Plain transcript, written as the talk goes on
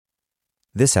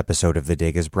This episode of The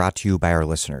Dig is brought to you by our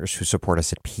listeners who support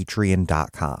us at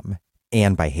patreon.com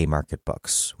and by Haymarket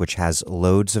Books, which has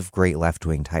loads of great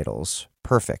left-wing titles,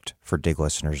 perfect for Dig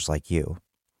listeners like you.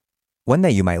 One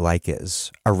that you might like is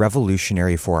A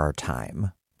Revolutionary for Our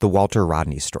Time, The Walter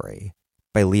Rodney Story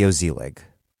by Leo Szilard.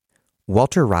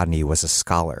 Walter Rodney was a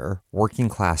scholar,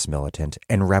 working-class militant,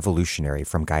 and revolutionary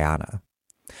from Guyana.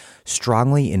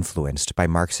 Strongly influenced by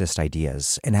Marxist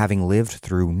ideas and having lived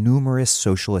through numerous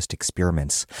socialist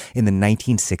experiments in the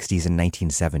 1960s and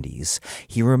 1970s,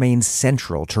 he remains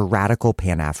central to radical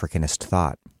Pan-Africanist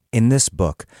thought. In this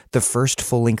book, the first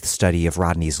full-length study of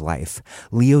Rodney's life,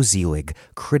 Leo Szilard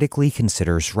critically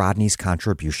considers Rodney's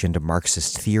contribution to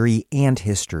Marxist theory and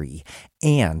history,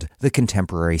 and the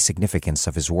contemporary significance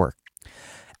of his work.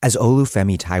 As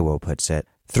Olufemi Taiwo puts it,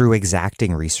 through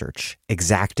exacting research,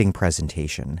 exacting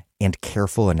presentation, and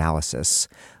careful analysis,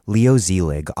 Leo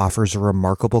Szilard offers a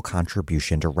remarkable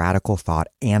contribution to radical thought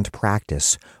and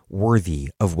practice worthy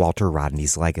of Walter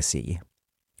Rodney's legacy.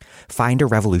 Find A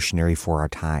Revolutionary for Our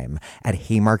Time at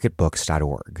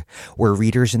haymarketbooks.org, where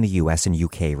readers in the US and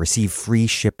UK receive free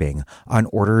shipping on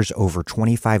orders over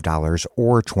 $25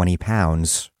 or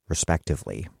 £20,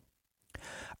 respectively.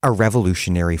 A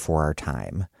Revolutionary for Our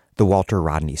Time, The Walter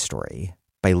Rodney Story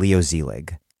by Leo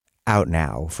Szilard, out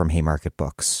now from Haymarket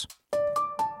Books.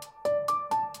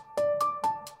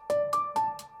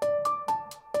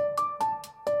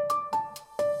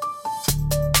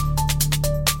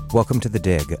 Welcome to The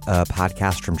Dig, a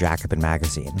podcast from Jacobin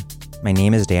Magazine. My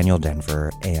name is Daniel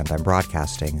Denver, and I'm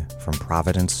broadcasting from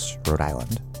Providence, Rhode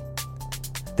Island.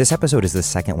 This episode is the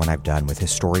second one I've done with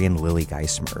historian Lily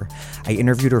Geismer. I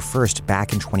interviewed her first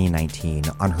back in 2019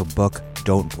 on her book,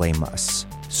 Don't Blame Us: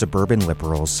 Suburban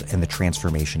Liberals and the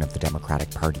Transformation of the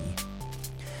Democratic Party.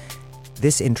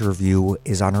 This interview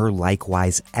is on her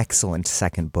likewise excellent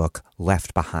second book,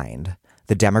 Left Behind: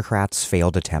 The Democrats'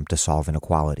 Failed Attempt to Solve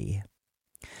Inequality.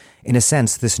 In a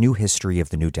sense, this new history of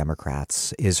the New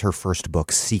Democrats is her first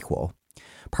book's sequel,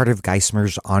 part of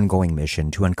Geismer's ongoing mission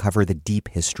to uncover the deep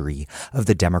history of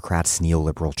the Democrats'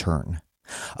 neoliberal turn,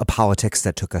 a politics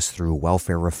that took us through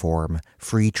welfare reform,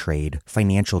 free trade,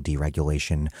 financial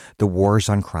deregulation, the wars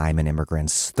on crime and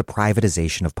immigrants, the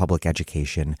privatization of public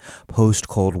education,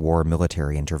 post-Cold War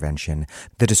military intervention,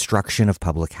 the destruction of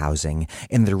public housing,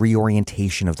 and the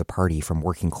reorientation of the party from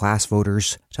working-class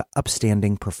voters to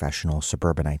upstanding professional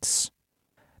suburbanites.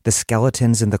 The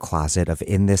skeletons in the closet of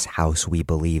In This House We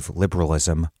Believe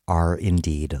liberalism are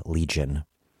indeed legion.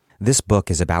 This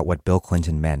book is about what Bill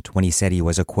Clinton meant when he said he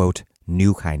was a, quote,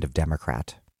 new kind of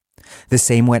Democrat. The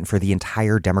same went for the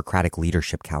entire Democratic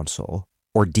Leadership Council,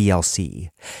 or DLC.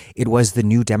 It was the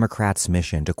New Democrats'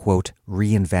 mission to, quote,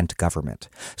 reinvent government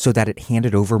so that it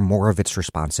handed over more of its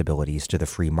responsibilities to the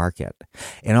free market,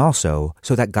 and also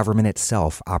so that government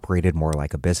itself operated more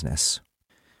like a business.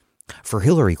 For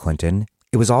Hillary Clinton,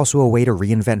 it was also a way to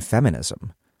reinvent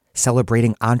feminism,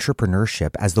 celebrating entrepreneurship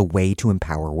as the way to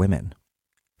empower women.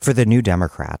 For the New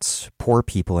Democrats, poor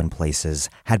people and places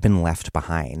had been left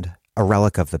behind, a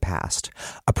relic of the past,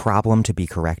 a problem to be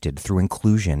corrected through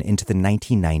inclusion into the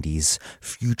 1990s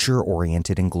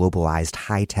future-oriented and globalized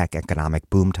high-tech economic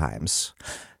boom times.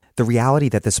 The reality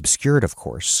that this obscured, of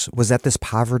course, was that this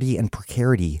poverty and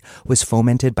precarity was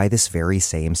fomented by this very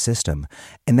same system,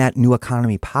 and that new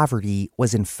economy poverty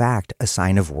was in fact a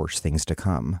sign of worse things to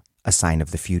come, a sign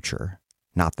of the future,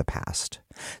 not the past,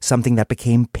 something that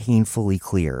became painfully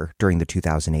clear during the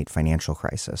 2008 financial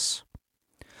crisis.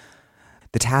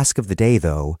 The task of the day,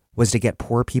 though, was to get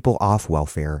poor people off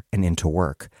welfare and into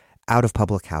work, out of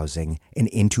public housing and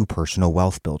into personal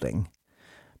wealth building.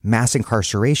 Mass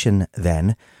incarceration,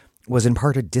 then, was in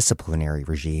part a disciplinary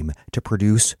regime to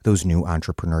produce those new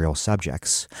entrepreneurial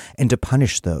subjects and to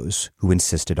punish those who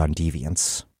insisted on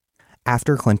deviance.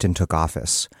 After Clinton took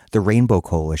office, the Rainbow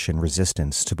Coalition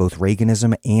resistance to both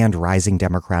Reaganism and rising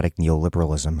Democratic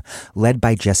neoliberalism, led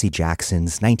by Jesse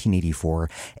Jackson's 1984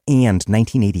 and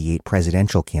 1988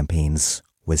 presidential campaigns,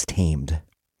 was tamed.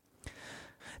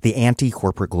 The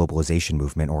anti-corporate globalization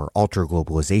movement, or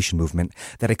ultra-globalization movement,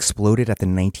 that exploded at the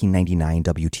 1999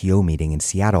 WTO meeting in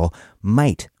Seattle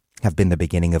might have been the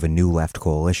beginning of a new left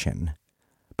coalition.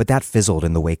 But that fizzled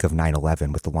in the wake of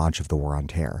 9/11 with the launch of the War on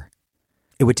Terror.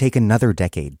 It would take another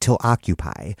decade till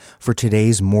Occupy for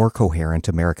today's more coherent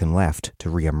American left to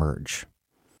reemerge.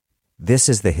 This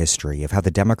is the history of how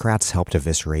the Democrats helped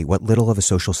eviscerate what little of a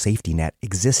social safety net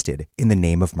existed in the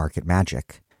name of market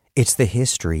magic. It's the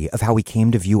history of how we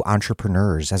came to view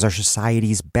entrepreneurs as our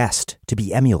society's best to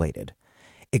be emulated.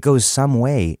 It goes some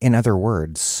way, in other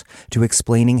words, to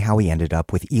explaining how we ended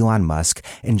up with Elon Musk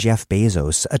and Jeff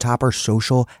Bezos atop our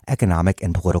social, economic,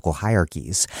 and political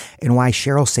hierarchies, and why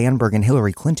Sheryl Sandberg and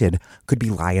Hillary Clinton could be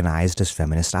lionized as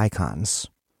feminist icons.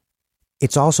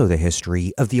 It's also the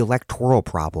history of the electoral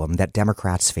problem that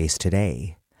Democrats face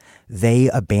today. They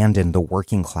abandoned the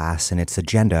working class and its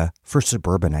agenda for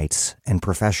suburbanites and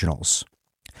professionals.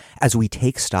 As we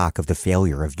take stock of the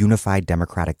failure of unified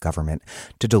democratic government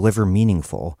to deliver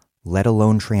meaningful, let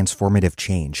alone transformative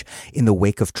change in the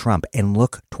wake of Trump and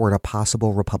look toward a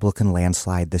possible Republican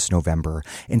landslide this November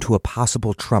and to a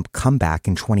possible Trump comeback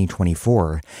in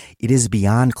 2024, it is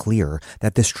beyond clear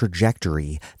that this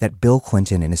trajectory that Bill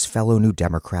Clinton and his fellow New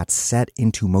Democrats set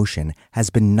into motion has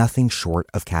been nothing short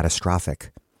of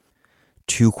catastrophic.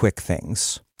 Two quick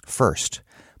things. First,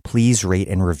 please rate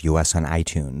and review us on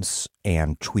iTunes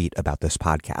and tweet about this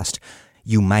podcast.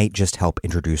 You might just help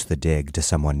introduce The Dig to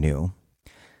someone new.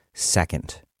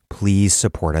 Second, please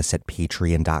support us at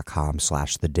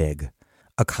patreon.com/thedig.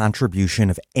 A contribution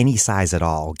of any size at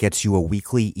all gets you a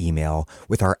weekly email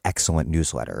with our excellent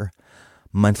newsletter.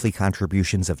 Monthly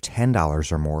contributions of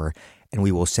 $10 or more, and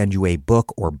we will send you a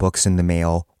book or books in the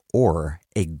mail or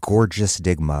a gorgeous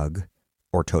Dig mug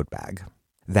or tote bag.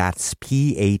 That's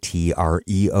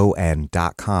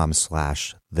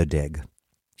patreon.com/thedig.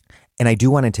 And I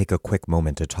do want to take a quick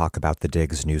moment to talk about The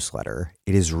Dig's newsletter.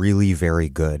 It is really very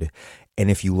good. And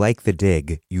if you like The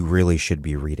Dig, you really should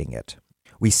be reading it.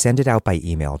 We send it out by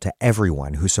email to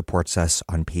everyone who supports us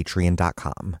on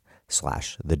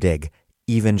patreon.com/thedig,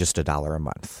 even just $1 a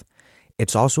month.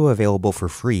 It's also available for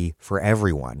free for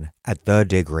everyone at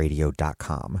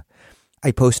thedigradio.com.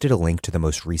 I posted a link to the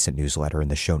most recent newsletter in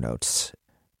the show notes.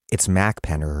 It's Mac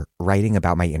Penner writing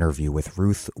about my interview with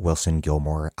Ruth Wilson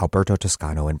Gilmore, Alberto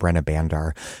Toscano, and Brenna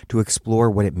Bandar to explore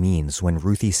what it means when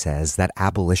Ruthie says that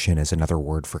abolition is another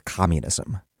word for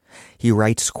communism. He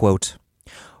writes, quote,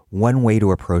 "One way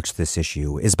to approach this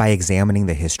issue is by examining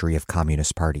the history of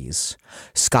communist parties.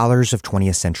 Scholars of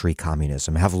 20th century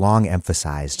communism have long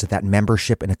emphasized that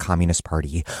membership in a communist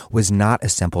party was not a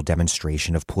simple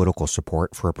demonstration of political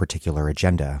support for a particular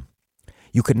agenda.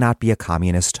 You could not be a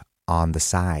communist on the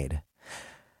side.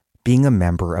 Being a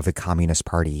member of a communist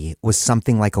party was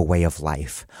something like a way of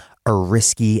life, a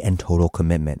risky and total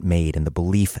commitment made in the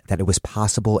belief that it was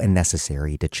possible and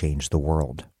necessary to change the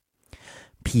world.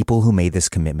 People who made this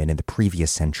commitment in the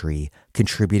previous century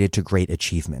contributed to great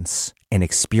achievements and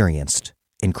experienced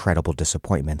incredible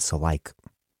disappointments alike.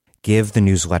 Give the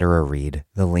newsletter a read.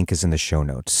 The link is in the show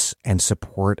notes. And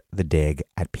support The Dig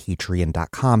at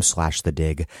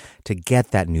patreon.com/thedig to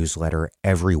get that newsletter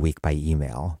every week by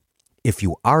email. If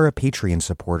you are a Patreon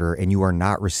supporter and you are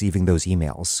not receiving those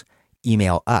emails,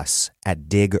 email us at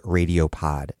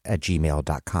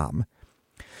digradiopod@gmail.com.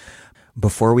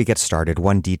 Before we get started,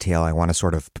 one detail I want to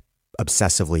sort of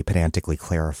obsessively, pedantically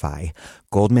clarify.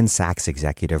 Goldman Sachs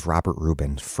executive Robert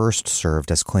Rubin first served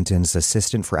as Clinton's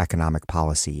assistant for economic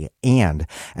policy and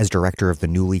as director of the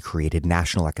newly created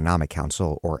National Economic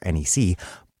Council, or NEC,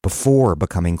 before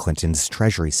becoming Clinton's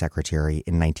Treasury Secretary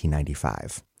in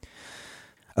 1995.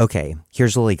 Okay,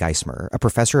 here's Lily Geismer, a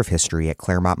professor of history at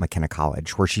Claremont McKenna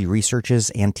College, where she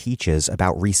researches and teaches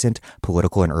about recent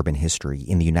political and urban history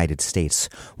in the United States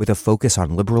with a focus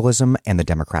on liberalism and the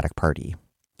Democratic Party.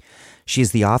 She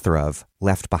is the author of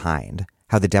Left Behind,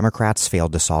 How the Democrats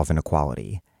Failed to Solve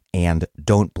Inequality, and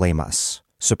Don't Blame Us,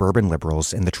 Suburban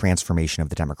Liberals and the Transformation of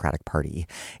the Democratic Party.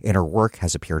 And her work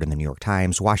has appeared in the New York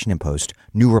Times, Washington Post,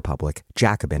 New Republic,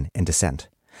 Jacobin, and Dissent.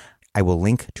 I will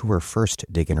link to her first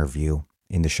Dig interview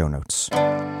in the show notes.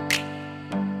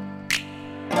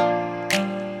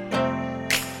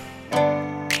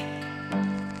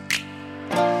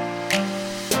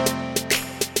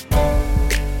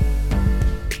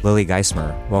 Lily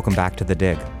Geismer, welcome back to The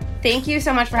Dig. Thank you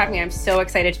so much for having me. I'm so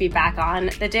excited to be back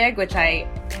on The Dig, which I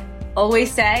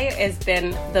always say has been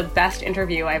the best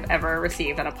interview I've ever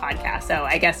received on a podcast. So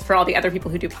I guess for all the other people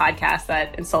who do podcasts,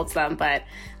 that insults them, but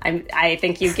I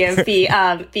think you give the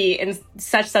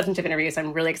such substantive interviews.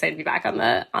 I'm really excited to be back on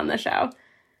the show.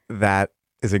 That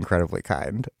is incredibly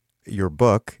kind. Your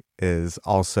book is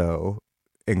also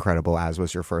incredible, as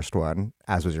was your first one,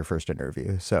 as was your first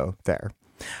interview. So there.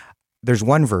 There's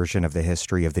one version of the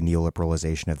history of the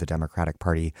neoliberalization of the Democratic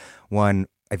Party, one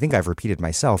I think I've repeated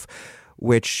myself,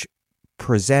 which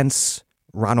presents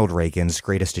Ronald Reagan's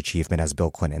greatest achievement as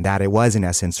Bill Clinton, that it was in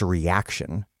essence a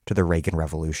reaction to the Reagan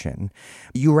Revolution.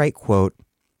 You write, quote,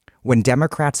 "When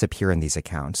Democrats appear in these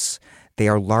accounts, they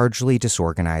are largely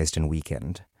disorganized and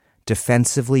weakened,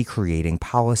 defensively creating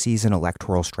policies and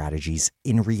electoral strategies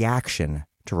in reaction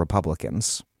to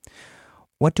Republicans.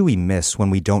 What do we miss when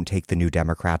we don't take the New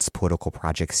Democrats' political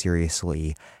project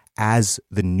seriously as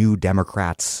the New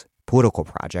Democrats' political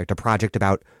project, a project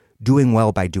about doing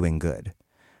well by doing good?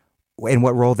 And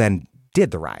what role then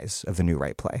did the rise of the New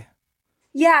Right play?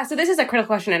 Yeah, so this is a critical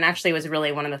question, and actually was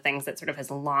really one of the things that sort of has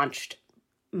launched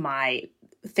my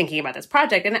thinking about this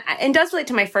project, and does relate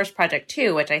to my first project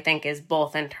too, which I think is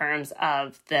both in terms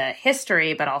of the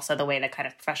history, but also the way that kind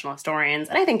of professional historians,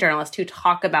 and I think journalists who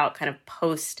talk about kind of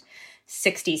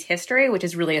post-60s history, which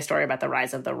is really a story about the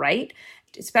rise of the right,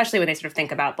 especially when they sort of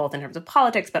think about both in terms of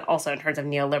politics, but also in terms of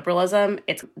neoliberalism.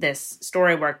 It's this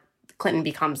story where Clinton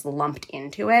becomes lumped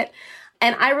into it.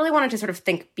 And I really wanted to sort of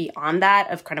think beyond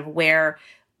that, of kind of where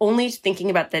only thinking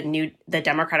about the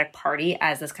Democratic Party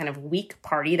as this kind of weak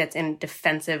party that's in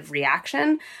defensive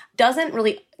reaction doesn't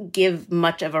really give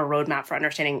much of a roadmap for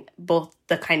understanding both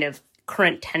the kind of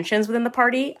current tensions within the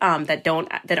party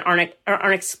that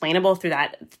aren't explainable through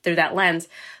that lens.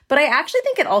 But I actually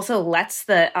think it also lets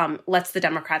the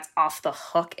Democrats off the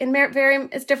hook in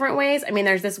various different ways. I mean,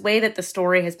 there's this way that the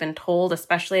story has been told,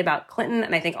 especially about Clinton,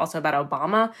 and I think also about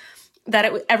Obama,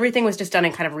 that everything was just done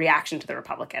in kind of reaction to the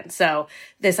Republicans. So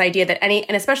this idea that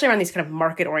and especially around these kind of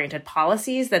market-oriented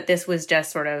policies, that this was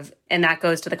just sort of, and that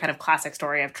goes to the kind of classic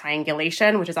story of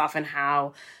triangulation, which is often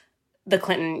how the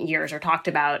Clinton years are talked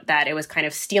about, that it was kind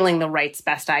of stealing the right's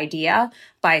best idea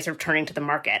by sort of turning to the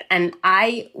market. And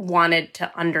I wanted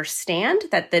to understand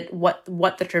that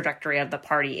what the trajectory of the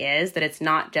party is, that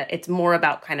it's more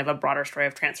about kind of a broader story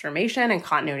of transformation and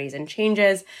continuities and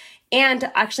changes, and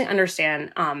to actually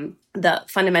understand the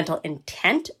fundamental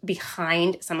intent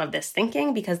behind some of this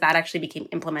thinking, because that actually became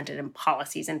implemented in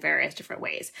policies in various different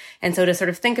ways. And so to sort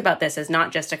of think about this as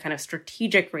not just a kind of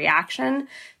strategic reaction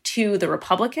to the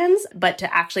Republicans, but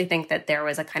to actually think that there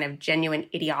was a kind of genuine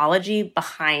ideology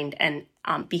behind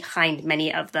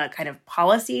many of the kind of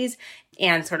policies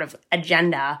and sort of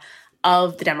agenda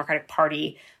of the Democratic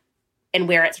Party, and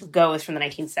where it sort of goes from the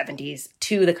 1970s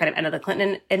to the kind of end of the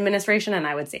Clinton administration, and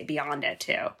I would say beyond it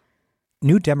too.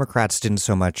 New Democrats didn't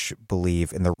so much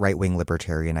believe in the right-wing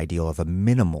libertarian ideal of a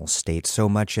minimal state so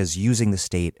much as using the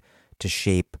state to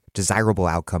shape desirable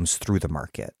outcomes through the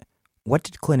market. What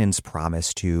did Clinton's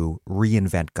promise to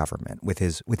reinvent government with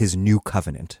his new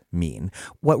covenant mean?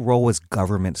 What role was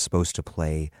government supposed to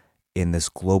play in this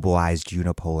globalized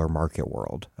unipolar market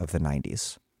world of the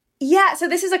 90s? Yeah, so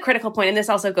this is a critical point, and this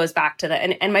also goes back to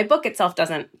and my book itself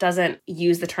doesn't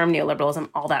use the term neoliberalism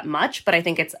all that much, but I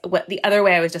think it's what the other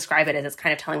way I always describe it is it's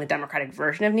kind of telling the democratic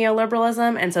version of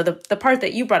neoliberalism. And so the part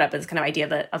that you brought up is kind of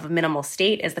idea of a minimal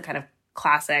state is the kind of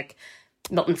classic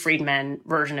Milton Friedman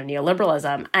version of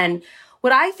neoliberalism. And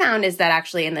what I found is that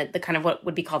actually in the kind of what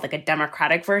would be called like a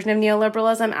democratic version of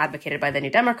neoliberalism advocated by the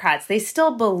New Democrats, they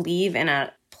still believe in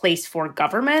a place for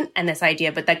government and this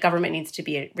idea, but that government needs to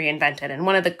be reinvented. And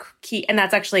one of the key, and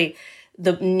that's actually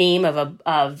the name of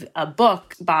a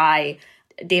book by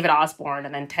David Osborne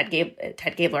and then Ted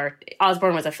Gabler.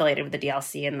 Osborne was affiliated with the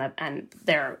DLC and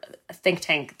their think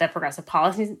tank, the Progressive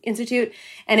Policy Institute.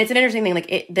 And it's an interesting thing, like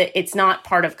it's not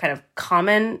part of kind of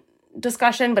common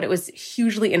discussion, but it was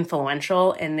hugely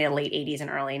influential in the late 80s and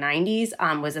early 90s,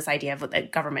 was this idea of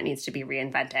that government needs to be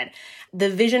reinvented. The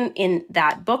vision in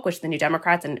that book, which the New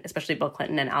Democrats and especially Bill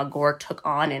Clinton and Al Gore took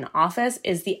on in office,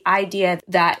 is the idea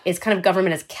that is kind of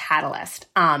government as catalyst.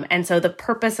 And so the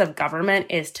purpose of government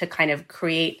is to kind of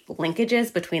create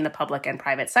linkages between the public and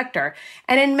private sector.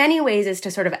 And in many ways is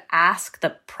to sort of ask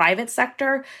the private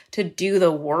sector to do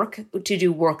work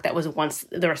that was once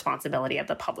the responsibility of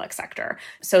the public sector.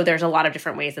 So there's a lot of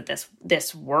different ways that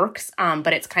this works,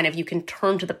 but it's kind of, you can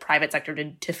turn to the private sector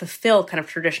to fulfill kind of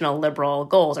traditional liberal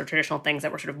goals or traditional things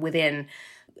that were sort of within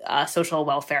social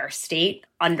welfare state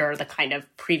under the kind of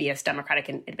previous democratic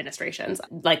administrations,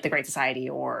 like the Great Society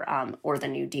or the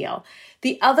New Deal.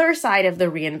 The other side of the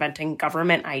reinventing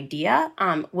government idea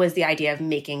was the idea of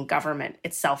making government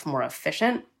itself more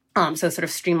efficient. So sort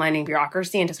of streamlining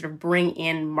bureaucracy and to sort of bring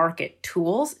in market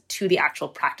tools to the actual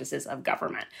practices of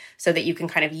government so that you can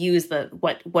kind of use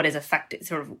what is effective,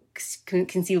 sort of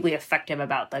conceivably effective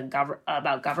about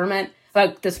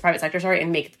this private sector,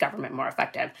 and make the government more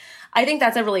effective. I think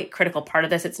that's a really critical part of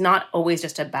this. It's not always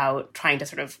just about trying to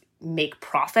sort of make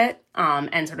profit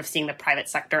and sort of seeing the private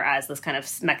sector as this kind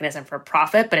of mechanism for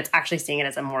profit, but it's actually seeing it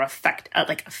as a more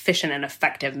efficient and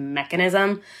effective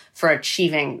mechanism for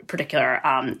achieving particular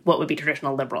what would be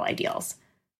traditional liberal ideals.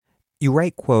 You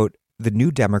write, quote, "The New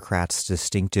Democrats'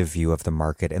 distinctive view of the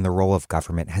market and the role of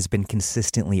government has been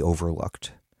consistently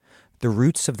overlooked. The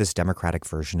roots of this democratic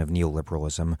version of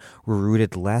neoliberalism were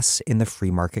rooted less in the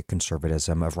free market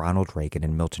conservatism of Ronald Reagan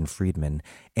and Milton Friedman,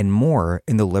 and more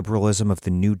in the liberalism of the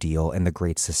New Deal and the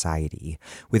Great Society,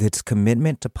 with its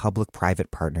commitment to public-private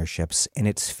partnerships and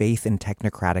its faith in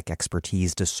technocratic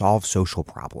expertise to solve social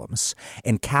problems,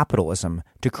 and capitalism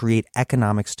to create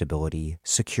economic stability,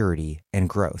 security, and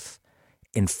growth.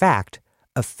 In fact,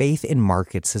 a faith in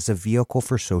markets as a vehicle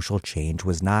for social change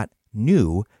was not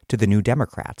new to the New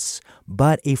Democrats,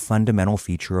 but a fundamental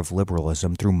feature of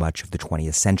liberalism through much of the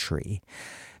 20th century.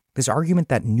 This argument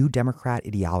that New Democrat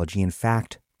ideology, in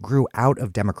fact, grew out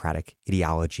of democratic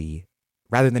ideology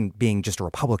rather than being just a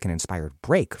Republican-inspired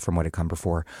break from what had come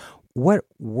before, what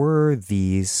were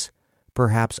these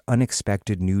perhaps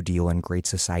unexpected New Deal and Great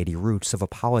Society roots of a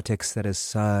politics that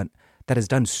has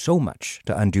done so much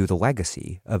to undo the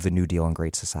legacy of the New Deal and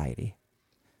Great Society?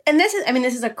 And this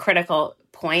is a critical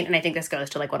point, and I think this goes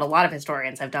to like what a lot of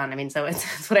historians have done. I mean, so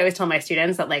it's what I always tell my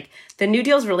students, that like the New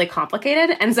Deal is really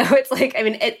complicated, and so it's like, I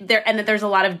mean, that there's a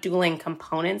lot of dueling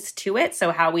components to it.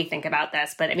 So how we think about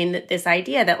this, but I mean, this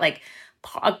idea that like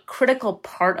a critical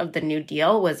part of the New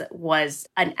Deal was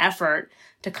an effort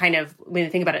to kind of, when you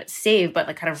think about it, save, but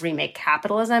like kind of remake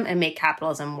capitalism and make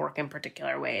capitalism work in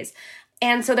particular ways.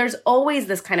 And so there's always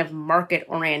this kind of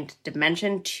market-oriented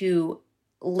dimension to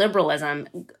liberalism.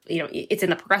 You know, it's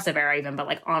in the progressive era even, but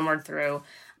like onward through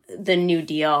the New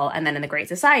Deal and then in the Great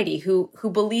Society, who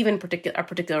believe in a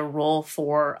particular role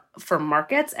for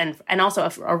markets and also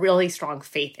a really strong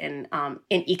faith in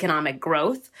economic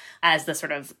growth as the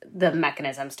sort of the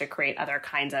mechanisms to create other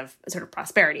kinds of sort of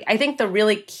prosperity. I think the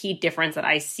really key difference that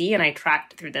I see, and I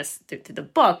tracked through the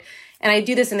book, and I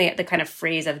do this in the kind of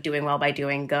phrase of doing well by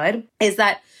doing good, is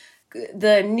that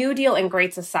the New Deal and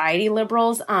Great Society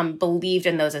liberals believed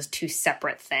in those as two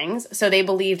separate things. So they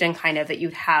believed in kind of that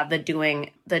you'd have the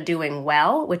doing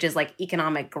well, which is like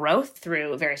economic growth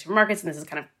through various markets. And this is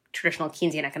kind of traditional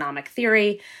Keynesian economic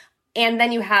theory. And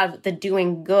then you have the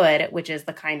doing good, which is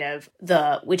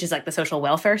which is like the social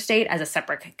welfare state as a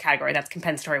separate category. That's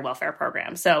compensatory welfare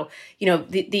programs. So, you know,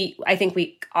 I think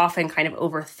we often kind of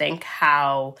overthink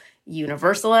how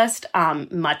universalist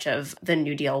much of the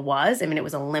New Deal was. I mean, it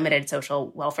was a limited social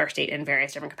welfare state in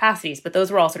various different capacities, but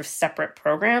those were all sort of separate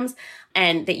programs,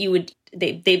 and that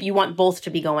you want both to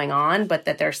be going on, but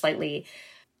that they're slightly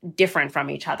different from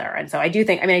each other. And so I do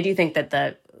think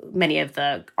that many of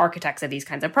the architects of these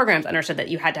kinds of programs understood that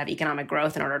you had to have economic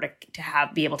growth in order to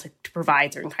be able to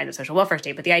provide certain kinds of social welfare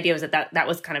state. But the idea was that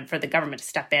was kind of for the government to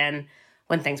step in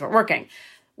when things weren't working.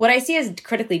 What I see as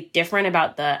critically different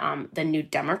about the New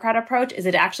Democrat approach is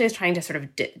it actually is trying to sort of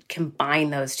combine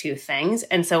those two things,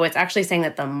 and so it's actually saying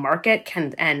that the market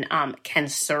can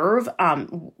serve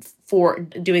for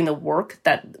doing the work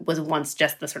that was once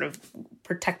just the sort of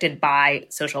protected by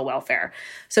social welfare.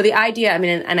 So the idea, I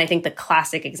mean, and I think the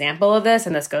classic example of this,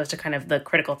 and this goes to kind of the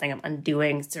critical thing of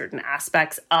undoing certain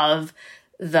aspects of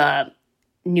the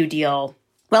New Deal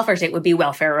welfare state, would be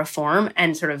welfare reform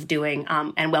and sort of doing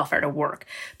and welfare to work.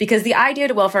 Because the idea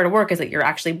to welfare to work is that you're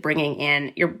actually bringing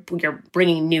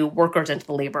new workers into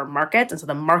the labor markets, and so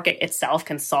the market itself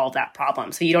can solve that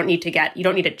problem. So you don't need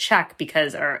a check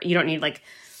or you don't need like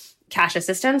cash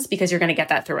assistance because you're going to get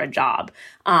that through a job.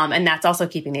 And that's also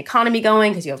keeping the economy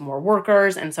going because you have more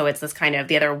workers. And so it's this kind of,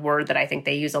 the other word that I think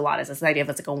they use a lot is this idea of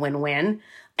it's like a win-win.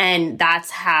 And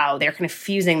that's how they're kind of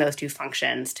fusing those two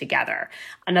functions together.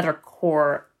 Another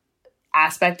core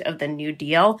aspect of the New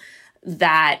Deal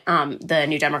that the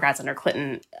New Democrats under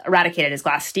Clinton eradicated is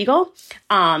Glass-Steagall.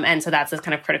 And so that's this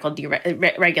kind of critical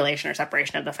deregulation or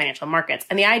separation of the financial markets.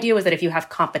 And the idea was that if you have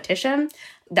competition,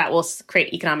 that will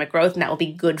create economic growth and that will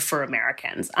be good for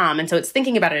Americans. And so it's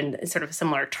thinking about it in sort of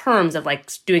similar terms of like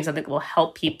doing something that will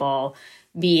help people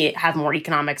have more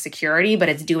economic security, but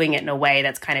it's doing it in a way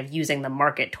that's kind of using the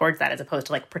market towards that as opposed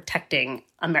to like protecting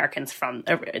Americans from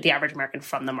the average American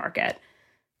from the market.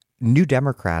 New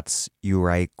Democrats, you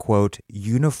write, quote,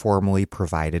 uniformly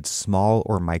provided small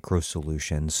or micro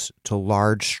solutions to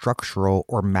large structural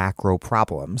or macro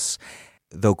problems.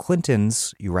 Though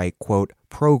Clinton's, you write, quote,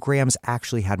 programs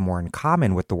actually had more in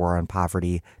common with the war on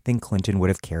poverty than Clinton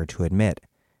would have cared to admit.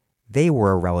 They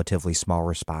were a relatively small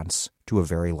response to a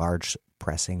very large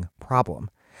pressing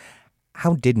problem.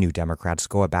 How did New Democrats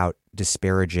go about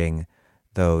disparaging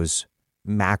those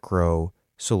macro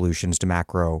solutions to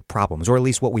macro problems, or at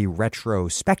least what we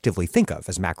retrospectively think of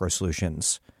as macro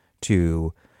solutions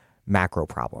to macro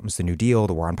problems? The New Deal,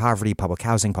 the war on poverty, public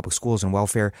housing, public schools, and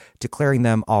welfare, declaring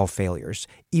them all failures,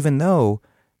 even though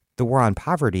the war on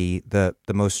poverty, the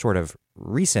most sort of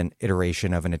recent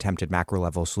iteration of an attempted macro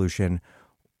level solution,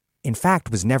 in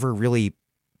fact, was never really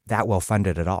that well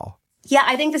funded at all. Yeah,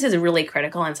 I think this is really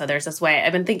critical. And so there's this way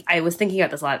I was thinking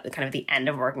about this a lot at kind of the end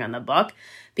of working on the book,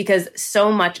 because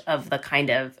so much of the kind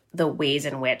of the ways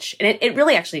in which, and it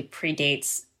really actually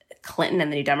predates Clinton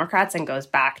and the New Democrats and goes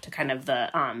back to kind of the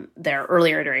their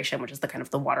earlier iteration, which is the kind of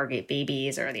the Watergate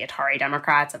babies or the Atari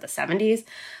Democrats of the 70s.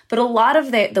 But a lot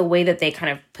of the way that they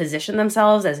kind of positioned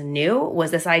themselves as new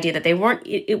was this idea that they weren't,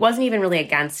 it wasn't even really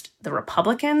against the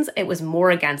Republicans. It was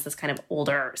more against this kind of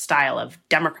older style of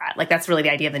Democrat. Like that's really the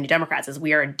idea of the New Democrats, is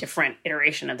we are a different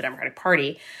iteration of the Democratic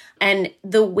Party. And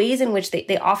the ways in which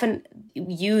they often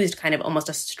used kind of almost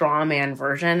a straw man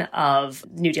version of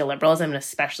New Deal liberalism, and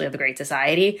especially of the Great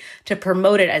Society, to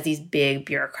promote it as these big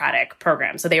bureaucratic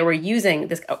programs. So they were using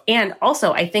this, and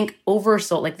also I think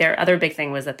oversold, like their other big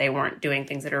thing was that they weren't doing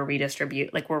things that are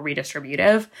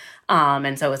redistributive.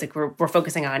 And so it's like we're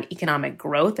focusing on economic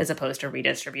growth as opposed to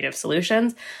redistributive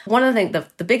solutions. One of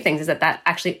the big things is that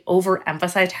actually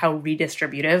overemphasized how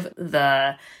redistributive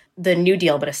the New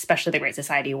Deal, but especially the Great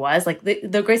Society was. Like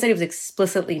the Great Society was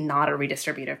explicitly not a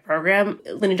redistributive program.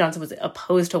 Lyndon Johnson was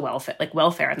opposed to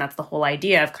welfare, and that's the whole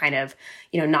idea of kind of,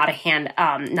 not a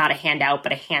handout,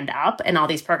 but a hand up, and all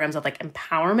these programs of like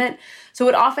empowerment. So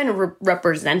it often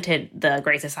represented the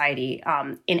Great Society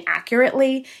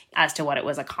inaccurately as to what it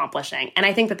was accomplishing. And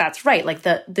I think that that's right. Like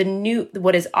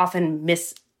what is often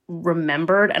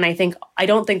misremembered, and I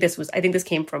think this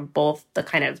came from both the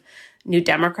kind of New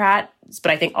Democrats, but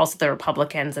I think also the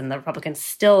Republicans, and the Republicans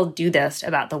still do this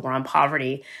about the war on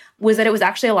poverty, was that it was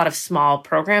actually a lot of small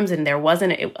programs, and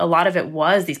a lot of it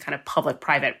was these kind of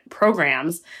public-private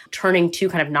programs turning to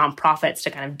kind of nonprofits to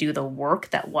kind of do the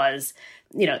work that was,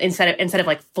 instead of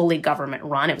like fully government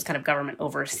run, it was kind of government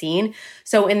overseen.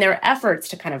 So in their efforts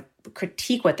to kind of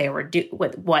critique what they were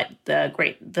with what the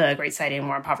Great Society and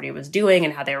War on Poverty was doing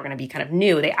and how they were going to be kind of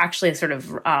new, they actually sort of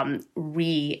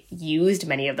reused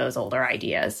many of those older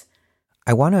ideas.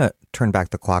 I want to turn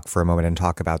back the clock for a moment and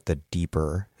talk about the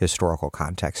deeper historical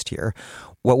context here.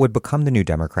 What would become the New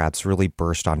Democrats really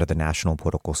burst onto the national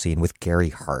political scene with Gary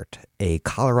Hart, a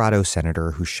Colorado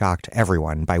senator who shocked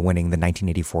everyone by winning the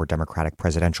 1984 Democratic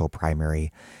presidential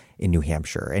primary in New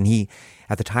Hampshire. And he,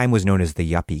 at the time, was known as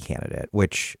the yuppie candidate,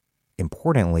 which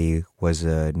importantly was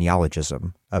a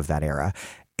neologism of that era.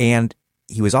 And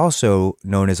he was also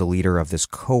known as a leader of this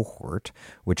cohort,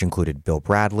 which included Bill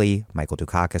Bradley, Michael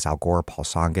Dukakis, Al Gore, Paul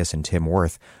Tsongas, and Tim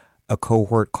Wirth, a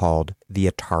cohort called the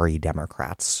Atari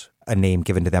Democrats, a name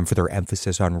given to them for their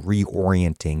emphasis on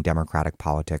reorienting democratic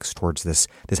politics towards this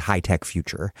high-tech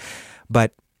future.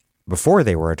 But before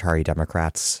they were Atari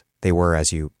Democrats, they were,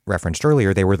 as you referenced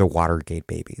earlier, they were the Watergate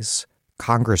babies.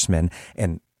 Congressmen,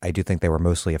 and I do think they were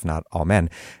mostly, if not all men,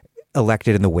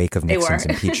 elected in the wake of Nixon's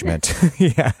impeachment.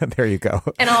 Yeah, there you go.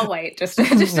 And all white, just to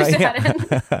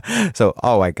add in. So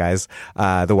all white guys,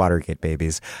 the Watergate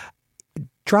babies.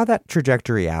 Draw that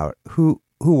trajectory out. Who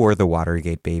were the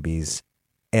Watergate babies,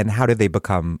 and how did they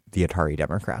become the Atari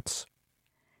Democrats?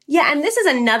 Yeah, and this is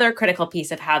another critical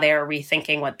piece of how they are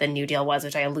rethinking what the New Deal was,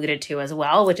 which I alluded to as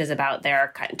well, which is about the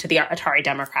Atari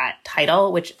Democrat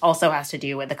title, which also has to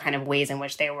do with the kind of ways in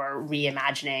which they were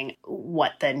reimagining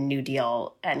what the New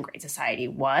Deal and Great Society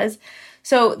was.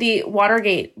 So the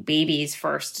Watergate babies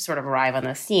first sort of arrive on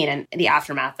the scene in the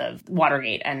aftermath of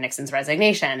Watergate and Nixon's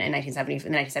resignation in the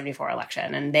 1974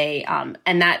 election. And they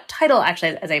and that title,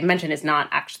 actually, as I mentioned, is not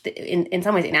actually in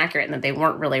some ways inaccurate, in that they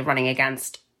weren't really running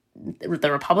against the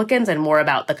Republicans and more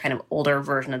about the kind of older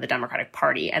version of the Democratic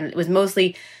Party. And it was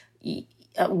mostly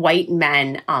white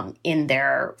men in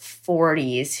their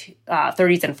 30s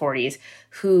and 40s,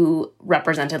 who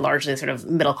represented largely sort of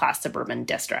middle-class suburban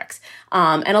districts.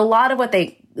 And a lot of what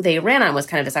they ran on was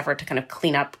kind of this effort to kind of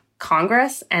clean up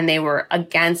Congress, and they were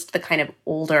against the kind of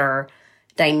older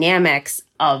dynamics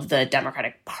of the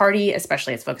Democratic Party,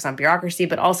 especially its focus on bureaucracy,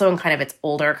 but also in kind of its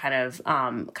older kind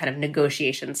of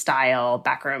negotiation style,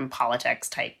 backroom politics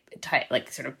type,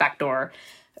 like sort of backdoor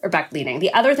or back-leaning.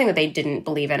 The other thing that they didn't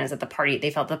believe in is that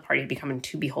they felt the party had become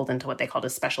too beholden to what they called a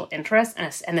special interest.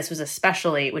 And this was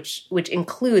especially, which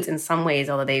includes in some ways,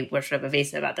 although they were sort of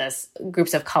evasive about this,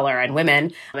 groups of color and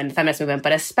women and the feminist movement,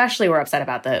 but especially were upset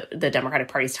about the Democratic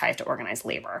Party's ties to organized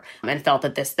labor, and felt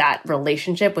that that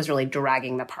relationship was really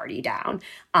dragging the party down.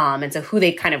 And so who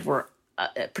they kind of were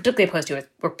particularly opposed to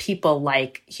were people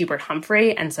like Hubert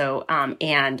Humphrey and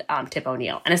Tip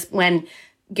O'Neill. And when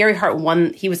Gary Hart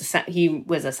won, he was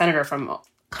a senator from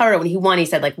Colorado. When he won, he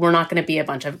said, like, we're not going to be a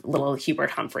bunch of little Hubert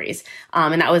Humphreys.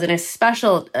 And that was an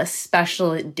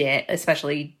especially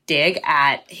dig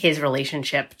at his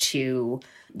relationship to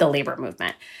the labor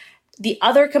movement. the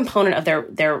other component of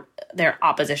their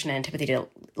opposition and antipathy to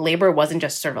labor wasn't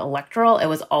just sort of electoral; it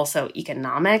was also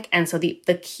economic. And so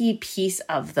the key piece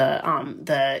of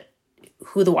the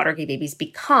who the Watergate babies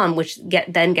become, which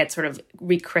then gets sort of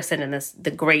rechristened in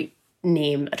the great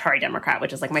name Atari Democrat,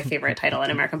 which is like my favorite title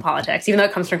in American politics, even though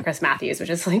it comes from Chris Matthews,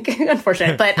 which is like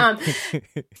unfortunate. But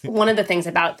one of the things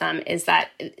about them is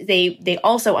that they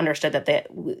also understood that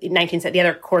the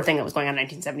other core thing that was going on in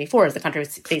 1974 is the country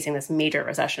was facing this major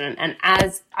recession. And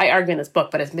as I argue in this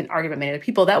book, but has been argued by many other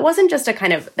people, that wasn't just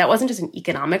an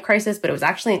economic crisis, but it was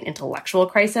actually an intellectual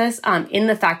crisis in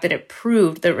the fact that it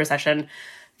proved the recession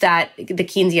that the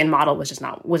Keynesian model was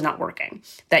not working.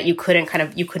 That you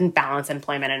couldn't balance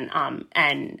employment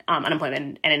and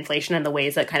unemployment and inflation in the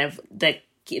ways that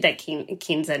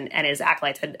Keynes and his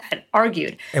acolytes had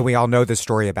argued. And we all know the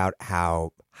story about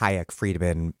how Hayek,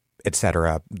 Friedman, et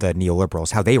cetera, the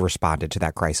neoliberals, how they responded to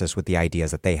that crisis with the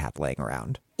ideas that they had laying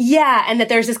around. Yeah, and that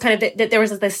there's this kind of, that there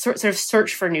was this sort of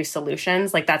search for new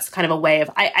solutions. Like that's kind of a way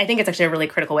of, I think it's actually a really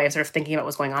critical way of sort of thinking about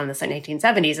what's going on in the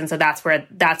 1970s. And so that's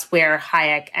where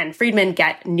Hayek and Friedman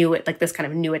get this kind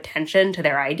of new attention to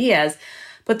their ideas.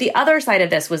 But the other side of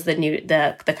this was the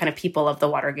kind of people of the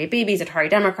Watergate babies, Atari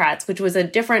Democrats, which was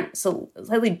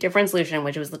slightly different solution,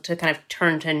 which was to kind of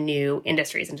turn to new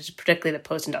industries and particularly the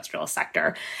post-industrial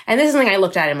sector. And this is something I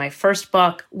looked at in my first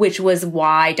book, which was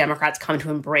why Democrats come to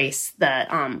embrace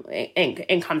come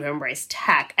to embrace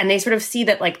tech. And they sort of see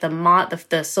that like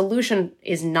the solution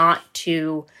is not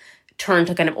to turn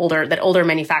to kind of older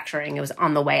manufacturing. It was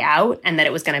on the way out, and that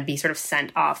it was going to be sort of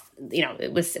sent off.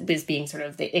 It was being sort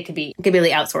of it could be really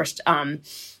outsourced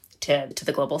to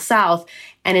the global South,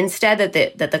 and instead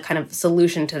that the kind of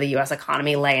solution to the U.S.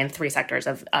 economy lay in three sectors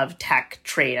of tech,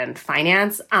 trade, and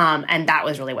finance, and that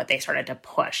was really what they started to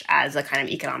push as a kind of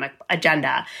economic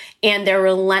agenda. And their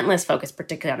relentless focus,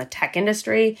 particularly on the tech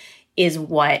industry, is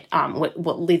what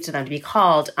leads to them to be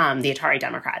called the Atari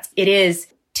Democrats. It is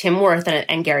Tim Wirth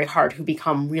and Gary Hart who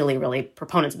become really, really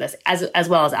proponents of this, as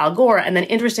well as Al Gore. And then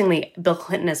interestingly, Bill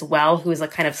Clinton as well, who is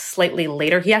like kind of slightly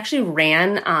later. He actually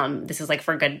ran, this is like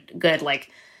for good,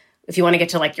 like if you want to get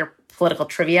to like your political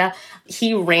trivia,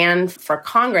 he ran for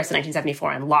Congress in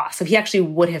 1974 and lost. So he actually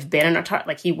would have been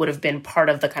he would have been part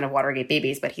of the kind of Watergate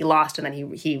babies, but he lost. And then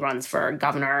he runs for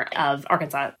governor of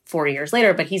Arkansas 4 years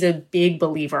later. But he's a big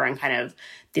believer in kind of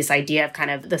this idea of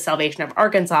kind of the salvation of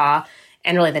Arkansas,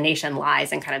 and really the nation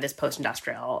lies in kind of this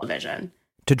post-industrial vision.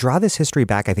 To draw this history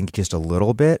back, I think just a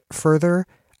little bit further,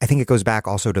 I think it goes back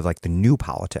also to like the new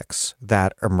politics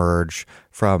that emerge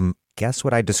from, guess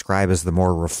what I describe as the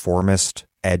more reformist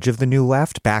edge of the New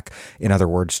Left, back, in other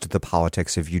words, to the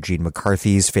politics of Eugene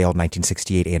McCarthy's failed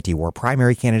 1968 anti-war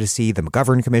primary candidacy, the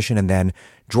McGovern Commission, and then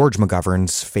George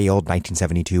McGovern's failed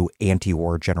 1972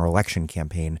 anti-war general election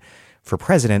campaign for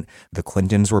president. The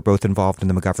Clintons were both involved in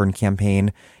the McGovern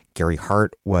campaign. Gary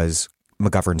Hart was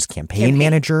McGovern's campaign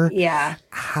manager. Yeah.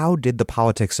 How did the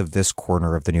politics of this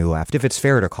corner of the New Left, if it's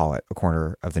fair to call it a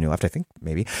corner of the New Left, I think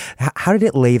maybe, how did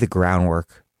it lay the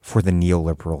groundwork for the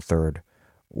neoliberal third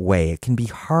way? It can be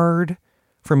hard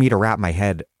for me to wrap my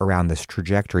head around this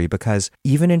trajectory because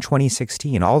even in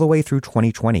 2016, all the way through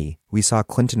 2020, we saw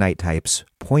Clintonite types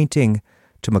pointing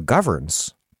to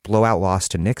McGovern's blowout loss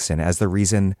to Nixon as the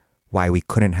reason why we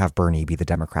couldn't have Bernie be the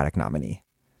Democratic nominee.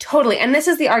 Totally. And this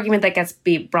is the argument that gets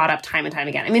brought up time and time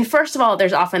again. I mean, first of all,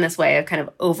 there's often this way of kind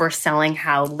of overselling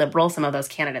how liberal some of those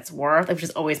candidates were, which is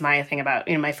always my thing about,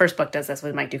 my first book does this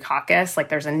with Mike Dukakis. Like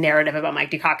there's a narrative about Mike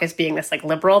Dukakis being this like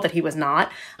liberal that he was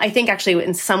not. I think actually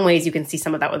in some ways you can see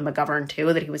some of that with McGovern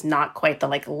too, that he was not quite the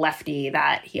like lefty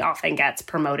that he often gets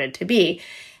promoted to be.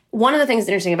 One of the things that's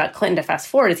interesting about Clinton, to fast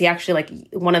forward, is he actually like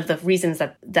one of the reasons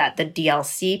that the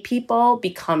DLC people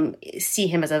see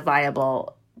him as a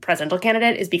viable presidential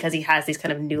candidate is because he has these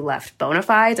kind of new left bona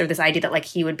fides, or this idea that like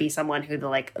he would be someone who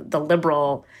the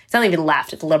liberal, it's not even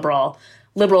left, it's liberals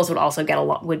would also get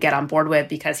on board with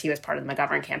because he was part of the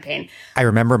McGovern campaign. I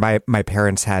remember my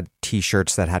parents had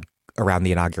T-shirts that had around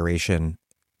the inauguration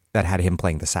that had him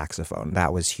playing the saxophone.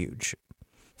 That was huge.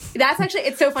 That's actually,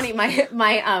 it's so funny.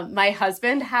 My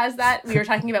husband has that. We were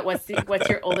talking about what's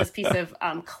your oldest piece of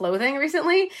clothing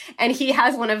recently, and he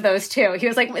has one of those too. He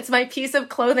was like, it's my piece of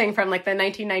clothing from like the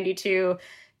 1992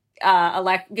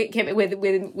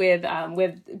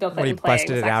 with Bill Clinton playing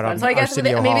busted it out on so I guess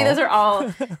maybe those are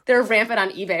all, they're rampant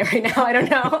on eBay right now. I don't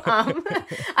know.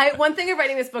 One thing of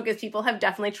writing this book is people have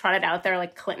definitely trotted out their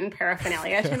like Clinton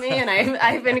paraphernalia to me, and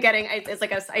I've been getting, it's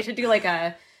like I should do like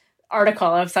a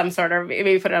article of some sort, or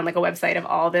maybe put it on like a website of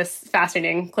all this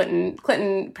fascinating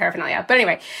Clinton paraphernalia. But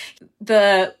anyway,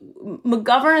 the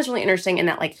McGovern is really interesting in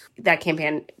that like that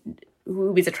campaign,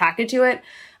 who was attracted to it.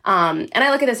 And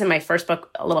I look at this in my first book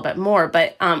a little bit more,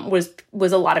 but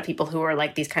was a lot of people who were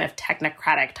like these kind of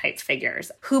technocratic type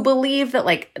figures who believe that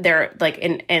like they're like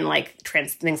in like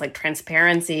things like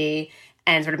transparency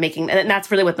and sort of making, and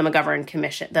that's really what the McGovern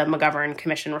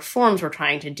Commission reforms were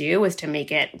trying to do, was to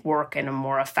make it work in a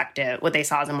more effective, what they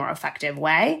saw as a more effective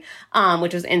way,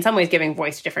 which was in some ways giving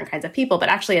voice to different kinds of people. But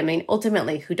actually, I mean,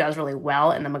 ultimately, who does really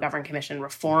well in the McGovern Commission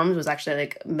reforms was actually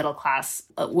like middle class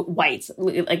whites,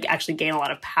 like actually gain a lot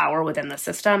of power within the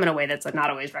system in a way that's not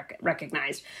always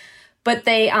recognized. But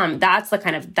they, that's the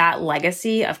kind of that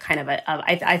legacy of kind of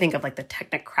I think of like the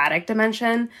technocratic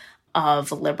dimension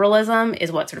of liberalism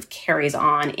is what sort of carries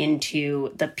on into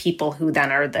the people who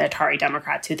then are the Atari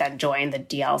Democrats who then join the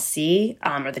DLC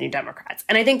or the New Democrats.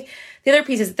 And I think the other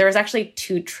piece is there's actually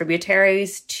two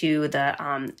tributaries to the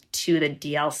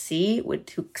DLC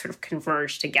who sort of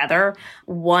converge together.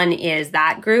 One is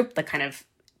that group, the kind of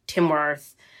Tim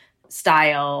Wirth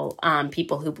style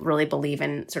people who really believe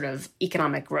in sort of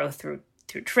economic growth through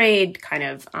trade, kind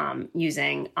of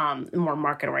using more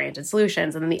market-oriented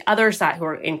solutions. And then the other side, who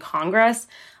are in Congress,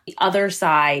 the other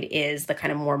side is the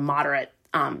kind of more moderate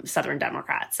Southern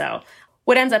Democrats. So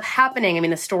what ends up happening, I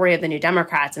mean, the story of the New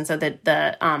Democrats, and so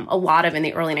a lot of in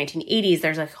the early 1980s,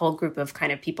 there's a whole group of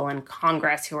kind of people in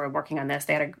Congress who were working on this.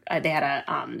 They had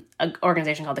a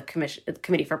organization called the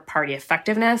Committee for Party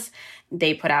Effectiveness.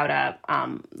 They put out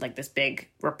like this big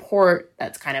report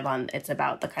that's kind of it's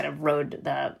about the kind of road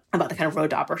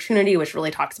to opportunity, which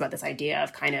really talks about this idea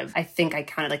of kind of, I think I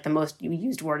counted like the most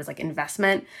used word is like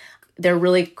investment. They're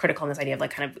really critical in this idea of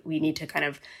like kind of, we need to kind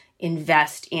of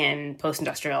invest in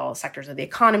post-industrial sectors of the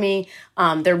economy.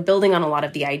 They're building on a lot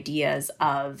of the ideas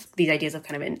of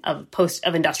kind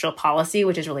of industrial policy,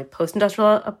 which is really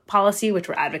post-industrial policy, which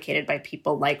were advocated by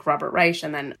people like Robert Reich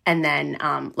and then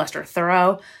Lester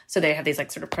Thurow. So they have these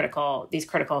like sort of critical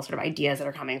sort of ideas that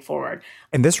are coming forward.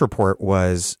 And this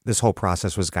whole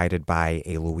process was guided by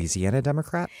a Louisiana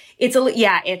Democrat? It's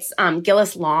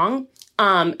Gillis Long.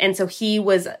 And so he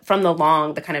was from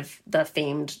the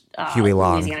famed Huey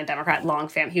Long. Louisiana Democrat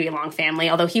Huey Long family,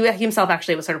 although he himself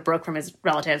actually was sort of broke from his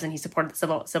relatives and he supported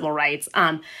civil rights.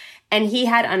 And he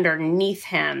had underneath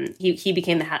him, he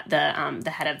became the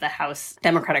head of the House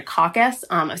Democratic Caucus.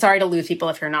 Sorry to lose people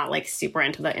if you're not like super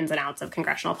into the ins and outs of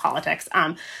congressional politics.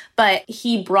 But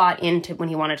he brought into, when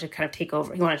he wanted to kind of take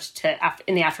over, in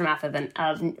the aftermath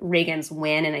of Reagan's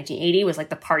win in 1980, was like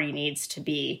the party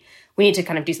we need to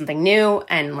kind of do something new,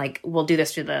 and like we'll do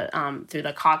this through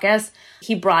the caucus.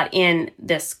 He brought in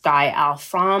this guy Al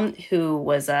Fromm, who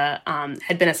was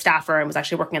had been a staffer and was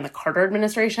actually working in the Carter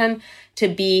administration, to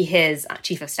be his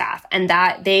chief of staff, and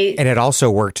it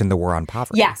also worked in the war on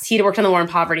poverty. Yes, he'd worked on the war on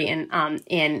poverty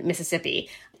in Mississippi.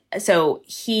 So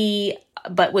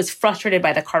but was frustrated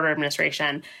by the Carter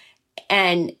administration,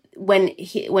 and when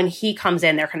he comes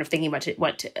in, they're kind of thinking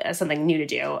about something new to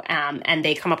do, and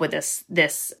they come up with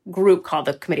this group called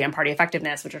the Committee on Party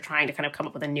Effectiveness, which are trying to kind of come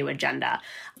up with a new agenda.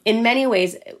 In many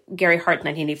ways, Gary Hart's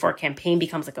 1984 campaign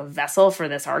becomes like a vessel for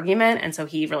this argument, and so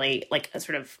he really like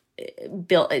sort of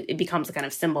it becomes a kind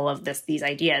of symbol of these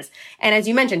ideas. And as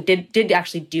you mentioned, did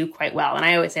actually do quite well. And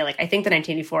I always say, like, I think the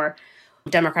 1984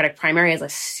 Democratic primary is a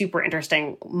super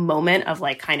interesting moment of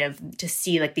like kind of to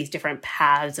see like these different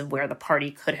paths of where the party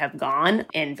could have gone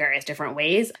in various different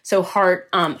ways. So Hart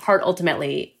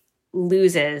ultimately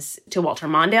loses to Walter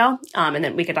Mondale, and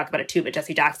then we could talk about it too. But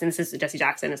Jesse Jackson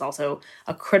is also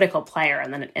a critical player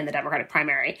in the Democratic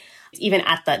primary. Even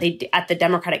at the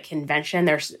Democratic convention,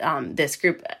 there's this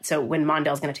group. So when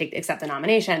Mondale's going to accept the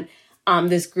nomination,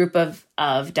 this group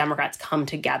of Democrats come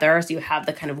together. So you have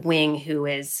the kind of wing who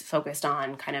is focused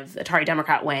on kind of the Atari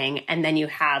Democrat wing, and then you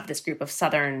have this group of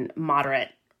Southern moderate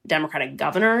Democratic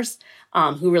governors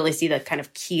who really see the kind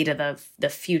of key to the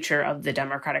future of the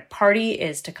Democratic Party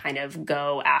is to kind of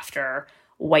go after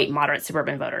white moderate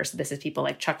suburban voters. So this is people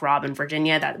like Chuck Robb in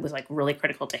Virginia. That was like really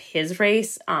critical to his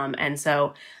race. And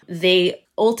so they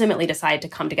ultimately decided to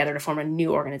come together to form a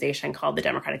new organization called the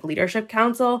Democratic Leadership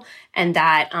Council. And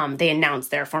that they announced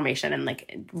their formation and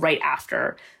like right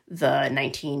after the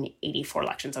 1984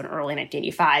 election, so in early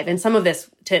 1985. And some of this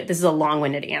is a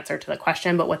long-winded answer to the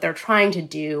question, but what they're trying to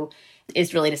do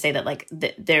is really to say that like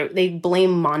they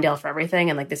blame Mondale for everything,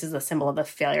 and like this is a symbol of the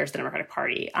failures of the Democratic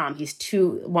Party.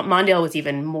 Mondale was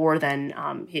even more than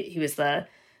he was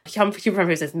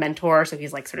his mentor, so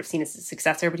he's like sort of seen as a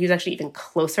successor, but he was actually even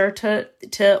closer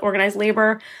to organized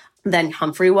labor than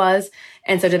Humphrey was.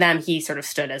 And so to them, he sort of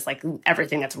stood as like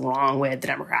everything that's wrong with the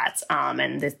Democrats,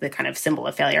 and the kind of symbol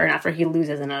of failure. And after he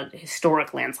loses in a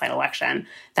historic landslide election,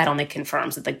 that only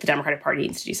confirms that like the Democratic Party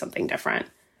needs to do something different.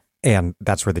 And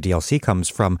that's where the DLC comes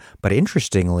from. But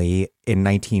interestingly, in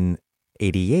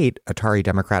 1988, Atari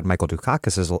Democrat Michael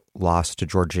Dukakis' loss to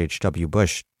George H.W.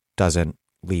 Bush doesn't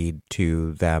lead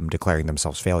to them declaring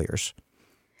themselves failures.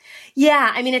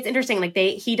 Yeah, I mean, it's interesting. Like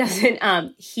he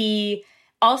doesn't, he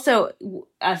also,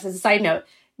 as a side note,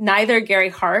 neither Gary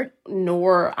Hart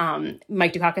nor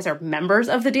Mike Dukakis are members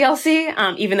of the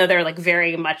DLC, even though they're like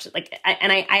very much like,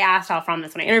 I asked Al Fromm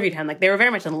this when I interviewed him, like they were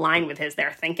very much in line with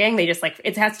their thinking. They just like,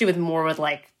 it has to do with more with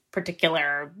like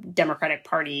particular Democratic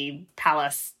Party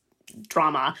palace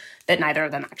drama that neither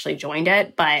of them actually joined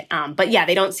it. But yeah,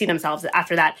 they don't see themselves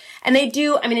after that. And they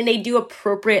do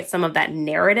appropriate some of that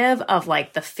narrative of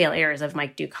like the failures of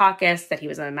Mike Dukakis, that he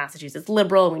was a Massachusetts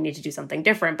liberal, and we need to do something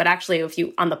different. But actually, if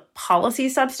you, on the policy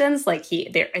substance, like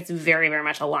it's very, very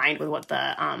much aligned with what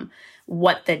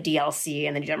the DLC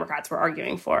and the Democrats were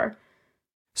arguing for.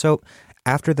 So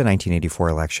after the 1984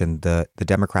 election, the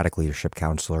Democratic Leadership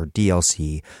Council, or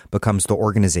DLC, becomes the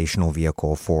organizational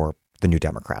vehicle for the New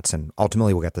Democrats. And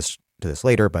ultimately, we'll get to this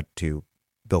later, but to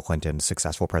Bill Clinton's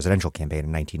successful presidential campaign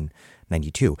in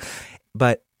 1992.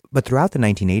 But throughout the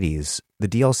 1980s, the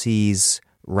DLC's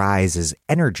rise is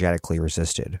energetically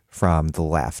resisted from the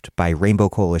left by Rainbow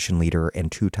Coalition leader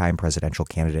and two-time presidential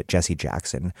candidate Jesse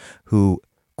Jackson, who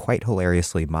quite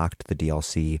hilariously mocked the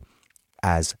DLC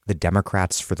as the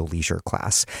Democrats for the leisure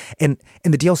class. And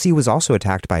the DLC was also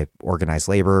attacked by organized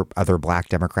labor, other Black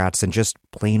Democrats, and just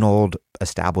plain old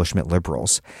establishment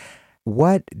liberals.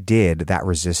 What did that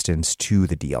resistance to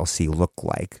the DLC look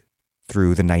like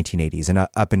through the 1980s and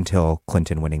up until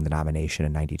Clinton winning the nomination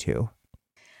in 92?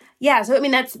 Yeah, so I mean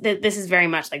this is very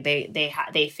much like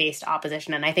they faced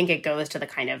opposition, and I think it goes to the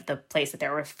kind of the place that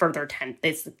there were further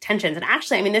tensions. And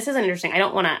actually, I mean, this is interesting. I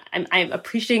don't want to. I'm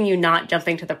appreciating you not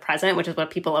jumping to the present, which is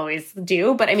what people always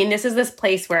do. But I mean, this is this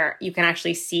place where you can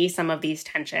actually see some of these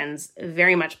tensions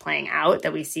very much playing out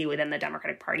that we see within the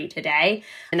Democratic Party today,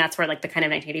 and that's where like the kind of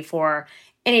 1984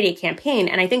 and 88 campaign.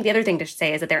 And I think the other thing to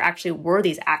say is that there actually were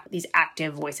these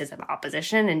active voices of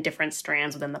opposition in different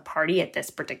strands within the party at this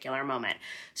particular moment.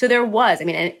 So there was, I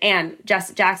mean, and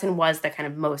Jackson was the kind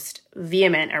of most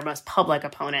vehement or most public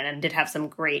opponent, and did have some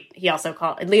great, he also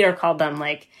later called them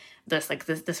like this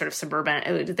sort of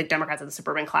suburban, the Democrats of the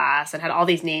suburban class, and had all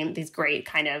these names, these great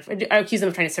kind of, accused them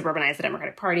of trying to suburbanize the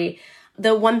Democratic Party.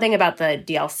 The one thing about the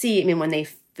DLC, I mean, when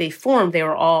they formed, they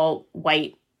were all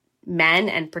white men,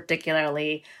 and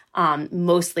particularly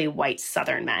mostly white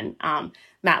Southern men.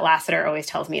 Matt Lasseter always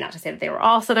tells me not to say that they were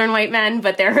all Southern white men,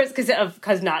 but there was,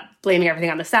 because not blaming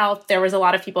everything on the South, there was a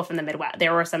lot of people from the Midwest.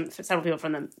 There were several people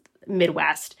from the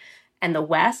Midwest and the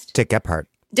West. Dick Gephardt.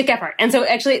 And so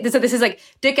actually, this is like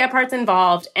Dick Gephardt's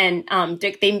involved, and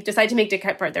they decided to make Dick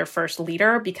Gephardt their first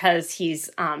leader because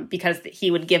because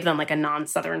he would give them like a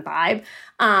non-Southern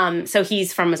vibe. So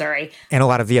he's from Missouri. And a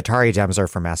lot of the Atari Dems are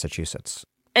from Massachusetts.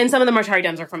 And some of the Atari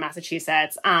Dems are from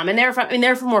Massachusetts, and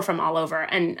they're more from all over.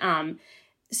 And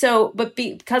but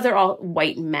because they're all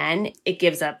white men, it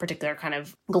gives a particular kind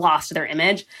of gloss to their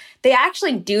image. They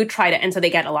actually do try to, and so they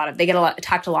get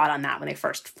attacked a lot on that when they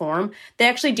first form. They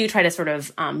actually do try to sort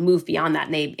of move beyond that,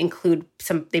 and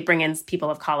they bring in people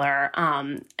of color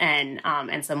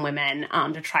and some women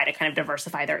to try to kind of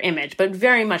diversify their image. But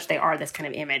very much they are this kind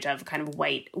of image of kind of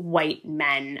white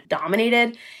men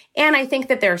dominated. And I think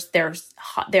that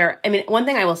I mean, one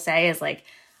thing I will say is like,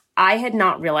 I had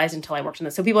not realized until I worked on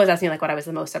this. So people always ask me like what I was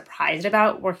the most surprised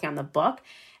about working on the book.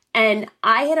 And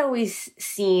I had always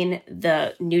seen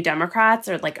the New Democrats,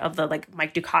 or like of the like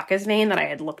Mike Dukakis name that I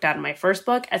had looked at in my first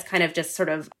book, as kind of just sort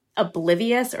of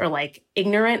oblivious or like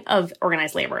ignorant of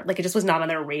organized labor. Like it just was not on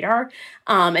their radar.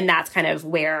 And that's kind of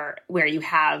where you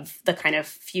have the kind of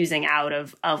fusing out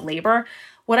of labor.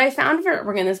 What I found for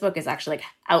working in this book is actually like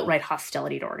outright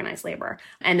hostility to organized labor,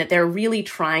 and that they're really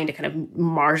trying to kind of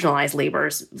marginalize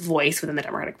labor's voice within the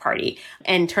Democratic Party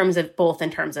in terms of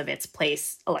its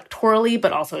place electorally,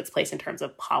 but also its place in terms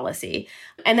of policy.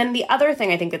 And then the other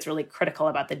thing I think that's really critical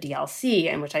about the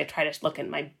DLC, and which I try to look in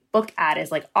my book at,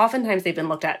 is like oftentimes they've been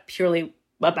looked at purely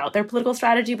about their political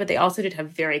strategy, but they also did have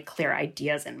very clear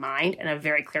ideas in mind and a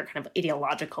very clear kind of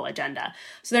ideological agenda.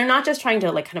 So they're not just trying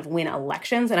to like kind of win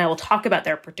elections, and I will talk about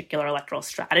their particular electoral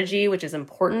strategy, which is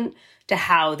important to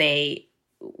how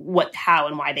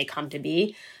and why they come to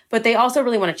be, but they also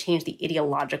really want to change the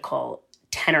ideological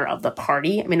tenor of the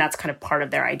party. I mean, that's kind of part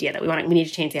of their idea, that we need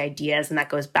to change the ideas, and that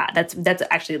goes back. That's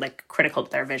actually like critical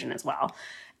to their vision as well.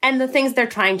 And the things they're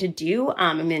trying to do,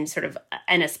 I mean, sort of,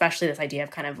 and especially this idea of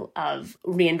kind of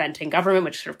reinventing government,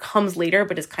 which sort of comes later,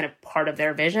 but is kind of part of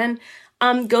their vision.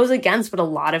 goes against what a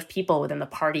lot of people within the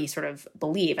party sort of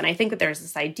believe. And I think that there's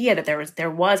this idea that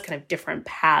there was kind of different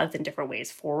paths and different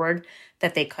ways forward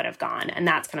that they could have gone. And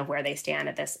that's kind of where they stand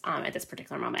at this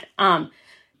particular moment.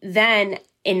 Then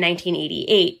in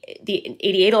 1988, the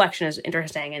 88 election is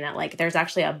interesting in that like there's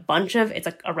actually a bunch of, it's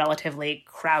a relatively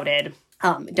crowded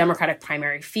Democratic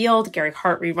primary field. Gary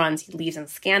Hart reruns, he leaves in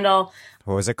scandal.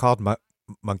 What was it called?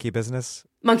 Monkey Business?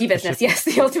 Monkey Business, yes.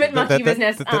 The ultimate monkey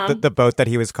business. The boat that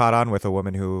he was caught on with a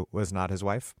woman who was not his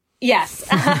wife? Yes.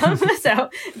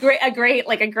 So a great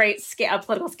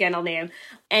political scandal name.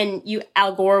 And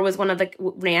Al Gore was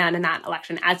ran in that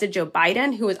election, as did Joe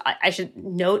Biden, who was, I should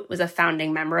note, was a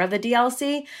founding member of the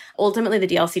DLC. Ultimately, the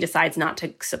DLC decides not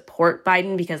to support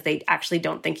Biden because they actually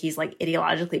don't think he's like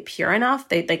ideologically pure enough.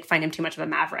 They find him too much of a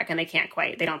maverick, and they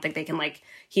don't think they can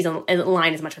he's in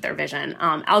line as much with their vision.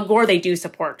 Al Gore, they do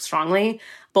support strongly.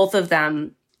 Both of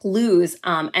them lose.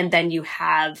 And then you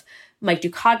have Mike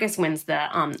Dukakis wins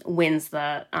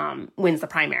the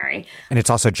primary. And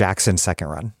it's also Jackson's second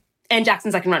run. And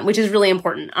Jackson's second run, which is really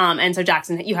important. And so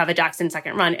you have a Jackson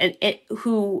second run,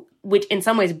 which in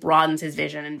some ways broadens his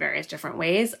vision in various different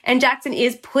ways. And Jackson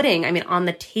is putting, on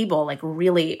the table,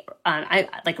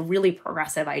 really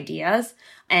progressive ideas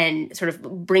and sort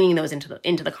of bringing those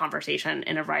into the conversation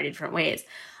in a variety of different ways.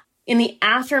 In the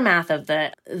aftermath of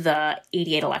the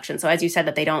 88 election, so as you said,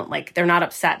 that they're not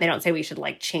upset. They don't say we should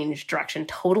change direction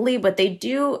totally, but they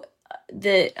do.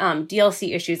 The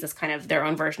DLC issues this kind of their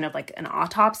own version of an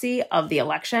autopsy of the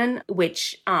election,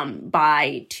 which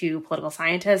by two political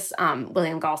scientists,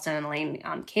 William Galston and Elaine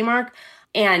Kamarck,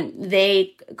 and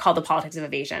they call the politics of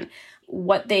evasion.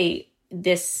 What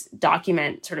this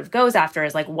document sort of goes after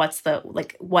is what's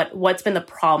been the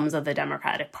problems of the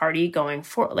Democratic Party going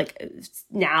forward?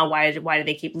 Now, why do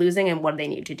they keep losing, and what do they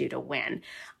need to do to win?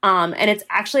 And it's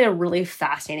actually a really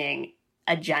fascinating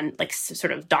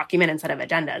sort of document instead of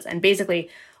agendas. And basically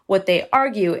what they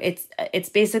argue, it's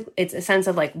a sense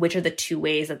of which are the two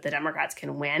ways that the Democrats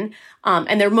can win.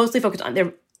 And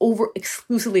they're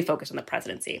exclusively focused on the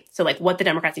presidency. So what the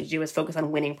Democrats need to do is focus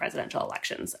on winning presidential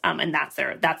elections. And that's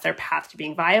their path to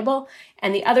being viable.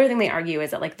 And the other thing they argue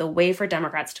is that the way for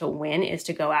Democrats to win is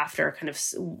to go after kind of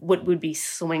what would be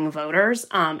swing voters.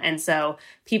 And so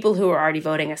people who are already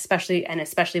voting, especially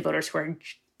voters who are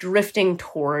drifting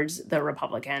towards the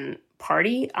Republican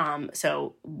Party.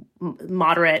 So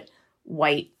moderate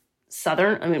white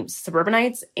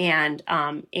suburbanites and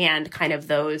kind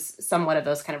of somewhat of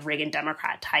those kind of Reagan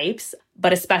Democrat types,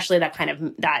 but especially that kind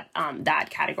of that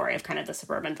category of kind of the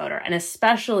suburban voter. And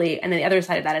then the other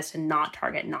side of that is to not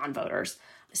target non-voters.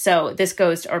 So this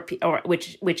goes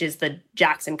which is the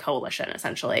Jackson coalition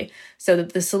essentially. So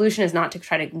the solution is not to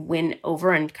try to win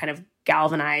over and kind of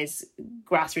galvanize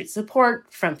grassroots support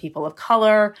from people of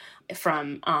color,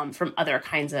 from other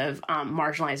kinds of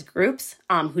marginalized groups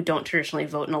who don't traditionally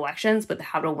vote in elections, but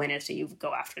how to win is to you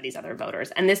go after these other voters.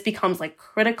 And this becomes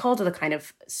critical to the kind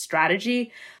of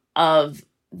strategy of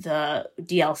the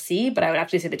DLC, but I would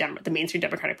actually say the mainstream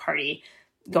Democratic Party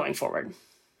going forward.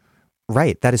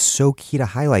 Right. That is so key to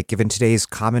highlight given today's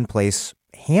commonplace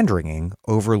hand-wringing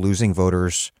over losing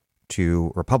voters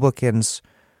to Republicans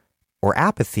or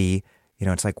apathy.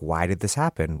 It's why did this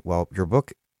happen? Well, your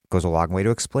book goes a long way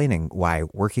to explaining why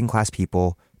working class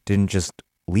people didn't just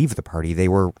leave the party. They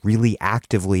were really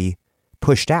actively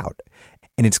pushed out.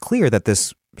 And it's clear that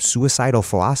this suicidal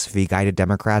philosophy guided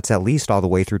Democrats at least all the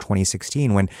way through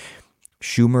 2016 when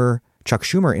Chuck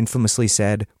Schumer infamously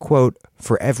said, quote,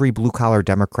 "For every blue-collar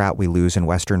Democrat we lose in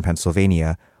Western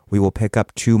Pennsylvania, we will pick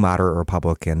up 2 moderate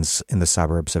Republicans in the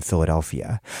suburbs of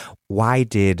Philadelphia." Why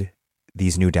did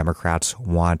these new Democrats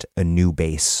want a new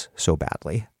base so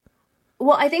badly?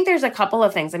 Well, I think there's a couple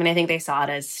of things. I think they saw it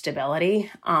as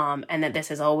stability, and that this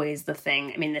is always the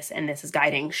thing. This is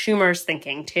guiding Schumer's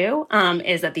thinking too.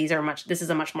 Is that this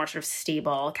is a much more sort of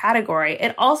stable category.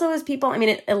 It also is people.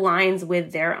 It aligns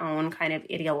with their own kind of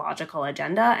ideological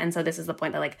agenda, and so this is the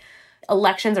point that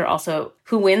elections are also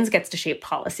who wins gets to shape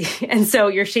policy. And so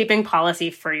you're shaping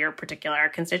policy for your particular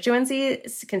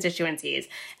constituencies.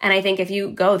 And I think if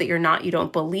you go that you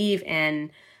don't believe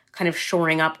in kind of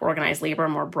shoring up organized labor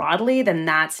more broadly, then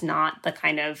that's not the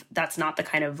kind of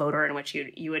voter in which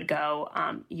you would go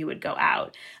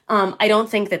out. I don't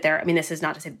think that this is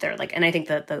not to say that they're and I think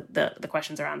that the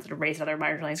questions around sort of race and other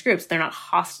marginalized groups, they're not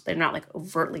hostile, they're not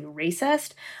overtly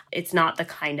racist. It's not the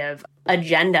kind of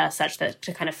agenda such that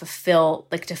to kind of fulfill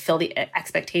the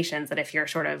expectations that if you're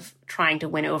sort of trying to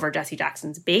win over Jesse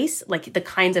Jackson's base, the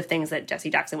kinds of things that Jesse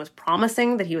Jackson was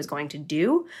promising that he was going to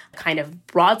do, kind of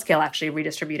broad scale actually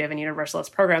redistributive and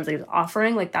universalist programs that he was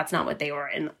offering, that's not what they were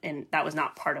in that was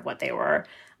not part of what they were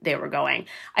they were going.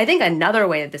 I think another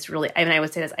way that this really, I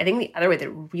would say this, I think the other way that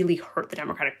really hurt the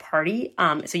Democratic Party,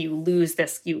 so you lose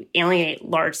this, you alienate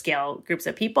large scale groups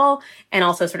of people and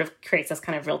also sort of creates this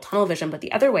kind of real tunnel vision. But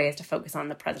the other way is to focus on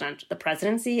the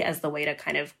presidency as the way to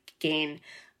kind of gain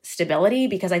stability,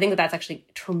 because I think that that's actually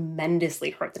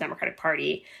tremendously hurt the Democratic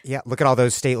Party. Yeah, look at all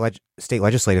those state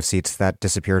legislative seats that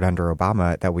disappeared under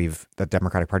Obama that the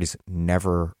Democratic Party's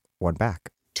never won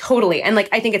back. Totally. And like,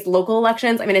 I think it's local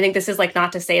elections. I mean, I think this is like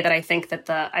not to say that I think that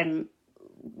I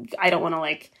don't want to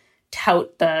like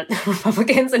tout the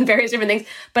Republicans and various different things,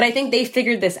 but I think they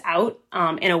figured this out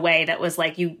in a way that was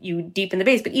like you deepen the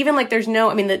base. But even like there's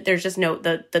just no,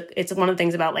 it's one of the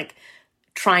things about like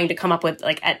trying to come up with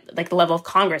like at like the level of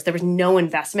Congress, there was no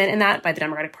investment in that by the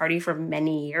Democratic Party for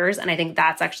many years. And I think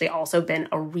that's actually also been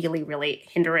a really, really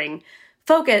hindering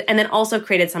focus, and then also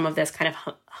created some of this kind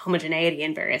of homogeneity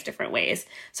in various different ways.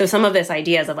 So some of this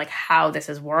ideas of like how this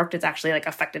has worked, it's actually like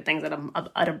affected things at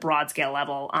a broad scale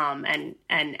level,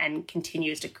 and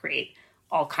continues to create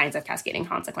all kinds of cascading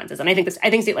consequences. And I think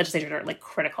state legislatures are like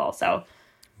critical. So,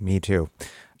 me too.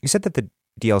 You said that the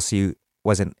DLC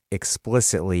wasn't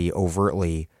explicitly,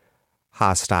 overtly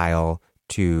hostile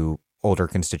to older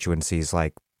constituencies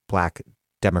like Black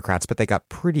Democrats, but they got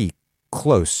pretty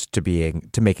close to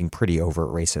making pretty overt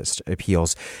racist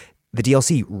appeals. The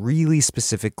DLC really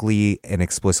specifically and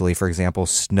explicitly, for example,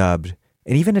 snubbed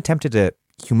and even attempted to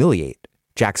humiliate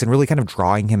Jackson, really kind of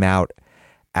drawing him out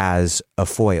as a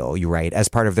foil, you write, as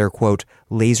part of their, quote,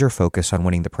 laser focus on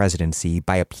winning the presidency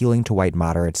by appealing to white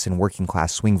moderates and working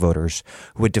class swing voters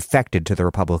who had defected to the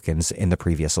Republicans in the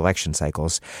previous election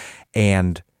cycles.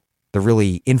 And the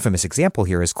really infamous example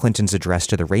here is Clinton's address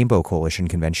to the Rainbow Coalition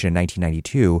Convention in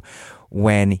 1992,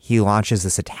 when he launches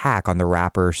this attack on the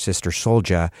rapper Sister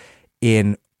Souljah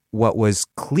in what was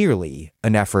clearly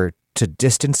an effort to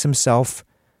distance himself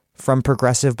from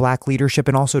progressive Black leadership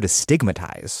and also to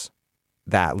stigmatize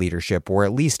that leadership, or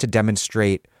at least to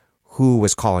demonstrate who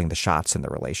was calling the shots in the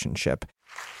relationship.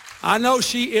 I know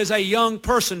she is a young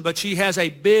person, but she has a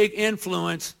big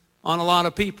influence on a lot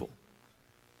of people.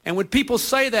 And when people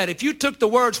say that, if you took the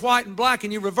words white and black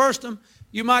and you reversed them,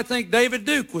 you might think David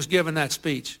Duke was giving that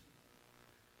speech.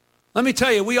 Let me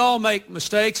tell you, we all make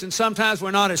mistakes, and sometimes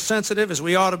we're not as sensitive as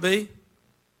we ought to be.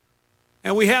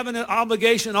 And we have an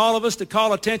obligation, all of us, to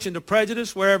call attention to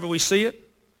prejudice wherever we see it.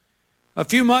 A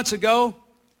few months ago,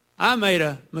 I made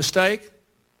a mistake.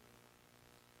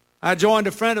 I joined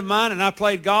a friend of mine and I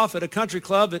played golf at a country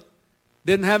club that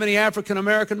didn't have any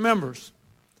African-American members.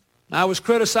 I was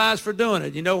criticized for doing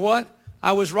it. You know what?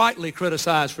 I was rightly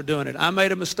criticized for doing it. I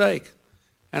made a mistake.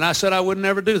 And I said I would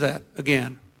never do that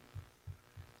again.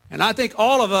 And I think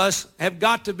all of us have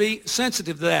got to be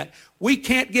sensitive to that. We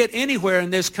can't get anywhere in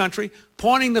this country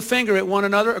pointing the finger at one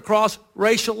another across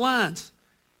racial lines.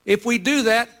 If we do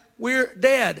that, we're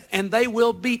dead, and they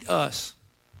will beat us.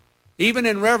 Even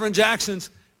in Reverend Jackson's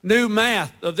new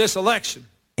math of this election.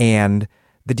 And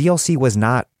the DLC was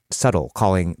not subtle.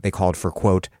 They called for,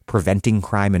 quote, preventing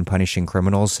crime and punishing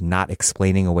criminals, not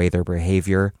explaining away their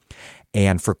behavior,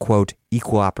 and for, quote,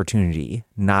 equal opportunity,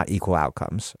 not equal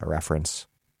outcomes, a reference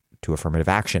to affirmative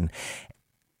action.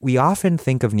 We often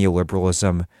think of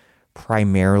neoliberalism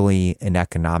primarily in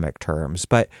economic terms,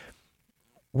 but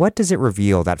what does it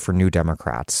reveal that for New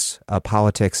Democrats, a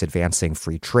politics advancing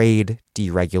free trade,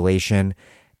 deregulation,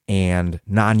 and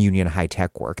non-union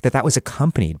high-tech work, that was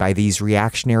accompanied by these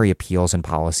reactionary appeals and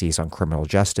policies on criminal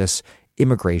justice,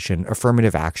 immigration,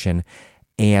 affirmative action,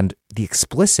 and the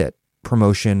explicit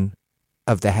promotion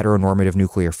of the heteronormative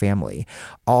nuclear family,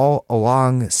 all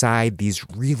alongside these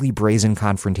really brazen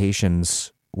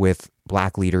confrontations with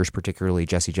Black leaders, particularly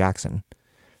Jesse Jackson?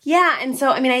 Yeah. And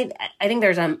so, I mean, I think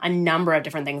there's a number of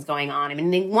different things going on. I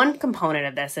mean, one component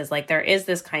of this is like there is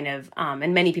this kind of,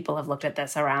 and many people have looked at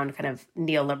this around kind of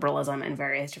neoliberalism in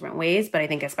various different ways, but I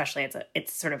think especially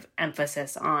it's sort of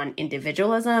emphasis on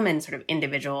individualism and sort of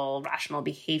individual rational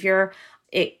behavior.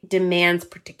 It demands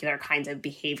particular kinds of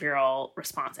behavioral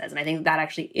responses. And I think that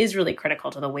actually is really critical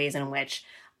to the ways in which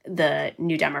the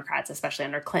New Democrats, especially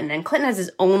under Clinton. And Clinton has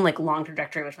his own like long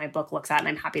trajectory, which my book looks at, and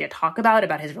I'm happy to talk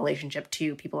about his relationship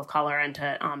to people of color and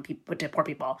to poor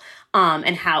people,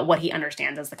 and what he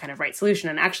understands as the kind of right solution.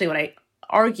 And actually, what I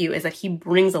argue is that he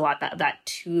brings a lot that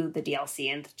to the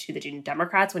DLC and to the New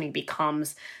Democrats when he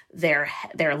becomes their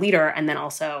leader, and then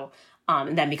also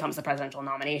then becomes the presidential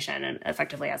nomination and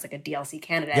effectively as like a DLC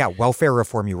candidate. Yeah, welfare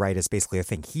reform, you write, is basically a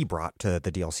thing he brought to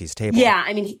the DLC's table. Yeah,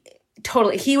 I mean.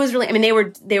 Totally. He was really, I mean,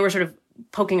 they were sort of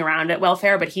poking around at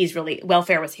welfare, but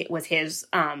welfare was his,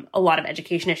 a lot of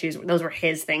education issues. Those were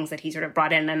his things that he sort of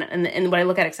brought in. And what I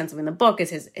look at extensively in the book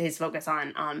is his focus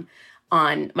on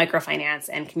on microfinance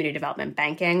and community development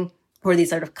banking, or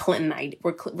these sort of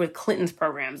were Clinton's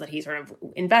programs that he sort of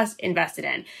invested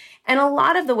in. And a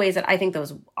lot of the ways that I think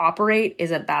those operate is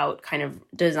about kind of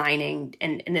designing,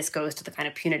 and this goes to the kind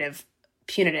of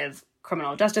punitive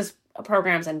criminal justice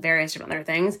programs and various different other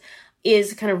things,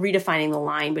 is kind of redefining the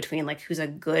line between like who's a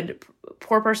good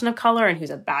poor person of color and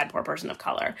who's a bad poor person of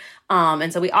color.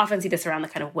 And so we often see this around the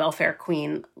kind of welfare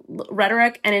queen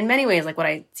rhetoric. And in many ways, like what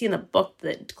I see in the book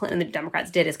that Clinton and the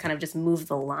Democrats did is kind of just move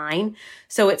the line.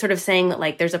 So it's sort of saying that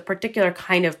like there's a particular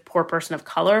kind of poor person of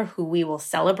color who we will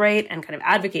celebrate and kind of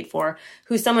advocate for,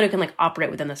 who's someone who can like operate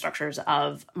within the structures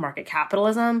of market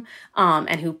capitalism,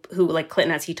 and who like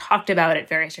Clinton, as he talked about at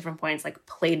various different points, like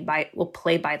will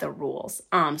play by the rules.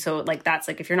 So like that's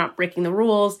like if you're not breaking the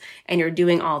rules and you're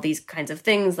doing all these kinds of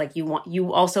things, like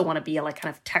you also want to be a like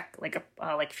kind of tech, like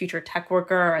a like future tech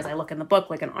worker, or as I look in the book,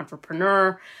 like an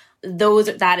entrepreneur.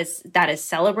 That is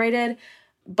celebrated.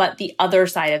 But the other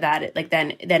side of that, like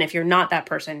then if you're not that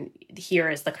person, here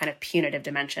is the kind of punitive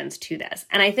dimensions to this.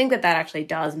 And I think that actually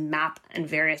does map in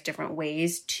various different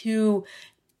ways to,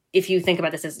 if you think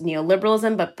about this as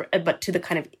neoliberalism, but to the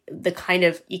kind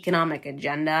of economic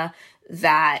agenda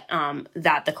that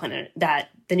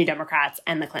the New Democrats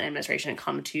and the Clinton administration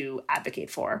come to advocate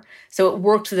for. So it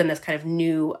works within this kind of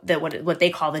what they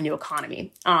call the new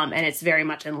economy, and it's very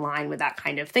much in line with that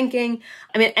kind of thinking.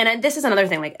 I mean, and this is another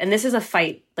thing, like, and this is a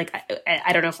fight. Like,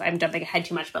 I don't know if I'm jumping ahead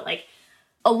too much, but like,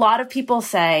 a lot of people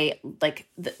say, like,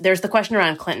 there's the question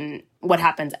around Clinton, what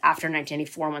happens after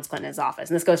 1994 once Clinton is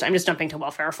office. And this goes to, I'm just jumping to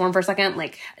welfare reform for a second,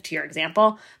 like to your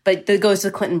example, but it goes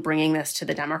to Clinton bringing this to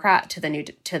the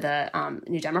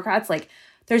New Democrats. Like,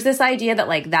 there's this idea that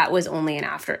like that was only an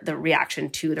after the reaction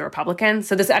to the Republicans.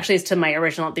 So this actually is to your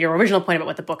original point about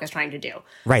what the book is trying to do.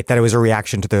 Right, that it was a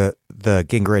reaction to the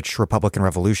Gingrich Republican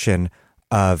Revolution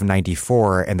of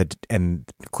 94 and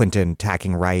Clinton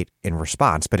tacking right in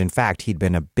response. But in fact, he'd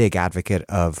been a big advocate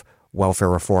of welfare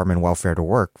reform and welfare to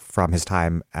work from his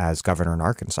time as governor in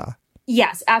Arkansas.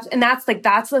 Yes. And that's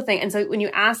the thing. And so when you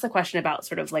ask the question about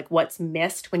sort of like what's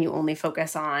missed when you only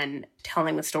focus on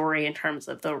telling the story in terms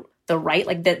of the right,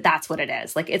 like that's what it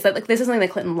is. Like, it's like, this is something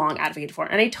that Clinton long advocated for.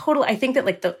 And I think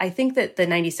that the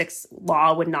 96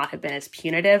 law would not have been as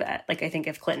punitive, like I think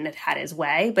if Clinton had had his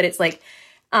way, but it's like,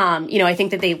 I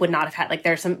think that they would not have had, like,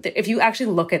 if you actually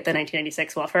look at the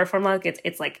 1996 welfare reform law,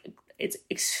 it's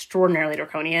extraordinarily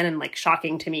draconian and like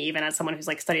shocking to me, even as someone who's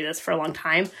like studied this for a long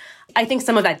time. I think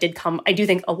some of that I do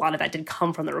think a lot of that did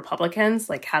come from the Republicans,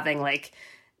 like having like,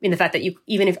 the fact that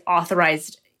even if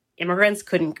authorized immigrants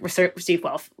wouldn't receive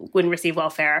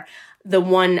welfare. I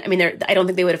don't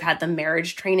think they would have had the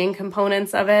marriage training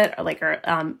components of it,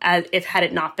 had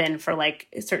it not been for like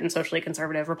certain socially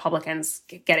conservative Republicans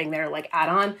getting their like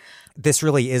add-on. This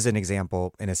really is an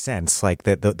example, in a sense, like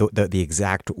the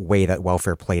exact way that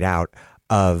welfare played out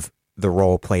of the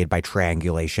role played by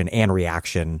triangulation and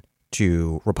reaction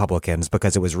to Republicans,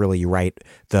 because it was really, you're right,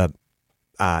 the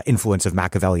influence of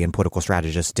Machiavellian political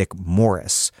strategist Dick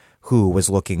Morris, who was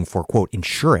looking for, quote,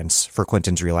 insurance for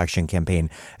Clinton's reelection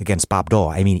campaign against Bob Dole.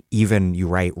 I mean, even, you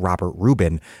write, Robert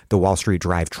Rubin, the Wall Street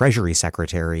Drive Treasury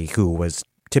Secretary, who was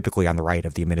typically on the right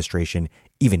of the administration,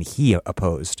 even he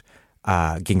opposed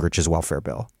Gingrich's welfare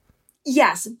bill.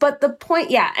 Yes, but the point,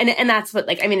 yeah, and that's what,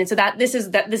 like, I mean, so that this is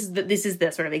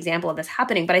the sort of example of this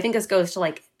happening. But I think this goes to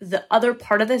like the other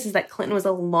part of this is that Clinton was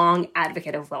a long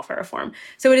advocate of welfare reform.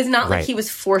 So it is not like he was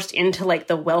forced into like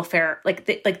the welfare,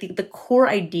 the core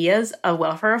ideas of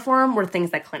welfare reform were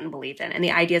things that Clinton believed in, and the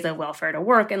ideas of welfare to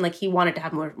work, and like he wanted to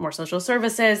have more social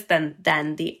services than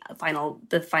the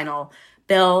final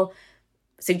bill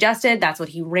suggested. That's what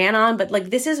he ran on. But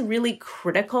like this is really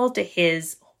critical to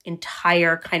his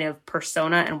entire kind of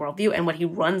persona and worldview, and what he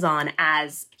runs on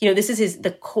as, this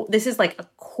is like a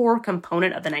core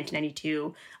component of the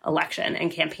 1992 election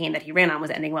and campaign that he ran on, was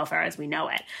ending welfare as we know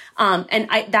it.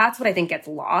 That's what I think gets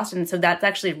lost. And so that's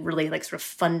actually really like sort of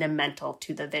fundamental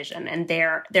to the vision. And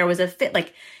there was a fit,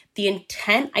 like the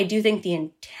intent, I do think the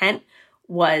intent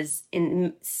was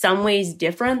in some ways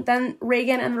different than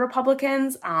Reagan and the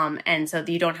Republicans. And so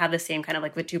you don't have the same kind of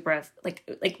like vituperative, but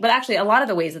actually a lot of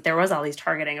the ways that there was all these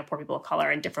targeting of poor people of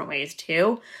color in different ways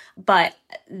too. But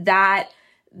that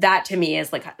to me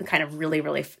is like kind of really,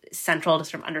 really central to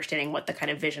sort of understanding what the kind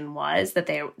of vision was that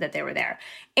they were there.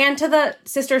 And to the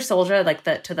Sister Souljah,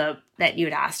 that you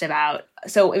had asked about.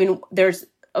 So, I mean, there's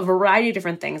a variety of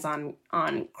different things on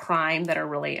crime that are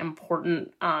really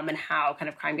important, and how kind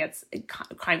of crime gets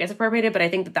appropriated. But I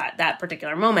think that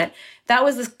particular moment, that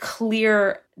was this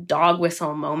clear dog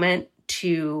whistle moment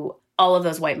to all of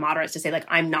those white moderates to say, like,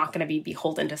 I'm not going to be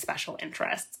beholden to special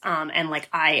interests. And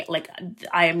I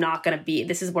am not going to be,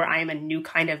 this is where I am a new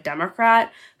kind of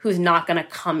Democrat who's not going to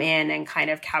come in and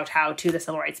kind of kowtow to the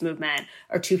civil rights movement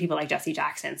or to people like Jesse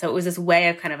Jackson. So it was this way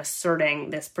of kind of asserting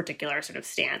this particular sort of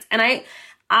stance. And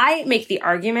I make the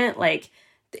argument, like,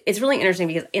 it's really interesting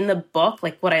because in the book,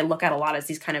 like, what I look at a lot is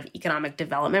these kind of economic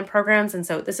development programs. And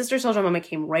so the Sister Souljah moment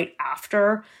came right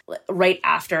after the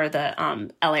the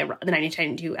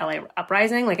 1992 LA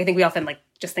uprising. Like, I think we often, like,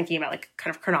 just thinking about, like,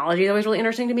 kind of chronology is always really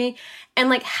interesting to me. And,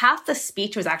 like, half the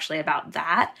speech was actually about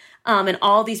that. And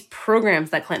all these programs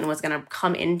that Clinton was going to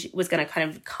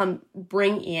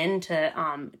bring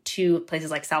into to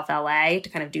places like South LA to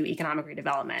kind of do economic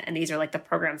redevelopment. And these are, like, the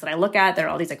programs that I look at. There are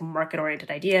all these, like, market-oriented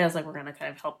ideas. Like, we're going to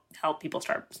kind of help people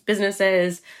start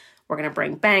businesses. We're going to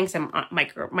bring banks and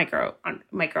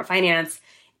microfinance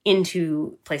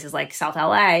into places like South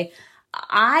LA.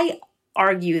 I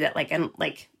argue that,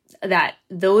 that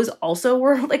those also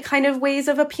were, like, kind of ways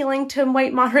of appealing to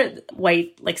white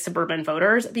like, suburban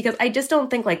voters, because I just don't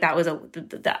think, like, that was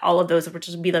that all of those would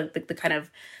just be the kind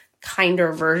of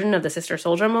kinder version of the Sister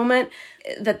Souljah moment,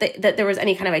 that there was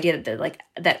any kind of idea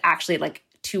that actually, like,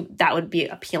 that would be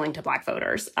appealing to Black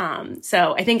voters.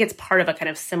 So I think it's part of a kind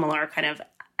of similar kind of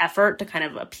effort to kind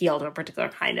of appeal to a particular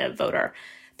kind of voter.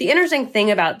 The interesting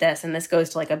thing about this, and this goes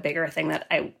to, like, a bigger thing that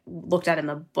I looked at in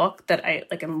the book that I,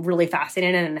 like, am really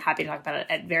fascinated in and happy to talk about it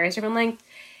at various different lengths,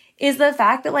 is the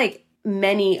fact that, like,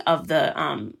 many of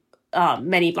the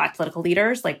many Black political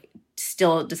leaders, like,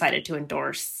 still decided to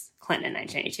endorse Clinton in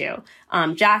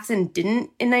 1992. Jackson didn't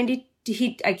in 92.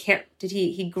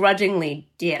 He grudgingly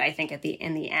did, I think,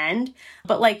 in the end.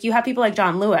 But, like, you have people like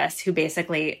John Lewis who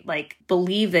basically, like,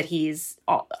 believe that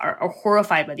are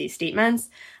horrified by these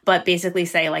statements, but basically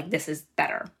say, like, this is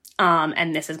better.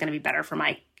 And this is going to be better for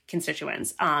my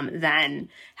constituents than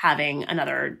having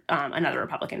another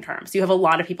Republican term. So you have a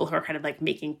lot of people who are kind of, like,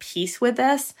 making peace with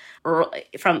this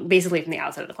from the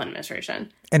outset of the Clinton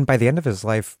administration. And by the end of his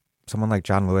life, someone like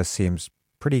John Lewis seems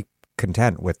pretty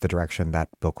content with the direction that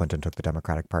Bill Clinton took the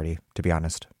Democratic Party, to be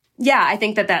honest. Yeah, I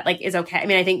think that like is okay. I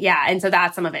mean, I think, yeah. And so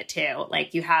that's some of it too.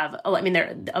 Like, you have, I mean, there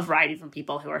are a variety of different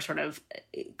people who are sort of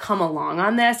come along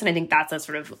on this. And I think that's a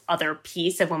sort of other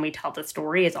piece of when we tell the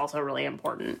story is also really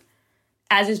important,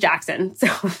 as is Jackson. So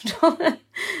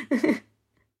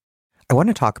I want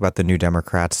to talk about the New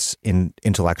Democrats'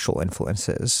 intellectual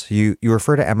influences. You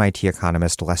refer to MIT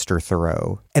economist Lester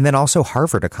Thurow, and then also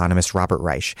Harvard economist Robert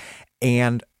Reich.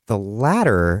 And the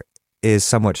latter is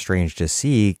somewhat strange to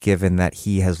see, given that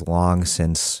he has long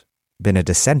since been a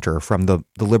dissenter from the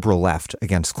liberal left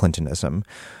against Clintonism.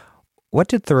 What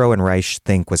did Thurow and Reich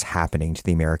think was happening to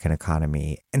the American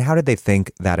economy, and how did they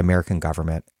think that American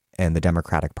government and the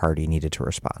Democratic Party needed to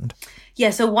respond? Yeah,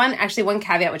 so one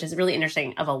caveat, which is really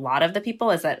interesting of a lot of the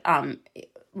people, is that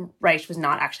Reich was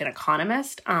not actually an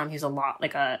economist. He was he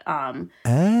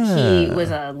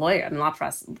was a lawyer in the law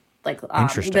press.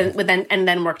 Interesting.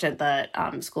 Then worked at the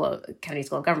Kennedy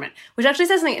School of Government, which actually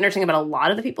says something interesting about a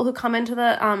lot of the people who come into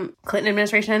the Clinton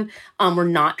administration were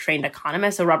not trained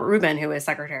economists. So Robert Rubin, who is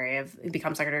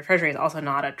becomes Secretary of Treasury, is also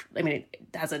not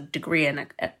has a degree in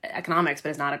economics, but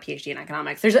is not a PhD in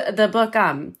economics. There's the book,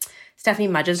 Stephanie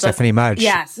Mudge's book. Stephanie Mudge.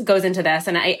 Yes, goes into this.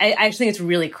 And I actually think it's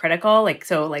really critical. Like,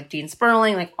 so, like, Gene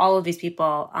Sperling, like, all of these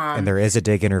people. And there is a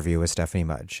Dig interview with Stephanie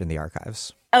Mudge in the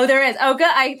archives. Oh, there is. Oh,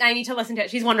 good. I need to listen to it.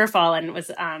 She's wonderful, and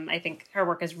was I think her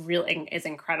work is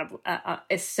incredible.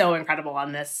 Is so incredible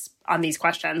on these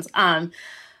questions.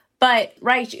 But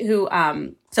Reich, who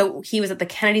so he was at the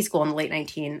Kennedy School in the late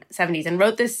 1970s and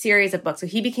wrote this series of books. So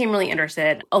he became really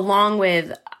interested, along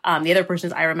with the other person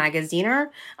is Ira Magaziner,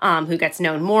 who gets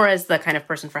known more as the kind of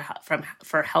person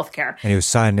for healthcare. And whose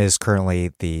son is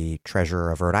currently the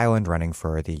treasurer of Rhode Island, running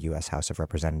for the U.S. House of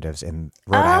Representatives in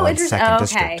Rhode Island's 2nd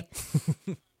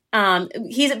District.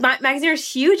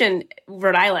 Magaziner's huge in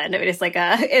Rhode Island. I mean, it's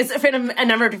in a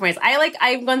number of different ways.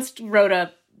 I once wrote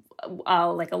a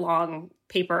long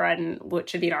paper on what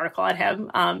should be an article on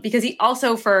him, because he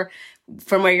also,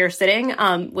 from where you're sitting,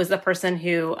 was the person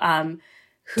who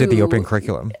did the open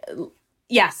curriculum.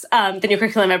 Yes, the new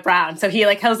curriculum at Brown. So he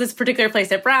has this particular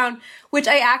place at Brown, which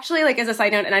I actually as a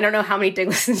side note, and I don't know how many Dig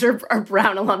listeners are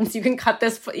Brown alums. You can cut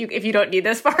this if you don't need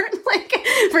this part,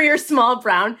 for your small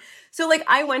Brown. So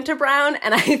I went to Brown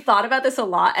and I thought about this a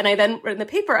lot. And I then read in the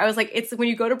paper, I was like, it's when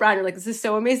you go to Brown, you're like, this is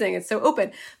so amazing. It's so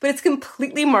open, but it's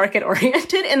completely market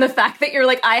oriented in the fact that you're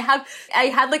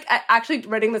actually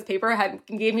reading this paper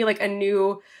gave me a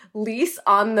new lease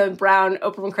on the Brown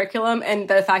open curriculum, and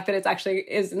the fact that it's actually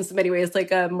is in so many ways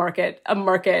like a market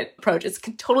approach. It's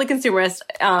totally consumerist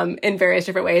in various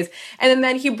different ways. And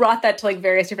then he brought that to like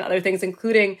various different other things,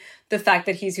 including the fact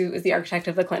that he was the architect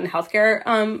of the Clinton healthcare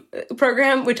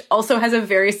program, which also has a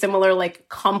very similar, like,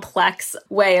 complex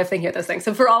way of thinking of those things.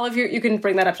 So for all of you can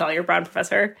bring that up to all your Brown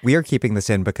professor. We are keeping this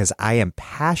in because I am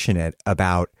passionate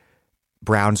about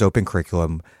Brown's open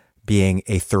curriculum being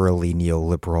a thoroughly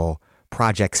neoliberal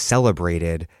project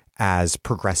celebrated as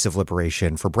progressive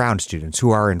liberation for Brown students,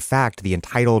 who are in fact the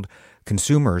entitled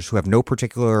consumers who have no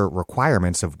particular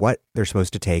requirements of what they're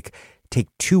supposed to take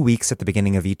 2 weeks at the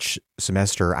beginning of each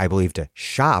semester, I believe, to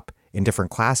shop in different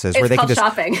classes where they can just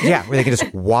shopping. Yeah, where they can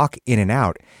just walk in and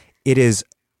out. It is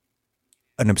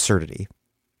an absurdity.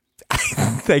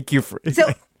 Thank you for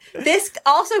This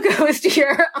also goes to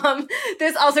your, no,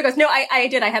 I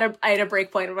did. I had a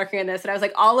break point working on this, and I was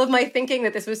like, all of my thinking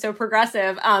that this was so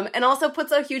progressive, and also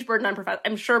puts a huge burden on professors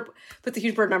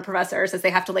as they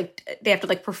have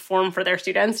to perform for their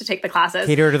students to take the classes.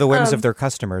 Cater to the whims of their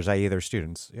customers, i.e. their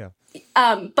students. Yeah.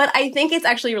 But I think it's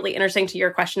actually really interesting to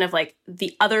your question of like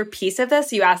the other piece of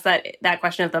this. You asked that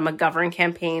question of the McGovern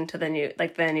campaign to the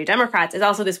New Democrats is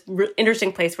also this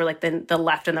interesting place where like the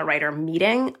left and the right are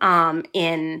meeting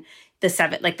in the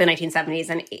 1970s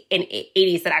and in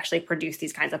 80s that actually produced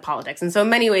these kinds of politics. And so in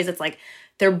many ways, it's like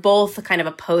they're both kind of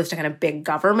opposed to kind of big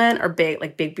government or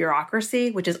big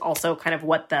bureaucracy, which is also kind of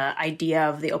what the idea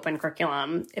of the open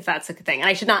curriculum, if that's a thing. And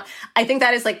I think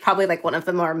that is like probably like one of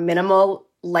the more minimal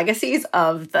legacies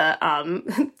of the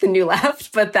New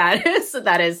Left, but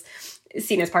that is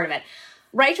seen as part of it.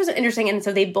 Reich was interesting, and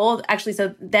so they both actually.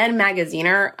 So then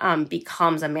Magaziner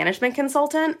becomes a management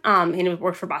consultant. He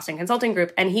worked for Boston Consulting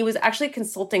Group, and he was actually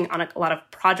consulting on a lot of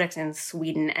projects in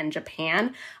Sweden and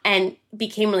Japan, and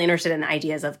became really interested in the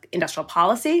ideas of industrial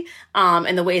policy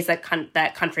and the ways that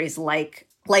that countries like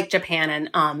Japan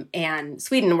and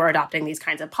Sweden were adopting these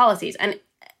kinds of policies. And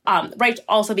Reich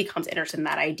also becomes interested in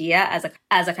that idea as a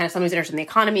kind of someone who's interested in the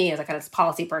economy, as a kind of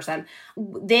policy person.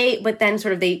 But then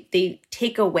they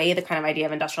take away the kind of idea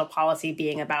of industrial policy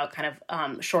being about kind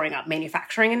of shoring up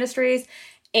manufacturing industries,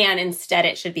 and instead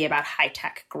it should be about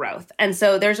high-tech growth. And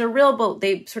so there's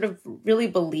they sort of really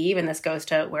believe, and this goes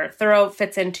to where Thoreau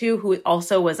fits into, who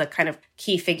also was a kind of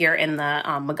key figure in the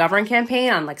McGovern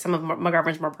campaign on like some of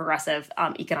McGovern's more progressive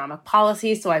economic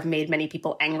policies. So I've made many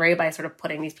people angry by sort of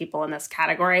putting these people in this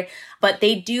category, but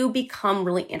they do become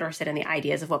really interested in the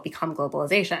ideas of what become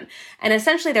globalization. And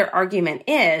essentially their argument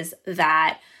is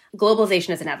that globalization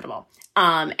is inevitable.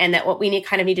 And that what we need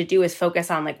to do is focus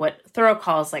on like what Thoreau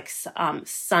calls like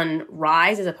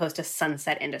sunrise as opposed to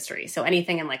sunset industry. So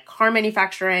anything in like car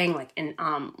manufacturing, like in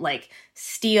like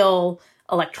steel,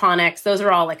 electronics, those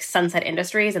are all like sunset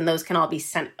industries, and those can all be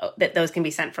sent. Those can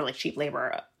be sent for like cheap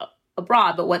labor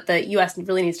abroad. But what the U.S.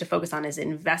 really needs to focus on is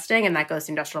investing, and that goes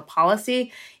to industrial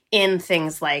policy in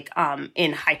things like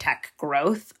in high-tech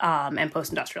growth and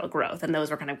post-industrial growth. And those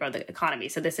were kind of grow the economy.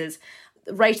 So this is,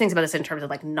 Reich thinks about this in terms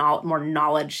of like more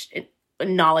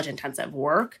knowledge-intensive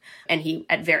work. And he,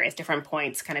 at various different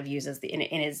points, kind of uses in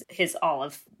his all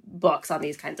of books on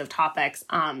these kinds of topics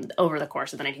over the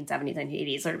course of the 1970s and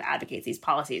 80s, sort of advocates these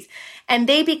policies. And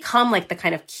they become like the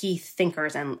kind of key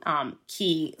thinkers and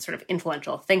key sort of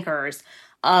influential thinkers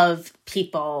of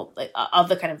people, of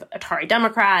the kind of Atari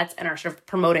Democrats, and are sort of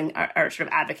promoting, or sort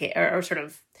of advocate, or sort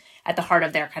of at the heart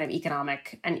of their kind of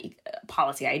economic and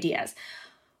policy ideas.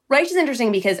 Reich is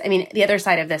interesting because, I mean, the other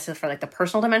side of this is for like the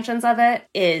personal dimensions of it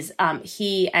is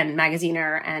he and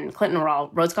Magaziner and Clinton were all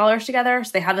Rhodes Scholars together.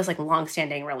 So they have this like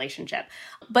longstanding relationship.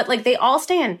 But like they all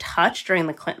stay in touch during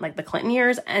the Clinton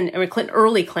years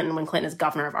early Clinton, when Clinton is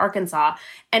governor of Arkansas.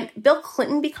 And Bill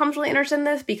Clinton becomes really interested in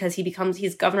this because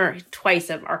he's governor twice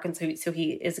of Arkansas. So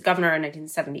he is governor in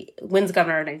 1970, wins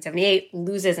governor in 1978,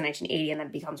 loses in 1980, and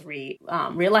then becomes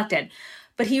reelected.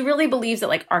 But he really believes that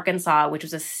like Arkansas, which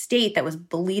was a state that was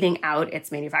bleeding out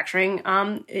its manufacturing,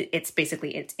 it's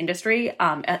basically its industry,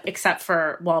 except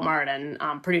for Walmart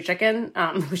and Purdue Chicken,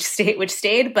 which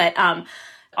stayed. But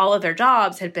all of their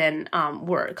jobs had been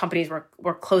companies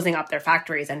were closing up their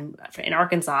factories in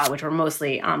Arkansas, which were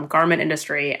mostly garment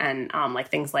industry and like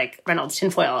things like Reynolds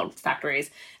tinfoil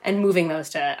factories, and moving those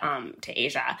to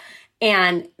Asia.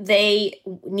 And they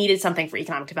needed something for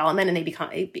economic development, and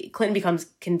Clinton becomes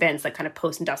convinced that kind of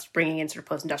bringing in sort of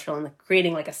post-industrial and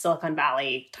creating like a Silicon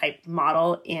Valley type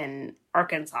model in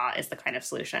Arkansas is the kind of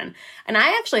solution. And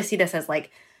I actually see this as like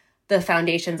the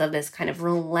foundations of this kind of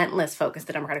relentless focus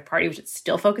the Democratic Party, which it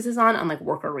still focuses on like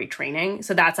worker retraining.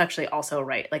 So that's actually also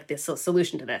right. Like the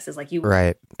solution to this is like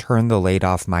turn the laid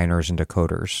off miners into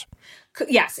coders.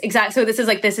 Yes, exactly. So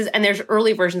and there's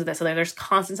early versions of this. So there's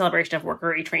constant celebration of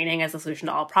worker retraining as the solution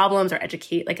to all problems, or and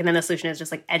then the solution is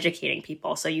just like educating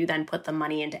people. So you then put the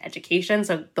money into education.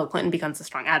 So Bill Clinton becomes a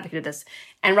strong advocate of this.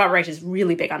 And Robert Reich is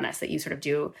really big on this, that you sort of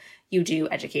do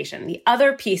education. The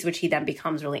other piece, which he then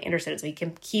becomes really interested in, so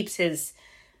he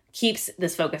keeps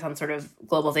this focus on sort of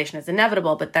globalization as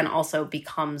inevitable, but then also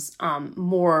becomes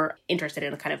more interested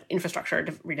in the kind of infrastructure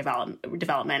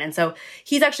redevelopment. And so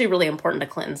he's actually really important to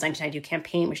Clinton's 1992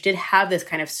 campaign, which did have this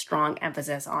kind of strong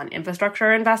emphasis on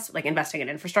infrastructure investing in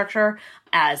infrastructure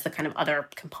as the kind of other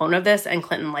component of this. And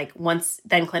Clinton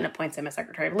Clinton appoints him as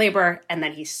Secretary of Labor, and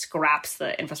then he scraps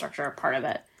the infrastructure part of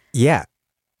it. Yeah,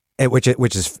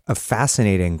 which is a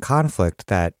fascinating conflict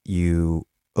that you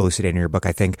elucidate in your book.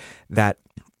 I think that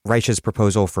Reich's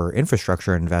proposal for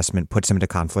infrastructure investment puts him into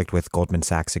conflict with Goldman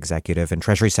Sachs executive and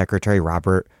Treasury Secretary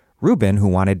Robert Rubin, who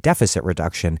wanted deficit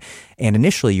reduction. And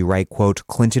initially, you write, quote,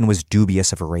 Clinton was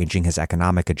dubious of arranging his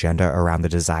economic agenda around the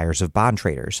desires of bond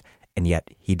traders. And yet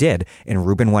he did. And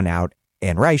Rubin won out,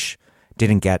 and Reich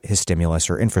didn't get his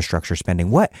stimulus or infrastructure spending.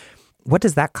 What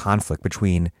does that conflict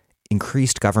between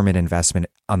increased government investment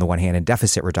on the one hand and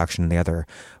deficit reduction on the other,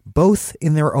 both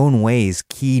in their own ways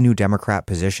key New Democrat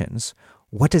positions,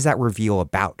 what does that reveal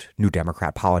about New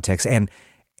Democrat politics? And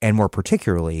more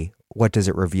particularly, what does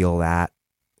it reveal that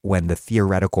when the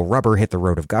theoretical rubber hit the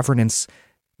road of governance,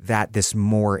 that this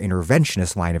more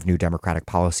interventionist line of New Democratic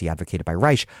policy advocated by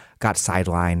Reich got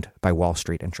sidelined by Wall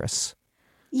Street interests?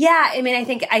 Yeah, I mean,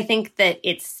 I think that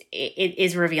it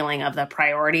is revealing of the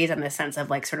priorities and the sense of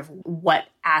like sort of what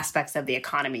aspects of the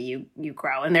economy you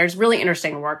grow. And there's really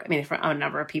interesting work. I mean, from a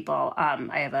number of people.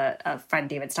 I have a friend,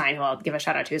 David Stein, who I'll give a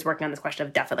shout out to, who's working on this question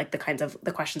of deficit, like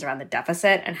the questions around the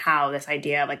deficit and how this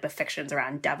idea of like the fictions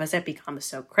around deficit becomes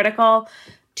so critical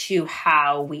to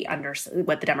how we understand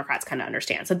what the Democrats kind of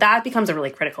understand. So that becomes a really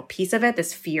critical piece of it,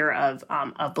 this fear of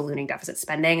ballooning deficit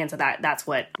spending. And so that's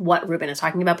what Rubin is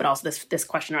talking about, but also this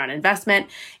question around investment,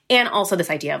 and also this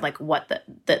idea of like what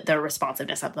the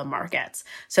responsiveness of the markets.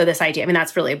 So this idea, I mean,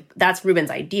 that's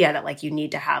Rubin's idea that like you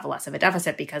need to have less of a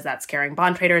deficit because that's scaring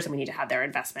bond traders and we need to have their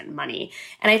investment money.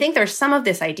 And I think there's some of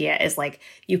this idea is like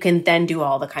you can then do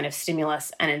all the kind of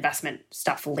stimulus and investment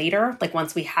stuff later. Like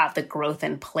once we have the growth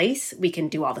in place, we can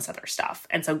do all this other stuff.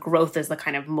 And so growth is the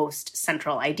kind of most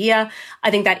central idea.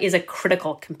 I think that is a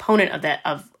critical component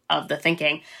of the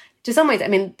thinking. To some ways, I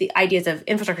mean, the ideas of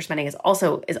infrastructure spending is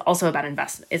also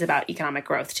about economic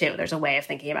growth too. There's a way of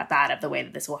thinking about that, of the way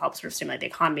that this will help sort of stimulate the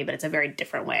economy, but it's a very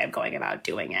different way of going about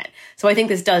doing it. So I think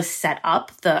this does set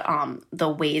up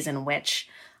the ways in which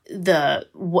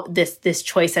this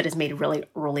choice that is made really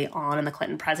early on in the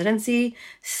Clinton presidency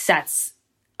sets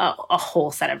a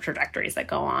whole set of trajectories that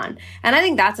go on. And I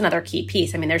think that's another key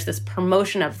piece. I mean, there's this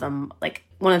promotion of them. Like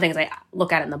one of the things I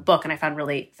look at in the book and I found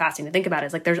really fascinating to think about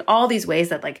is like, there's all these ways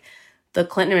that like the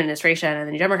Clinton administration and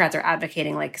the New Democrats are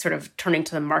advocating, like sort of turning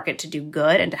to the market to do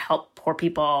good and to help poor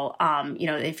people.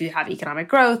 If you have economic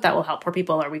growth, that will help poor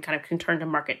people, or we kind of can turn to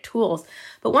market tools.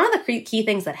 But one of the key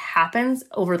things that happens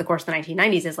over the course of the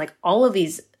 1990s is like all of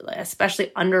these,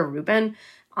 especially under Rubin,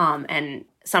 and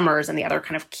Summers and the other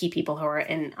kind of key people who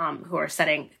are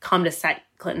come to set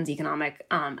Clinton's economic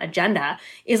agenda,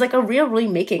 is like a real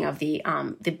remaking of the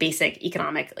basic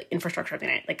economic infrastructure of the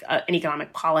United, like an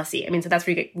economic policy. I mean, so that's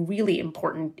where you get really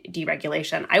important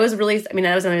deregulation. that was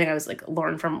another thing I was like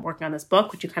learned from working on this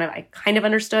book, which I kind of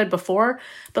understood before,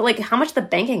 but like how much the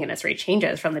banking industry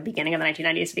changes from the beginning of the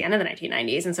 1990s to the end of the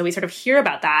 1990s. And so we sort of hear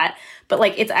about that, but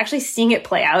like it's actually seeing it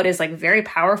play out is like very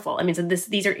powerful. I mean, so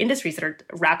these are industries that are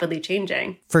rapidly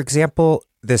changing. For example,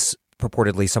 this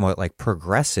purportedly somewhat like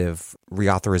progressive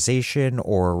reauthorization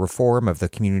or reform of the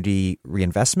Community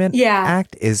Reinvestment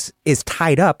Act is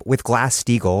tied up with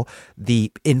Glass-Steagall,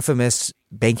 the infamous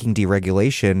banking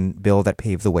deregulation bill that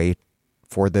paved the way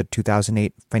for the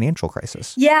 2008 financial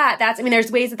crisis. Yeah,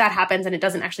 there's ways that happens, and it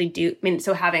doesn't actually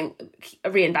so having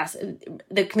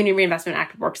the Community Reinvestment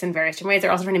Act works in various different ways.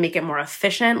 They're also trying to make it more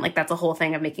efficient. Like that's the whole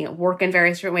thing of making it work in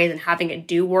various different ways and having it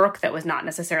do work that was not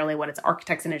necessarily what its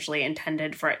architects initially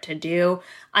intended for it to do.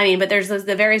 I mean, but there's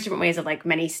the various different ways of like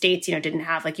many states, didn't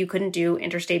have, like you couldn't do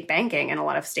interstate banking in a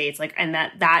lot of states, like, and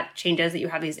that changes that you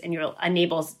have these, and you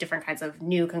enables different kinds of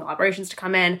new conglomerations to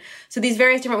come in. So these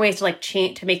various different ways to like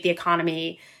change, to make the economy.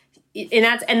 And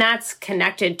that's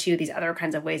connected to these other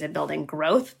kinds of ways of building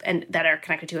growth, and that are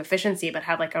connected to efficiency, but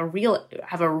have a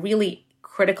really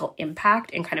critical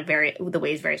impact in kind of various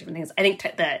different things. I think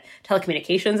the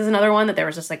telecommunications is another one, that there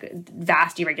was just like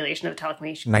vast deregulation of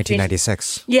telecommunications.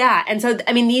 1996. Yeah. And so,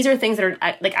 I mean, these are things that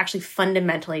are like actually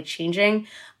fundamentally changing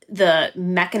the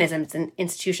mechanisms and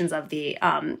institutions of the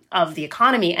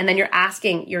economy, and then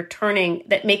you're turning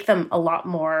that make them a lot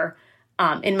more,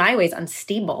 in my ways,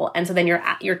 unstable. And so then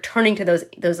you're turning to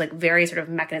those like very sort of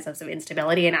mechanisms of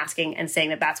instability and asking and saying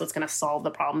that that's what's going to solve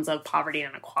the problems of poverty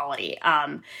and inequality.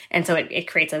 And so it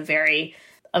creates a very,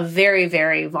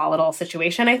 very volatile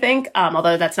situation, I think.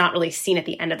 Although that's not really seen at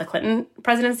the end of the Clinton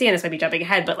presidency, and this might be jumping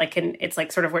ahead, but like it's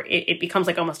like sort of where it becomes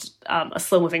like almost a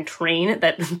slow moving train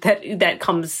that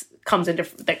comes into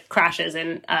that crashes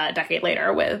in a decade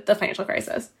later with the financial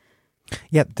crisis.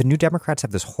 Yeah, the New Democrats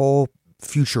have this whole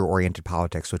future-oriented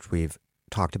politics, which we've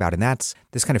talked about, and that's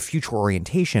this kind of future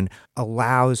orientation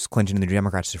allows Clinton and the New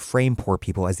Democrats to frame poor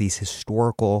people as these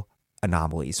historical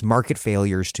anomalies, market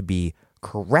failures to be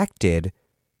corrected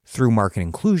through market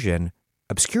inclusion,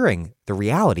 obscuring the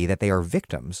reality that they are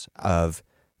victims of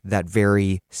that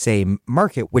very same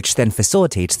market, which then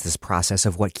facilitates this process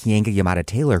of what Keeanga-Yamahtta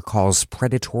Taylor calls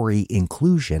predatory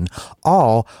inclusion,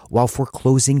 all while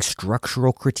foreclosing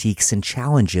structural critiques and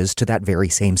challenges to that very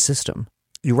same system.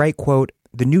 You write, quote,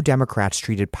 "The New Democrats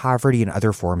treated poverty and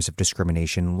other forms of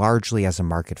discrimination largely as a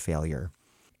market failure.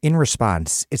 In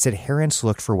response, its adherents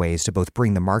looked for ways to both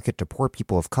bring the market to poor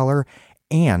people of color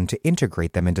and to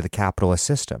integrate them into the capitalist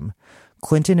system.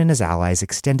 Clinton and his allies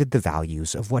extended the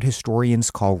values of what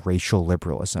historians call racial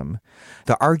liberalism,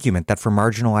 the argument that for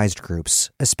marginalized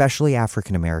groups, especially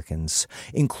African Americans,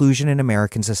 inclusion in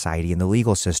American society and the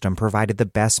legal system provided the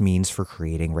best means for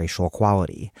creating racial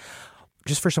equality."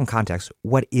 Just for some context,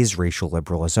 what is racial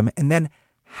liberalism? And then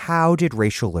how did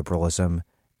racial liberalism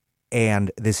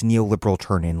and this neoliberal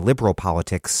turn in liberal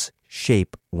politics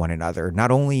shape one another,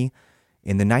 not only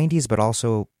in the 90s, but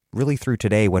also really through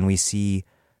today when we see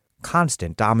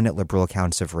constant dominant liberal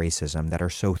accounts of racism that are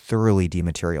so thoroughly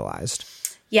dematerialized?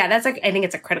 Yeah, I think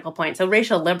it's a critical point. So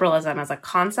racial liberalism as a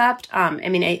concept, and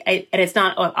it's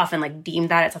not often like deemed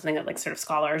that. It's something that like sort of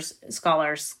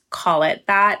scholars call it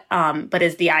that, but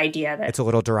is the idea that it's a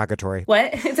little derogatory.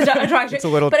 What? It's a derogatory. It's a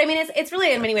little, but I mean, it's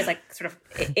really in many ways like sort of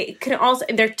it can also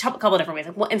there are a couple of different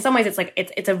ways. Well, in some ways, it's like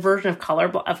it's a version of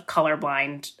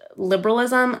colorblind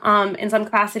liberalism in some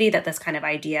capacity. That this kind of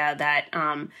idea that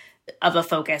of a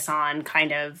focus on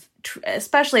kind of,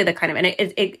 especially the kind of, and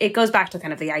it goes back to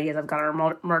kind of the ideas of Gunnar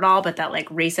Myrdal, but that like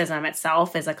racism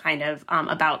itself is a kind of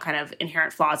about kind of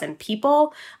inherent flaws in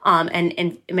people, and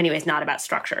in many ways not about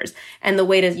structures. And the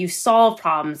way that you solve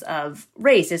problems of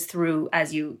race is through,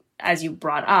 as you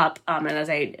brought up, and as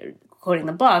I quoting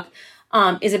the book,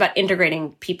 is about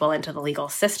integrating people into the legal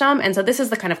system. And so this is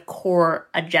the kind of core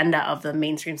agenda of the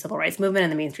mainstream civil rights movement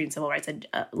and the mainstream civil rights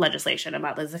legislation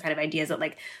about the kind of ideas that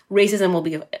like racism will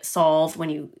be solved when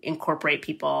you incorporate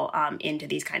people into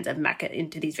these kinds of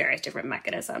into these various different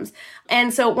mechanisms.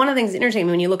 And so one of the things that's interesting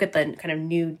when you look at the kind of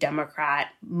New Democrat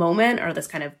moment or this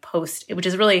kind of post, which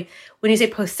is really, when you say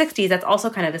post-60s, that's also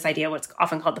kind of this idea of what's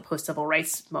often called the post-civil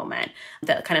rights moment.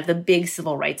 The kind of the big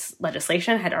civil rights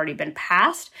legislation had already been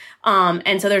passed.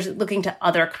 And so there's looking to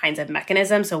other kinds of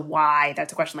mechanisms. So why,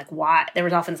 that's a question like why, there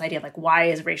was often this idea of like, why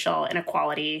is racial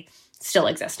inequality still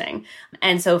existing?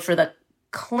 And so for the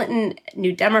Clinton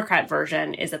New Democrat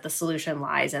version is that the solution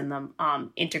lies in the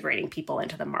integrating people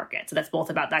into the market. So that's both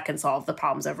about that can solve the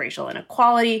problems of racial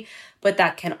inequality, but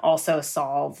that can also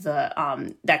solve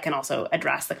that can also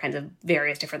address the kinds of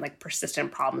various different like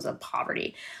persistent problems of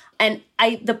poverty. And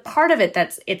the part of it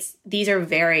these are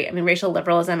very, I mean, racial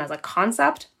liberalism as a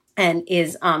concept and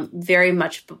is very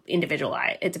much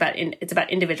individualized. It's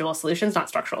about individual solutions, not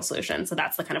structural solutions. So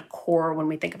that's the kind of core when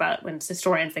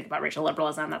historians think about racial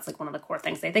liberalism, that's like one of the core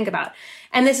things they think about.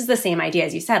 And this is the same idea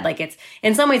as you said. Like it's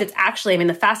in some ways it's actually, I mean,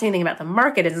 the fascinating thing about the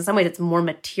market is in some ways it's more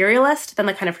materialist than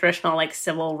the kind of traditional like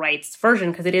civil rights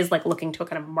version because it is like looking to a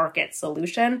kind of market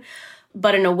solution,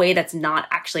 but in a way that's not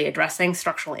actually addressing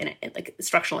structural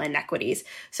inequities.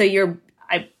 So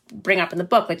I bring up in the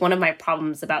book, like one of my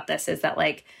problems about this is that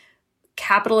like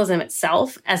capitalism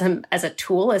itself as a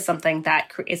tool is something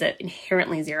that is an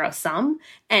inherently zero sum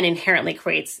and inherently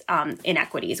creates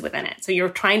inequities within it. So you're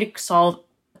trying to solve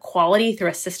equality through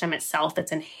a system itself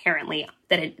that's inherently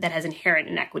that has inherent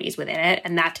inequities within it,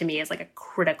 and that to me is like a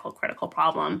critical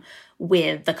problem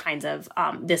with the kinds of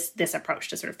this approach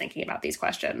to sort of thinking about these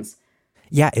questions.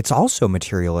 Yeah, it's also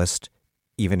materialist,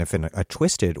 even if in a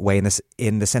twisted way,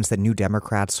 in the sense that New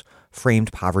Democrats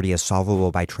framed poverty as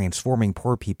solvable by transforming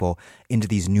poor people into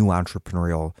these new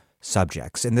entrepreneurial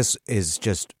subjects. And this is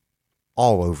just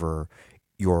all over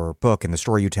your book and the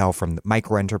story you tell, from the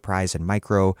microenterprise and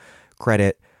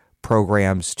microcredit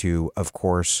programs to, of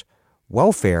course,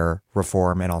 welfare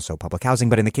reform and also public housing.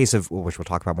 But in the case of, which we'll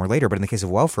talk about more later, but in the case of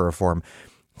welfare reform,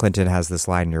 Clinton has this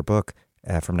line in your book,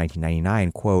 from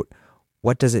 1999, quote,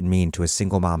 "What does it mean to a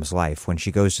single mom's life when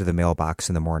she goes to the mailbox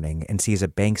in the morning and sees a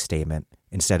bank statement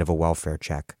instead of a welfare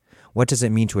check? What does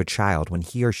it mean to a child when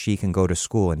he or she can go to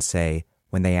school and say,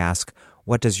 when they ask,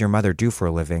 'What does your mother do for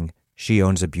a living?' She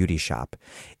owns a beauty shop."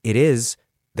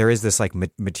 There is this like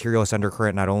materialist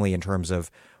undercurrent, not only in terms of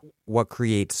what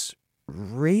creates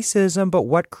racism, but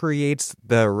what creates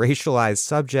the racialized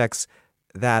subjects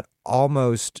that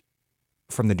almost,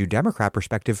 from the New Democrat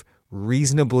perspective,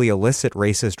 reasonably elicit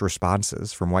racist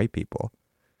responses from white people.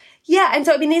 Yeah. And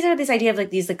so, I mean, these are this idea of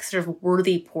like these like sort of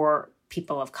worthy poor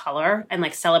people of color and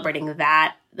like celebrating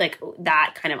that, like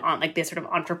that kind of like this sort of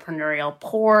entrepreneurial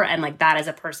poor, and like that as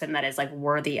a person that is like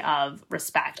worthy of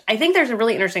respect. I think there's a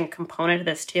really interesting component to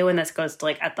this too, and this goes to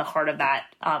like at the heart of that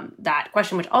that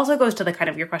question, which also goes to the kind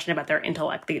of your question about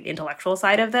the intellectual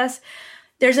side of this.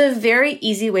 There's a very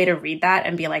easy way to read that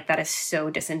and be like, that is so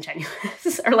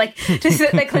disingenuous, or like just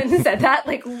that Clinton said that,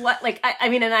 like what, like I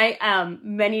mean, and I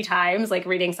many times like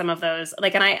reading some of those,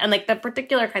 like and like the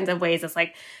particular kinds of ways it's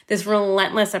like this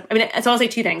relentless. I mean, so I'll say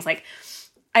two things. Like,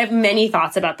 I have many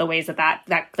thoughts about the ways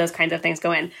that those kinds of things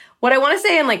go in. What I want to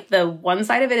say, and like the one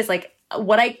side of it is like,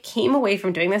 what I came away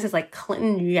from doing this is like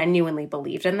Clinton genuinely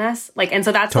believed in this. Like, and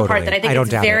so that's totally the part that I think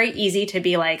it's very easy to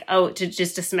be like, oh, to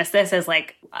just dismiss this as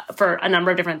like for a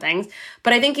number of different things.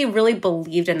 But I think he really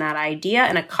believed in that idea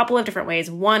in a couple of different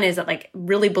ways. One is that like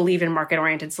really believed in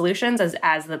market-oriented solutions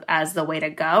as the way to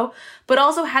go, but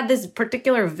also had this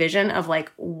particular vision of like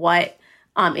what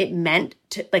it meant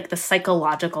to like the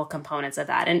psychological components of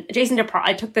that. And Jason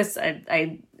DeParle,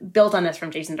 I built on this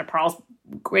from Jason DeParle's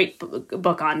great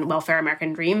book on welfare,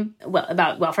 American Dream,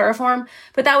 about welfare reform.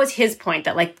 But that was his point,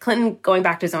 that like Clinton, going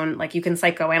back to his own, like you can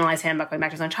psychoanalyze him, but going back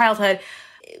to his own childhood,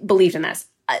 believed in this.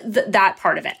 That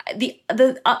part of it.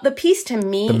 The piece to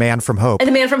me, the man from hope,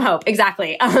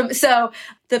 exactly. So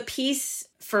the piece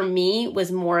for me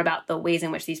was more about the ways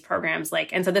in which these programs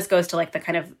like, and so this goes to like the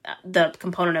kind of the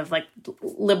component of like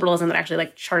liberalism that actually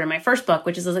like charted my first book,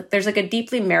 which is like there's like a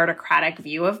deeply meritocratic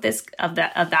view of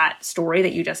that story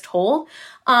that you just told,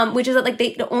 which is that like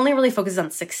they only really focus on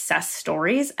success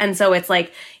stories, and so it's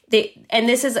like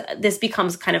this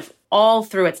becomes kind of all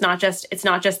through. It's not just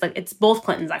like, it's both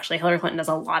Clintons actually. Hillary Clinton does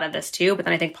a lot of this too, but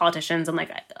then I think politicians and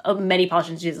like many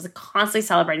politicians do this, like constantly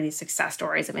celebrating these success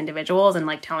stories of individuals and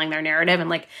like telling their narrative. And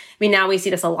like, I mean, now we see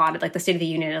this a lot of like the State of the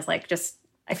Union is like just,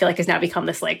 I feel like has now become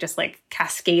this like just like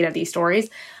cascade of these stories.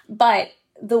 But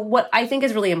what I think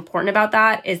is really important about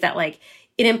that is that like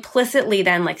it implicitly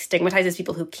then like stigmatizes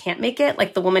people who can't make it,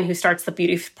 like the woman who starts the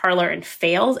beauty parlor and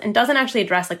fails, and doesn't actually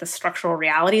address like the structural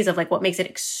realities of like what makes it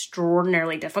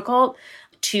extraordinarily difficult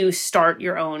to start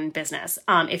your own business.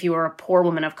 If you were a poor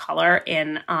woman of color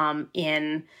in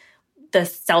the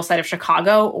south side of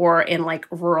Chicago or in like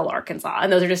rural Arkansas.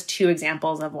 And those are just two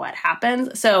examples of what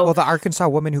happens. So, well, the Arkansas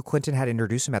woman who Clinton had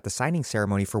introduced him at the signing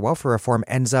ceremony for welfare reform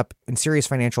ends up in serious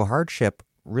financial hardship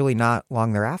really not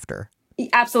long thereafter.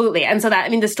 Absolutely. And so that, I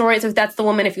mean, the story, so that's the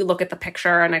woman, if you look at the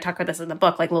picture, and I talk about this in the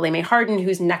book, like Lily Mae Harden,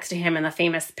 who's next to him in the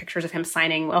famous pictures of him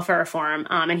signing welfare reform.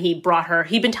 And he'd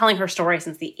been telling her story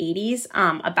since the 80s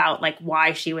about like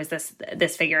why she was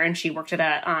this figure. And she worked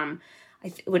at a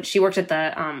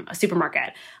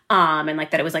supermarket, and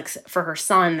like that it was like for her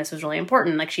son, this was really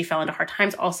important. Like she fell into hard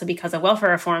times also because of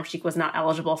welfare reform. She was not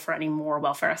eligible for any more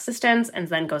welfare assistance, and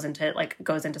then goes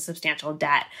into substantial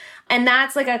debt. And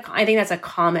that's like I think that's a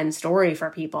common story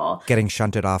for people. Getting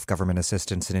shunted off government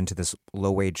assistance and into this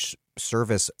low wage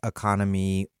service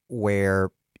economy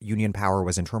where union power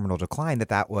was in terminal decline,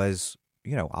 that was,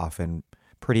 often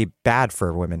pretty bad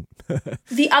for women.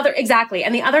 Exactly.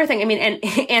 And the other thing, I mean,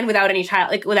 and without any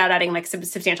without adding like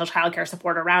substantial childcare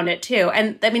support around it too.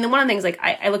 And I mean, one of the things, like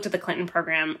I looked at the Clinton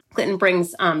program. Clinton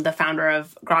brings the founder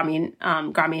of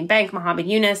Grameen Bank, Muhammad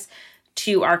Yunus,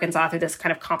 to Arkansas through this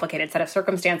kind of complicated set of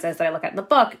circumstances that I look at in the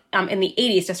book in the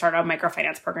 80s to start a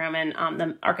microfinance program in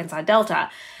the Arkansas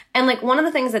Delta. And like one of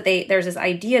the things that there's this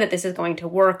idea that this is going to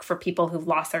work for people who've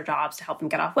lost their jobs to help them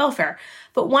get off welfare.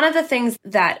 But one of the things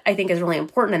that I think is really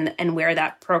important and where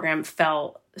that program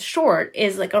fell short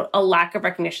is like a lack of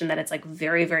recognition that it's like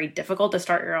very, very difficult to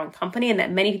start your own company, and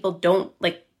that many people don't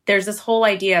like. There's this whole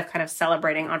idea of kind of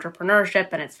celebrating entrepreneurship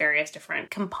and its various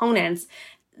different components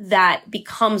that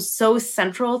becomes so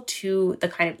central to the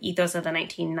kind of ethos of the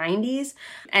 1990s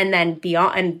and then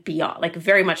beyond, like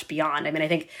very much beyond. I mean, I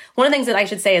think one of the things that I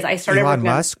should say is I started Elon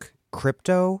Musk,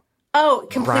 crypto. Oh,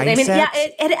 completely. I mean, yeah,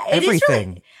 it everything. is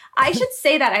really, I should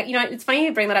say that, it's funny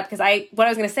you bring that up because what I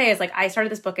was going to say is I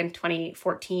started this book in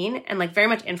 2014 and very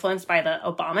much influenced by the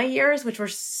Obama years, which were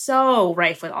so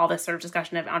rife with all this sort of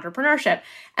discussion of entrepreneurship.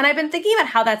 And I've been thinking about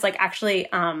how that's actually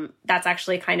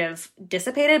kind of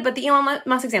dissipated. But the Elon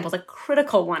Musk example is a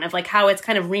critical one of how it's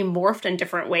kind of remorphed in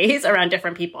different ways around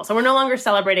different people. So we're no longer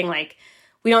celebrating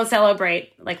we don't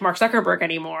celebrate Mark Zuckerberg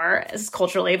anymore as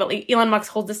culturally, but Elon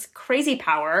Musk holds this crazy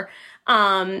power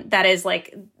that is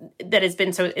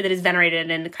venerated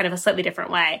in kind of a slightly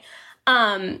different way.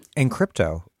 And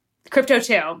crypto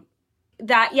too.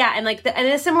 That, yeah. And and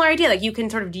a similar idea, you can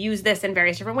sort of use this in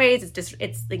various different ways. It's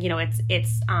disruptive,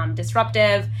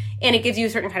 and it gives you a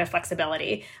certain kind of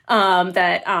flexibility,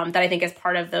 that I think is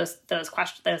part of those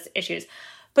issues.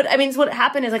 But so what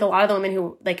happened is a lot of the women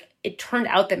who it turned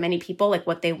out that many people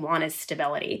what they want is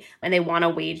stability, and they want a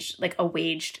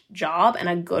waged job and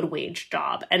a good waged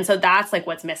job. And so that's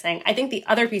what's missing. I think the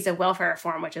other piece of welfare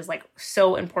reform, which is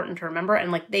so important to remember,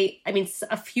 and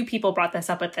a few people brought this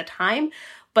up at the time,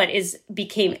 but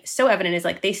became so evident is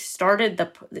they started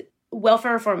the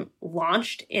welfare reform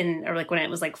launched when it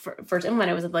was first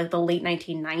implemented, it was the late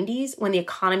 1990s when the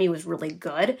economy was really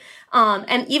good.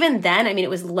 And even then, it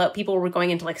was people were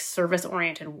going into service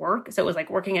oriented work. So it was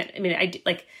working at,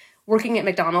 working at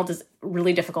McDonald's is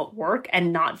really difficult work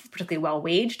and not particularly well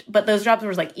waged, but those jobs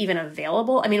were even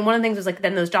available. One of the things was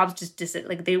then those jobs just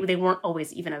they weren't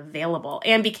always even available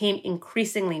and became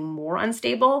increasingly more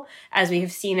unstable, as we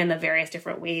have seen in the various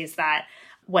different ways that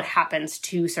what happens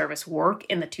to service work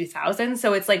in the 2000s.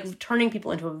 So it's turning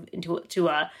people into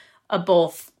a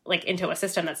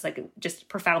system that's just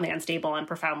profoundly unstable and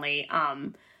profoundly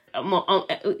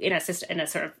in a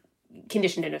sort of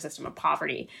conditioned into a system of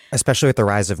poverty. Especially with the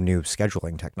rise of new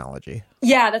scheduling technology.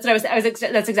 Yeah, that's what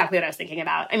that's exactly what I was thinking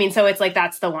about. So it's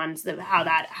that's the ones how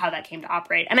that came to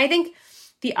operate. And I think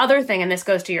the other thing, and this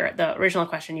goes to the original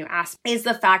question you asked, is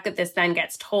the fact that this then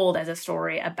gets told as a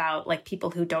story about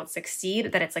people who don't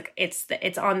succeed, that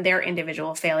it's on their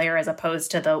individual failure as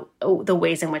opposed to the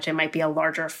ways in which it might be a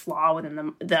larger flaw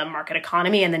within the market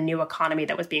economy and the new economy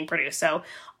that was being produced. So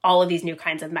all of these new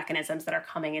kinds of mechanisms that are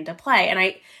coming into play.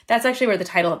 And that's actually where the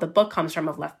title of the book comes from,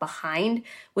 of Left Behind,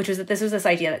 which was that this was this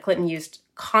idea that Clinton used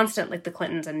constantly, the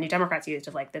Clintons and New Democrats used,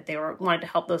 of that they wanted to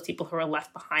help those people who were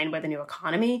left behind by the new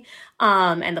economy,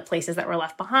 and the places that were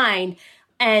left behind.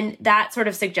 And that sort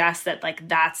of suggests that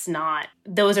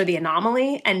those are the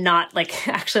anomaly and not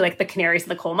actually the canaries in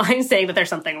the coal mine saying that there's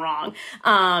something wrong.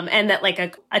 And that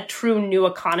a true new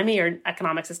economy or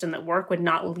economic system that work would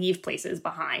not leave places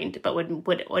behind, but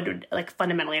would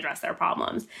fundamentally address their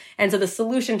problems. And so the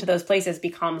solution to those places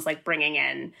becomes bringing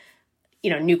in,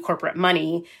 new corporate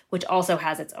money, which also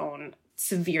has its own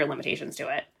severe limitations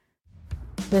to it.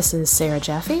 This is Sarah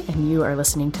Jaffe, and you are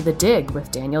listening to The Dig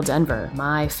with Daniel Denvir,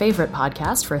 my favorite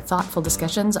podcast for thoughtful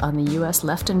discussions on the U.S.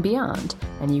 left and beyond,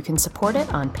 and you can support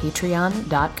it on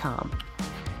patreon.com.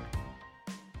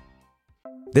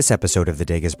 This episode of The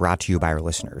Dig is brought to you by our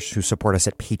listeners who support us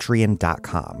at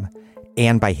patreon.com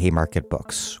and by Haymarket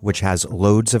Books, which has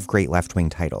loads of great left-wing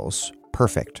titles,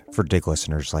 perfect for Dig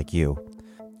listeners like you.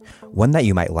 One that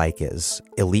you might like is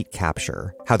Elite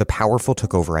Capture, How the Powerful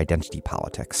Took Over Identity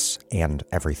Politics and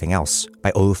Everything Else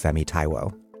by Olufemi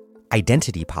Taiwo.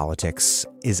 Identity politics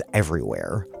is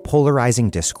everywhere, polarizing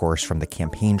discourse from the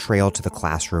campaign trail to the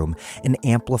classroom and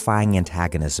amplifying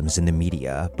antagonisms in the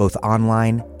media, both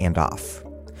online and off.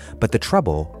 But the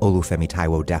trouble, Olufemi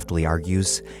Taiwo deftly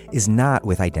argues, is not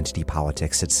with identity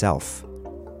politics itself.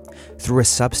 Through a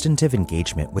substantive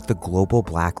engagement with the global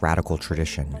Black radical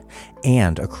tradition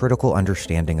and a critical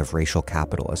understanding of racial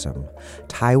capitalism,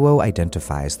 Taiwo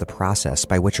identifies the process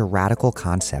by which a radical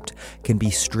concept can be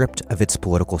stripped of its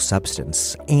political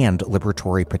substance and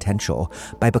liberatory potential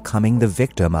by becoming the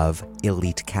victim of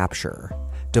elite capture,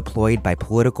 deployed by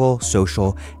political,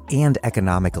 social, and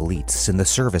economic elites in the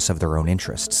service of their own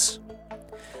interests.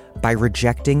 By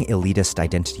rejecting elitist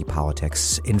identity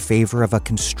politics in favor of a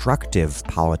constructive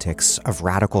politics of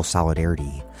radical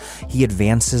solidarity, he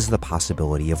advances the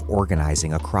possibility of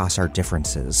organizing across our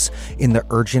differences in the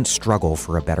urgent struggle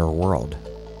for a better world.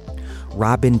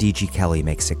 Robin D.G. Kelley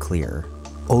makes it clear,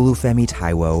 Olufemi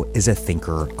Taiwo is a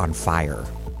thinker on fire.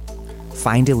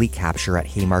 Find Elite Capture at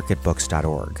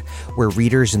haymarketbooks.org, where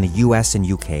readers in the US and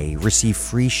UK receive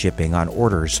free shipping on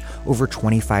orders over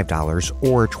 $25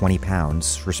 or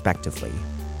 £20, respectively.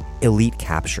 Elite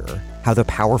Capture, How the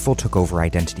Powerful Took Over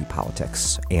Identity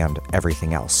Politics and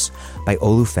Everything Else by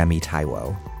Olufemi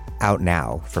Taiwo. Out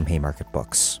now from Haymarket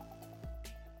Books.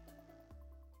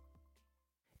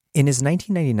 In his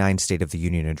 1999 State of the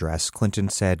Union address, Clinton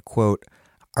said, quote,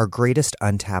 "Our greatest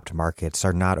untapped markets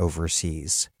are not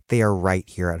overseas. They are right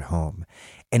here at home.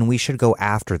 And we should go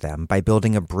after them by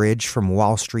building a bridge from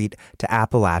Wall Street to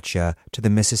Appalachia to the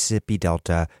Mississippi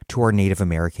Delta to our Native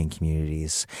American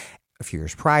communities. A few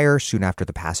years prior, soon after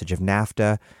the passage of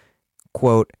NAFTA,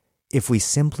 quote, if we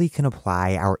simply can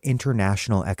apply our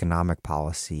international economic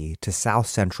policy to South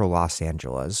Central Los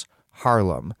Angeles,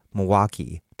 Harlem,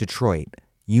 Milwaukee, Detroit,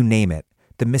 you name it,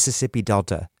 the Mississippi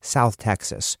Delta, South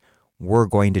Texas, we're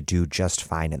going to do just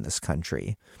fine in this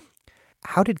country.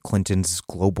 How did Clinton's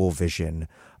global vision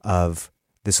of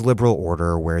this liberal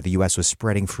order where the U.S. was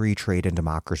spreading free trade and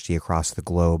democracy across the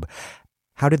globe,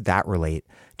 how did that relate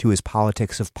to his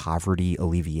politics of poverty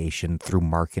alleviation through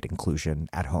market inclusion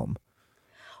at home?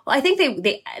 Well, I think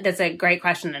that's a great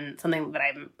question and something that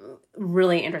I'm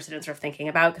really interested in sort of thinking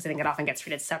about because I think it often gets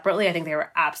treated separately. I think they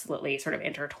were absolutely sort of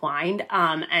intertwined.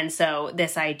 And so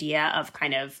this idea of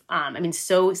kind of,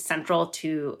 so central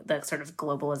to the sort of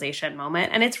globalization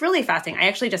moment. And it's really fascinating. I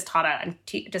actually just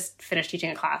just finished teaching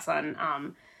a class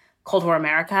on Cold War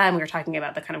America, and we were talking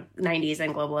about the kind of 90s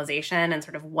and globalization and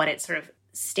sort of what it sort of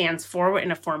stands for in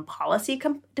a foreign policy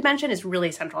dimension is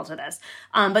really central to this.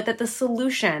 But that the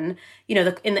solution,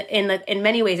 in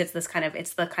many ways, it's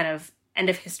the kind of end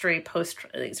of history, post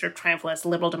sort of triumphalist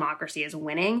liberal democracy is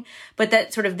winning, but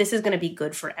that sort of this is going to be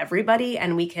good for everybody,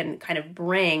 and we can kind of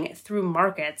bring through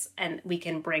markets, and we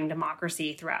can bring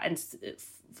democracy throughout and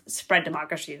spread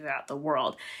democracy throughout the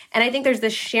world. And I think there's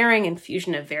this sharing and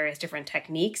fusion of various different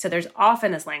techniques. So there's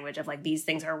often this language of like these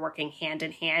things are working hand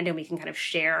in hand, and we can kind of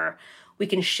share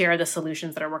the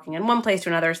solutions that are working in one place to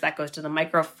another. So that goes to the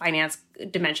microfinance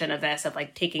dimension of this, of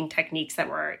like taking techniques that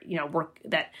were,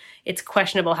 that it's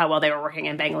questionable how well they were working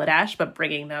in Bangladesh, but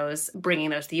bringing those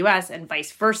to the US and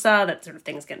vice versa. That sort of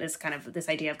things get this kind of this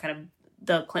idea of kind of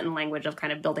the Clinton language of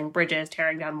kind of building bridges,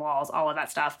 tearing down walls, all of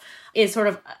that stuff is sort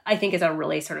of, I think, is a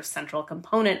really sort of central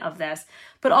component of this,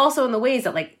 but also in the ways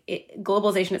that like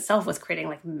globalization itself was creating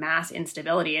like mass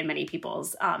instability in many people,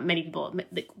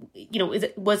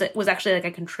 was actually like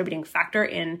a contributing factor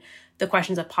in the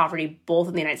questions of poverty, both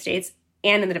in the United States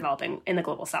and in the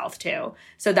global South too.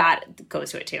 So that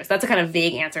goes to it too. So that's a kind of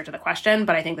vague answer to the question,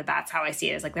 but I think that that's how I see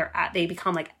it, is like they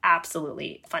become like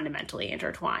absolutely fundamentally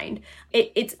intertwined.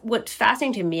 It's what's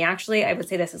fascinating to me, actually, I would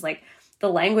say this is like the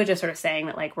language of sort of saying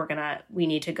that like we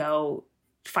need to go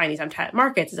find these untapped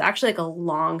markets is actually like a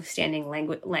long-standing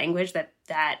language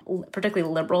that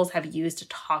particularly liberals have used to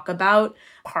talk about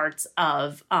parts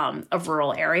of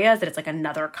rural areas, that it's like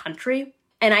another country.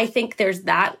 And I think there's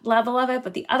that level of it.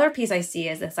 But the other piece I see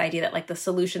is this idea that like the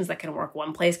solutions that can work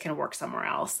one place can work somewhere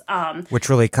else. Which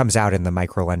really comes out in the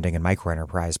micro-lending and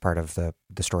micro-enterprise part of the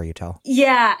story you tell.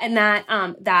 Yeah. And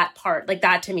that part, like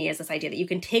that to me is this idea that you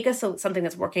can take something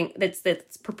that's working, that's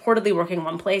purportedly working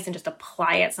one place and just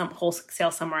apply it wholesale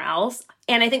somewhere else.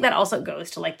 And I think that also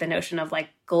goes to like the notion of like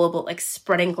global, like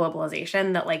spreading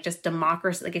globalization, that like just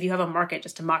democracy, like if you have a market,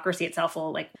 just democracy itself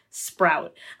will like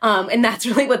sprout. And that's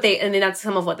really that's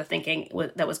some of what the thinking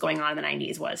that was going on in the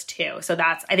 90s was too. So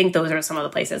I think those are some of the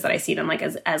places that I see them like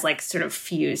as like sort of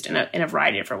fused in a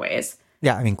variety of different ways.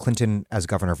 Yeah. I mean, Clinton, as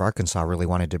governor of Arkansas, really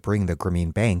wanted to bring the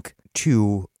Grameen Bank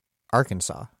to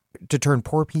Arkansas to turn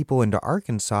poor people into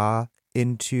Arkansas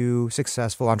into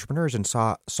successful entrepreneurs and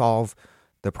solve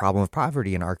the problem of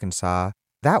poverty in Arkansas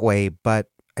that way. But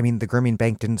I mean, the Grameen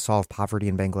Bank didn't solve poverty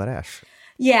in Bangladesh.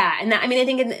 Yeah. And I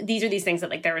think these are these things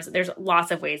that like there's lots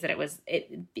of ways that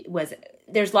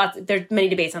there's many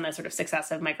debates on the sort of success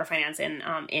of microfinance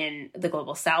in the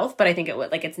global South, but I think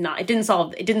it didn't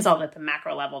solve at the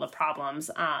macro level the problems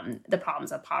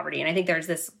of poverty. And I think there's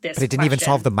this but it didn't even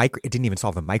solve the micro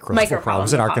level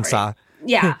problems in Arkansas.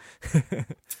 Yeah.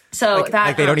 So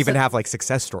they don't even have like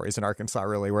success stories in Arkansas,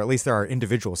 really, where at least there are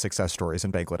individual success stories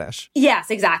in Bangladesh.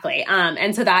 Yes, exactly.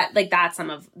 And so that's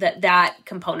some of that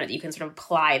component that you can sort of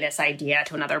apply this idea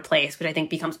to another place, which I think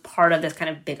becomes part of this kind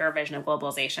of bigger vision of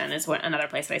globalization, is what another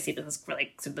place that I see this is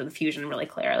really sort of the fusion really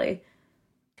clearly.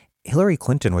 Hillary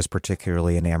Clinton was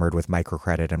particularly enamored with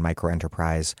microcredit and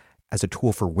microenterprise as a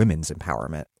tool for women's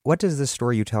empowerment. What does this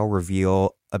story you tell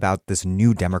reveal about this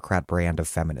new Democrat brand of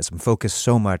feminism, focused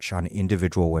so much on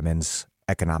individual women's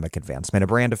economic advancement? A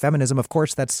brand of feminism, of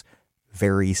course, that's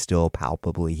very still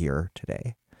palpably here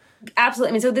today. Absolutely.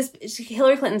 I mean, so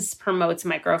Hillary Clinton promotes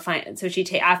microfinance. So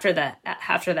after the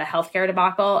healthcare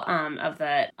debacle of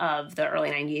the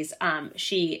early 90s,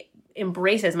 she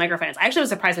embraces microfinance. I actually was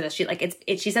surprised with this.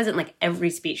 She says it in like every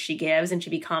speech she gives, and she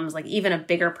becomes like even a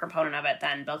bigger proponent of it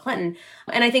than Bill Clinton.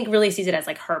 And I think really sees it as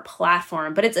like her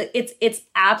platform, but it's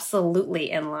absolutely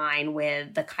in line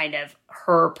with the kind of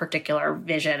her particular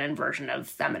vision and version of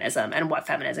feminism and what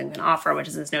feminism can offer, which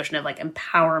is this notion of like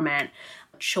empowerment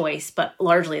choice, but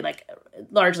largely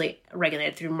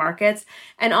regulated through markets.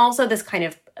 And also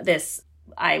this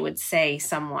I would say,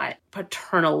 somewhat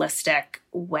paternalistic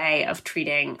way of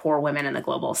treating poor women in the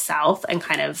global South, and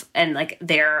this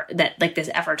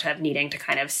effort of needing to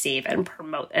kind of save and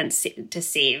promote and to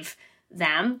save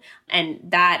them. And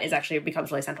that is actually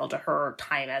becomes really central to her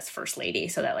time as First Lady.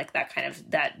 So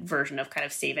that version of kind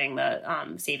of saving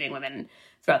women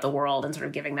throughout the world and sort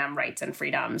of giving them rights and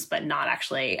freedoms, but not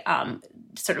actually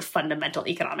sort of fundamental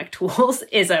economic tools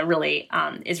is really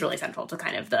central to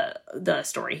kind of the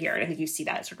story here. And I think you see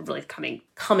that sort of really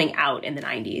coming out in the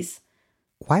 90s.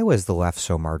 Why was the left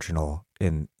so marginal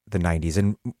in the 90s?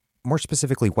 And more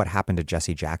specifically, what happened to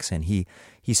Jesse Jackson? He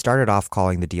started off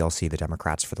calling the DLC the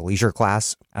Democrats for the leisure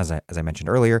class, as I mentioned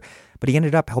earlier, but he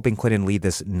ended up helping Clinton lead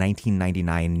this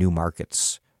 1999 New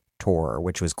Markets tour,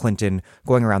 which was Clinton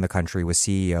going around the country with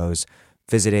CEOs,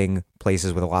 visiting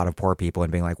places with a lot of poor people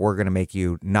and being like, we're going to make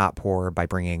you not poor by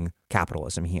bringing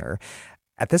capitalism here.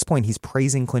 At this point, he's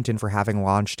praising Clinton for having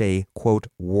launched a, quote,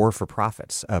 war for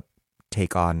profits, a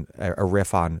take on a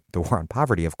riff on the war on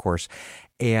poverty, of course.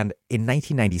 And in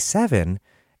 1997,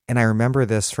 and I remember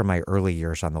this from my early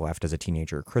years on the left as a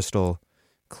teenager, crystal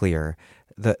clear,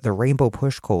 the Rainbow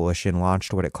Push Coalition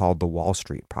launched what it called the Wall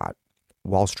Street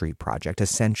Project,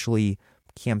 essentially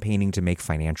campaigning to make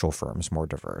financial firms more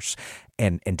diverse,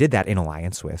 and did that in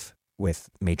alliance with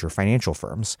major financial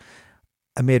firms.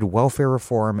 Amid welfare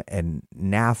reform and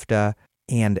NAFTA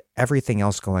and everything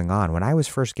else going on, when I was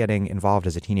first getting involved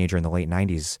as a teenager in the late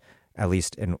 90s, at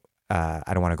least in I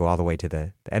don't want to go all the way to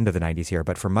the end of the 90s here,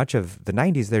 but for much of the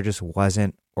 90s, there just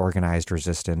wasn't organized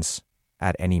resistance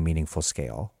at any meaningful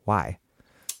scale. Why?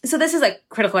 So this is a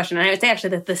critical question. And I would say actually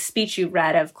that the speech you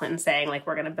read of Clinton saying, like,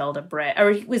 we're going to build a bridge,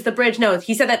 or was the bridge? No,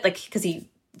 he said that, like, because he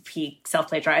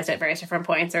self-plagiarized at various different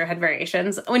points or had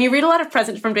variations. When you read a lot of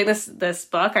presidents from doing this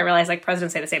book, I realized, like,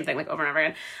 presidents say the same thing, like, over and over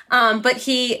again. But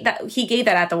he gave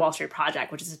that at the Wall Street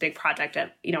Project, which is a big project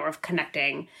of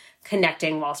connecting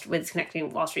Wall Street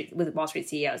with Wall Street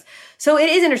CEOs. So it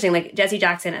is interesting. Like, Jesse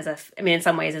Jackson, in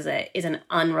some ways, is an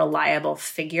unreliable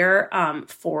figure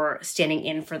for standing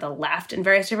in for the left in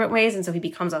various different ways, and so he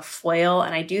becomes a foil.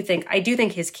 And I do think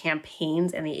his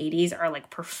campaigns in the 80s are, like,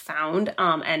 profound.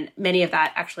 And many of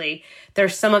that actually,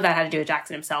 there's some of that had to do with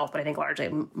Jackson himself, but I think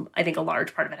a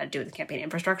large part of it had to do with the campaign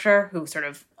infrastructure, who sort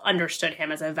of understood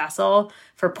him as a vessel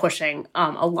for pushing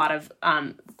a lot of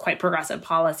quite progressive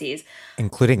policies,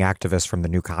 including activists from the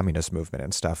New Communist movement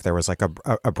and stuff. There was like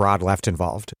a broad left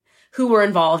involved, who were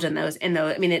involved in those.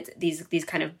 I mean, it's these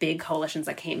kind of big coalitions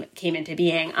that came into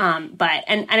being. But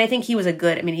I think he was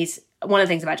he's one of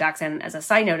the things about Jackson, as a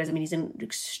side note, is, he's an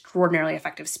extraordinarily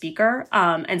effective speaker.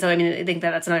 And so, I think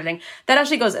that's another thing that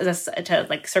actually goes to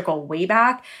like circle way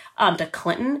back to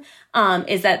Clinton,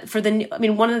 is that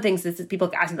one of the things is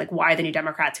people ask me, like, why the New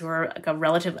Democrats, who are like a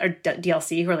relative, or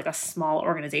DLC, who are like a small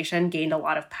organization, gained a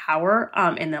lot of power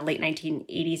in the late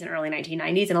 1980s and early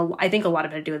 1990s. And I think a lot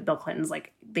of it had to do with Bill Clinton's,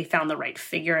 like, they found the right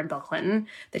figure in Bill Clinton,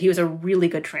 that he was a really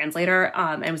good translator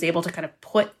and was able to kind of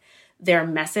put their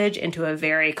message into a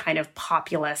very kind of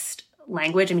populist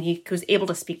language. He was able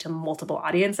to speak to multiple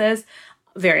audiences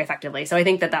very effectively. So I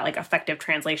think that like effective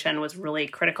translation was really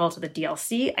critical to the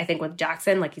DLC. I think with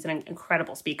Jackson, like, he's an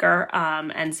incredible speaker.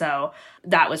 And so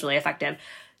that was really effective.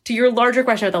 To your larger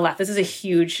question of the left, this is a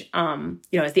huge,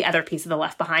 is the other piece of the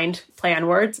Left Behind play on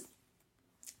words.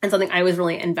 And something I was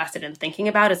really invested in thinking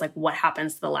about is, like, what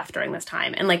happens to the left during this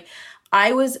time. And, like,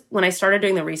 when I started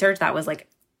doing the research, that was, like,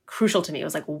 crucial to me. It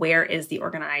was like, where's the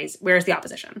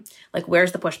opposition? Like,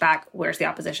 where's the pushback? Where's the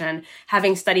opposition?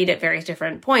 Having studied at various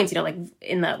different points, like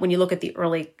when you look at the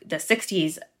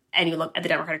 60s and you look at the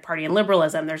Democratic Party and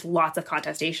liberalism, there's lots of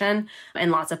contestation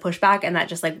and lots of pushback. And that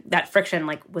just, like, that friction,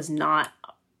 like, was not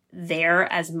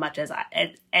there as much as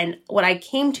and what I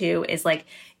came to is, like,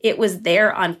 it was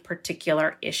there on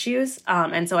particular issues.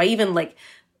 And so I even, like,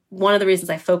 one of the reasons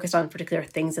I focused on particular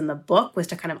things in the book was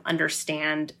to kind of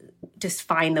understand, just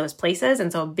find those places.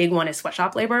 And so a big one is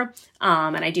sweatshop labor.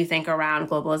 And I do think around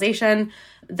globalization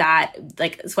that,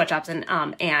 like, sweatshops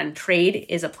and trade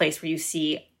is a place where you do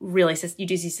see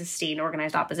sustained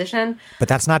organized opposition. But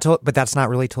that's not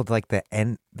really till like the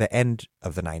end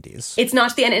of the 90s. It's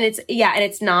not the end,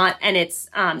 and it's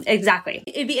exactly.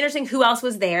 It'd be interesting who else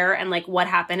was there and, like, what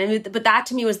happened. But that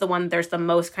to me was the one, there's the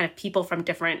most kind of people from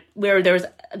different, where there's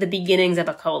the beginnings of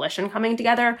a coalition coming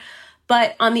together.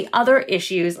 But on the other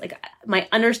issues, like, my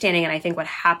understanding, and I think what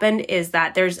happened, is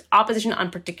that there's opposition on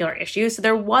particular issues. So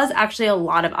there was actually a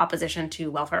lot of opposition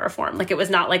to welfare reform. Like, it was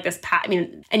not like this,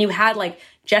 and you had like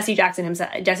Jesse Jackson,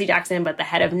 but the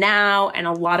head of NOW, and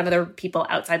a lot of other people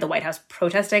outside the White House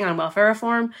protesting on welfare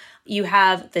reform. You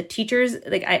have the teachers,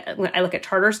 like I look at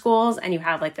charter schools, and you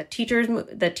have like the teachers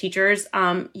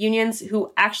unions,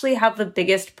 who actually have the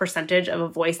biggest percentage of a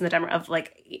voice in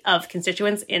of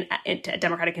constituents in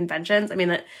Democratic conventions. I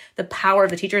mean, the power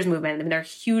of the teachers movement. I mean, they're a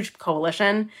huge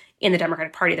coalition in the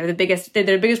Democratic Party. They're the biggest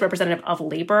representative of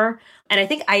labor. And I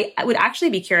think I would actually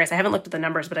be curious. I haven't looked at the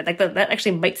numbers, but I think that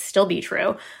actually might still be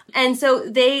true. And so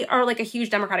they are like a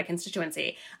huge Democratic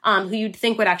constituency who you'd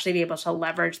think would actually be able to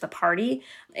leverage the party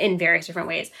in various different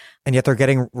ways. And yet they're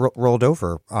getting rolled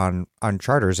over on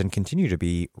charters and continue to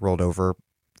be rolled over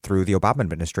through the Obama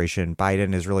administration.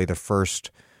 Biden is really the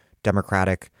first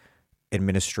Democratic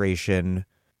administration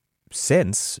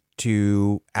since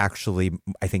to actually,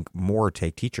 I think, more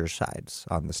take teachers' sides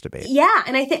on this debate. Yeah,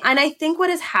 and I think what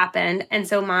has happened, and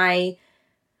so my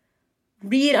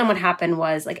read on what happened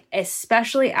was, like,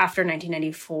 especially after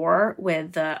 1994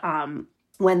 with the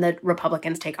when the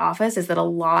Republicans take office, is that a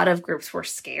lot of groups were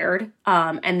scared,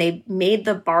 and they made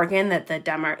the bargain that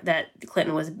that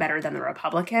Clinton was better than the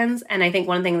Republicans. And I think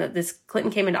one thing that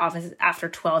Clinton came into office after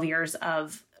 12 years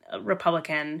of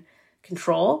Republican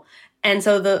control. And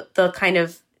so the kind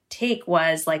of take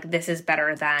was like, this is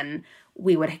better than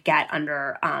we would get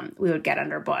under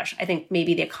Bush. I think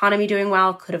maybe the economy doing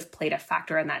well could have played a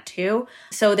factor in that too.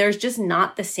 So there's just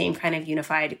not the same kind of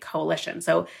unified coalition.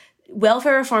 So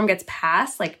welfare reform gets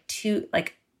passed like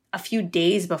a few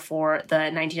days before the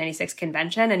 1996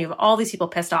 convention, and you have all these people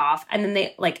pissed off, and then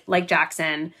they like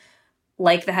Jackson,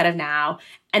 like the head of NOW,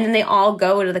 and then they all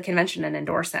go to the convention and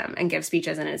endorse him and give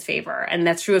speeches in his favor. And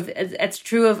that's true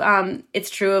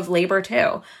of labor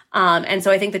too. And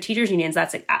so I think the teachers unions,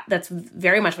 that's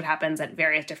very much what happens at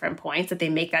various different points, that they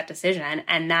make that decision.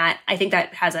 And that, I think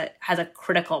that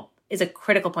is a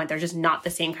critical point. There's just not the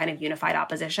same kind of unified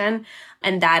opposition.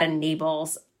 And that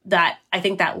enables that. I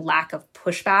think that lack of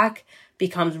pushback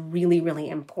becomes really, really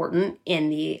important in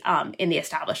the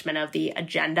establishment of the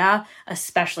agenda,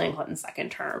 especially in Clinton's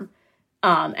second term.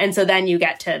 And so then you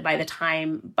get to, by the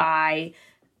time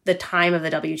of the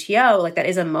WTO, like, that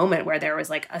is a moment where there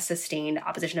was like a sustained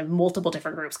opposition of multiple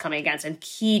different groups coming against, and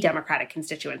key Democratic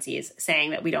constituencies saying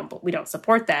that we don't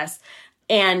support this.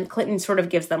 And Clinton sort of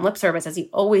gives them lip service, as he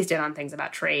always did on things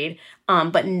about trade,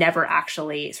 but never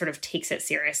actually sort of takes it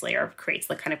seriously or creates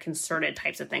the kind of concerted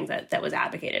types of things that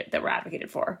were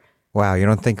advocated for. Wow, you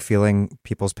don't think feeling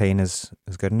people's pain is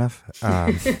good enough?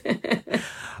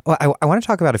 Well, I want to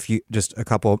talk about a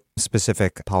couple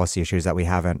specific policy issues that we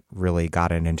haven't really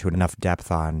gotten into enough depth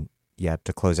on yet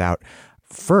to close out.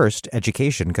 First,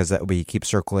 education, because we keep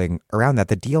circling around that.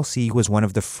 The DLC was one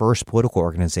of the first political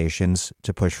organizations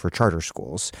to push for charter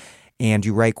schools. And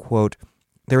you write, quote,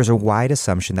 "There is a wide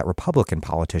assumption that Republican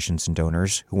politicians and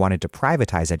donors who wanted to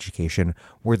privatize education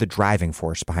were the driving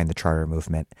force behind the charter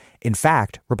movement. In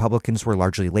fact, Republicans were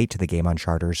largely late to the game on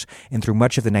charters, and through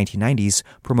much of the 1990s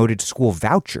promoted school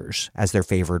vouchers as their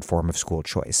favored form of school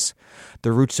choice.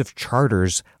 The roots of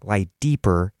charters lie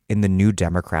deeper in the New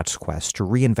Democrats' quest to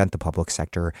reinvent the public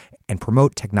sector and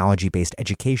promote technology-based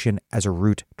education as a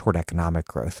route toward economic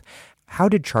growth." How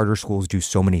did charter schools do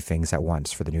so many things at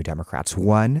once for the New Democrats?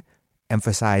 One,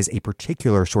 emphasize a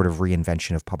particular sort of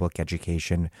reinvention of public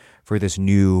education for this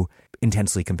new,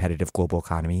 intensely competitive global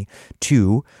economy.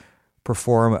 Two,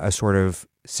 perform a sort of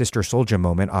Sister Souljah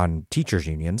moment on teachers'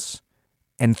 unions.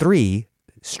 And three,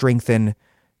 strengthen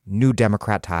New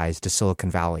Democrat ties to Silicon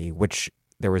Valley, which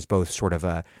there was both sort of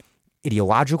a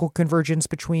ideological convergence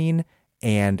between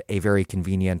and a very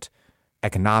convenient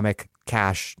economic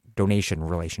cash donation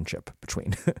relationship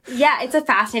between. Yeah, it's a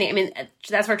fascinating. I mean,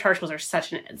 that's where charter schools are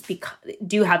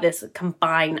do have this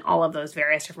combine all of those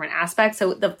various different aspects.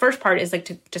 So the first part is like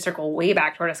to circle way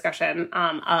back to our discussion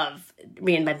of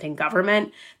reinventing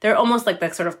government. They're almost like the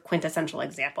sort of quintessential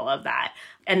example of that.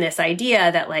 And this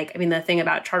idea that, like, I mean, the thing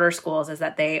about charter schools is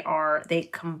that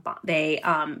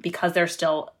because they're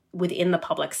still within the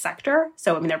public sector.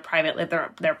 So I mean, they're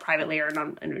privately or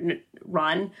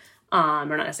run. Or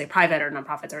not necessarily private or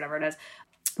nonprofits or whatever it is,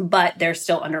 but they're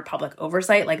still under public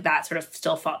oversight. Like, that sort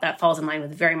of that falls in line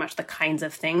with very much the kinds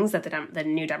of things that the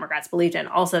New Democrats believed in.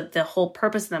 Also, the whole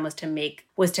purpose of them was to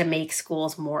make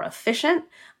schools more efficient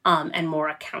and more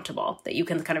accountable. That you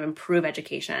can kind of improve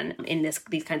education in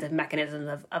these kinds of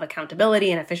mechanisms of accountability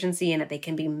and efficiency, and that they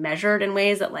can be measured in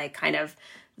ways that, like, kind of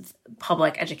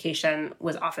public education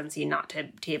was often seen not to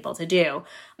be able to do.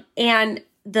 And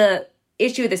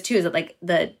issue with this too is that like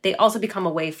they also become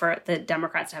a way for the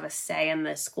Democrats to have a say in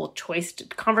the school choice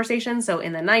conversation. So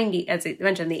in the 90s, as I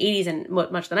mentioned, the 80s and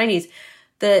much of the 90s,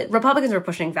 the Republicans were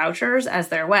pushing vouchers as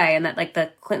their way, and that like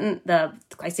the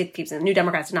New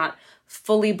Democrats did not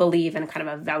fully believe in kind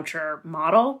of a voucher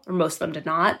model, or most of them did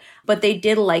not, but they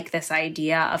did like this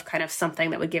idea of kind of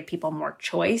something that would give people more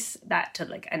choice, that to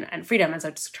like and freedom, and so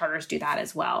charters do that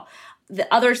as well.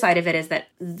 The other side of it is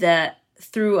that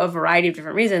through a variety of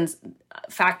different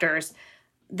factors,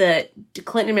 the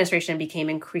Clinton administration became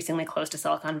increasingly close to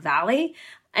Silicon Valley.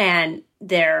 And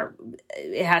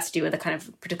it has to do with a kind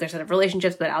of particular set of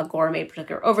relationships, but Al Gore made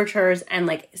particular overtures. And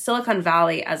like Silicon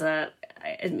Valley and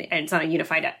it's not a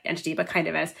unified entity, but kind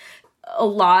of as a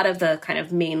lot of the kind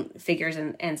of main figures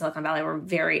in Silicon Valley were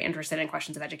very interested in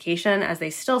questions of education, as they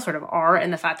still sort of are,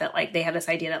 and the fact that like they have this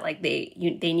idea that like they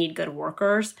need good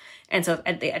workers, and so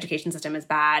if the education system is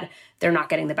bad, they're not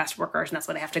getting the best workers, and that's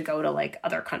why they have to go to like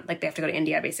they have to go to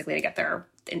India basically to get their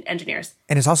engineers.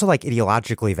 And it's also like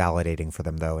ideologically validating for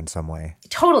them though in some way.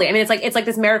 Totally. I mean, it's like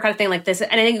this meritocratic thing, like this,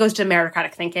 and I think it goes to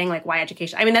meritocratic thinking, like why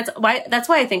education. I mean, that's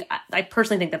why I think I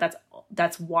personally think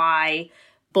that's why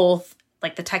both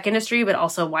like the tech industry, but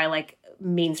also why like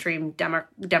mainstream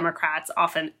Democrats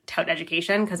often tout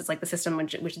education, because it's like the system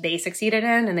which they succeeded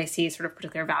in, and they see sort of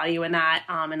particular value in that,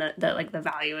 and the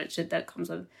value that comes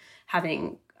with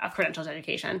having a credentialed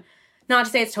education. Not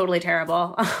to say it's totally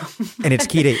terrible. And it's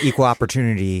key to equal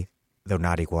opportunity, though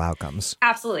not equal outcomes.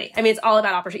 Absolutely. I mean, it's all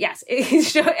about opportunity. Yes,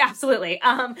 absolutely.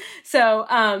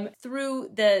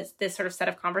 Through this sort of set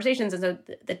of conversations, and so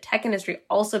the tech industry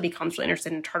also becomes really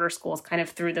interested in charter schools, kind of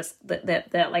through this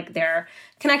like their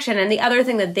connection. And the other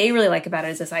thing that they really like about it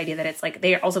is this idea that it's like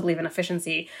they also believe in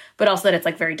efficiency, but also that it's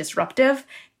like very disruptive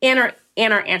and are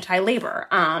anti-labor.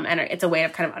 And it's a way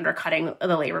of kind of undercutting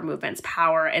the labor movement's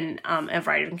power in a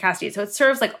variety of different capacities. So it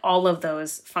serves like all of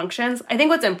those functions. I think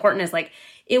what's important is like,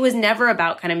 it was never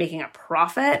about kind of making a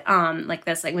profit, like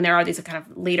this, like when there are these kind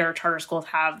of later charter schools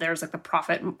there's like the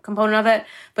profit component of it,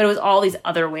 but it was all these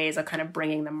other ways of kind of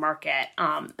bringing the market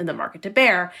to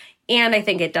bear. And I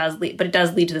think it does lead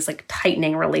to this like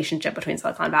tightening relationship between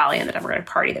Silicon Valley and the Democratic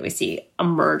Party that we see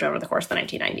emerge over the course of the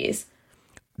 1990s.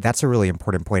 That's a really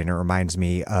important point, and it reminds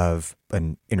me of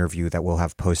an interview that we'll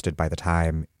have posted by the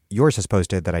time yours is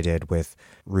posted that I did with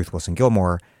Ruth Wilson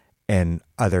Gilmore and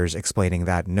others, explaining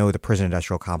that no, the prison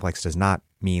industrial complex does not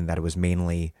mean that it was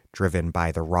mainly driven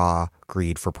by the raw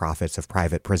greed for profits of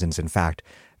private prisons. In fact,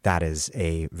 that is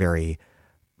a very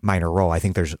minor role. I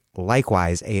think there's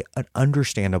likewise an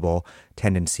understandable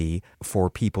tendency for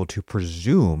people to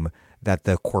presume that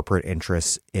the corporate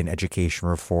interests in education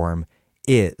reform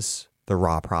is the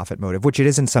raw profit motive, which it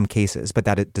is in some cases, but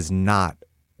that's not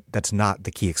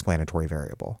the key explanatory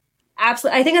variable.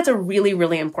 Absolutely. I think that's a really,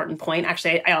 really important point.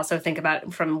 Actually, I also think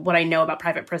about, from what I know about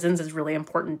private prisons, is really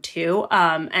important too,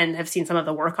 and have seen some of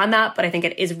the work on that. But I think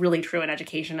it is really true in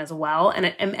education as well,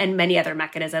 and many other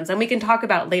mechanisms. And we can talk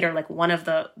about later, like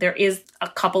there is a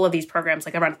couple of these programs,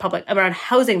 like around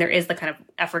housing, there is the kind of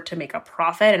effort to make a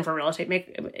profit, and for real estate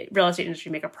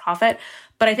industry make a profit.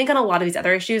 But I think on a lot of these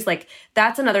other issues, like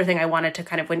that's another thing I wanted to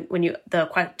kind of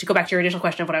to go back to your initial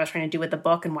question of what I was trying to do with the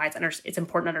book and why it's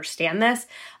important to understand this.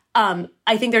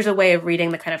 I think there's a way of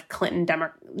reading the kind of Clinton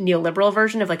neoliberal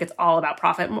version of like it's all about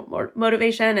profit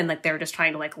motivation, and like they're just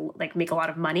trying to like make a lot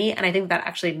of money. And I think that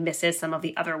actually misses some of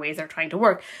the other ways they're trying to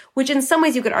work, which in some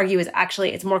ways you could argue is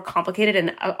actually it's more complicated,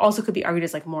 and also could be argued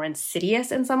as like more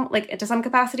insidious in some to some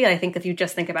capacity. I think if you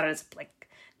just think about it as like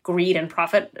greed and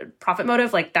profit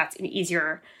motive, like that's an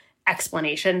easier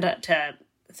explanation to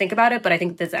think about it. But I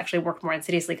think this actually worked more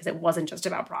insidiously because it wasn't just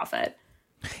about profit.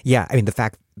 Yeah, I mean, the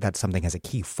fact that something has a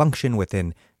key function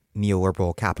within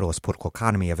neoliberal capitalist political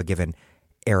economy of a given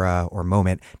era or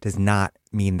moment does not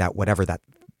mean that whatever that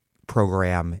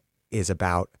program is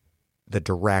about, the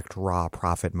direct raw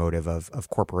profit motive of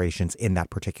corporations in that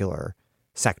particular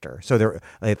sector. So there,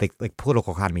 like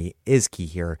political economy is key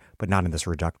here, but not in this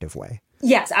reductive way.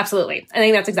 Yes, absolutely. I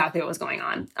think that's exactly what was going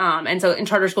on. And so in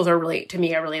charter schools are really, to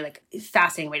me, a really like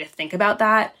fascinating way to think about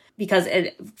that, because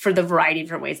for the variety of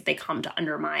different ways that they come to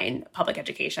undermine public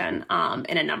education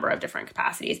in a number of different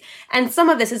capacities. And some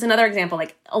of this is another example,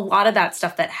 like a lot of that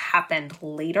stuff that happened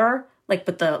later, like,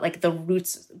 but the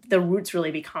roots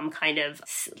really become kind of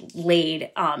laid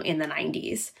in the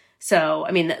 90s. So,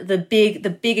 I mean, the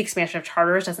big expansion of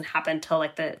charters doesn't happen until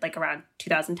like around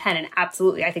 2010. And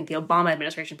absolutely, I think the Obama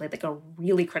administration played like a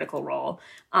really critical role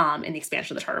in the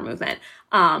expansion of the charter movement.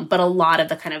 But a lot of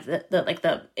the kind of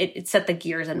it set the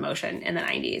gears in motion in the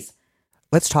 90s.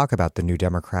 Let's talk about the New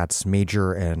Democrats'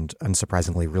 major and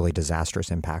unsurprisingly really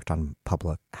disastrous impact on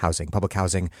public housing. Public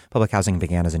housing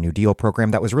began as a New Deal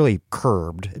program that was really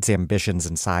curbed. Its ambitions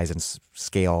and size and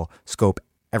scale, scope,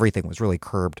 everything was really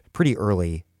curbed pretty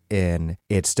early in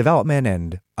its development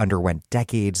and underwent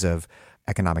decades of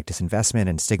economic disinvestment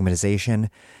and stigmatization.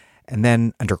 And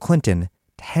then under Clinton,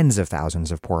 tens of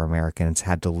thousands of poor Americans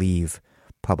had to leave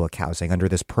public housing under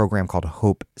this program called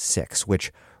Hope 6,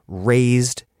 which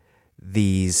raised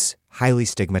these highly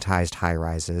stigmatized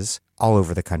high-rises all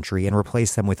over the country and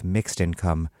replaced them with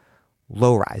mixed-income,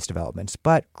 low-rise developments.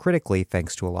 But critically,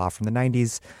 thanks to a law from the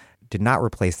 90s, did not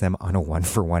replace them on a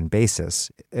one-for-one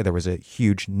basis. There was a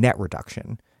huge net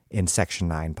reduction in Section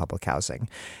 9 public housing.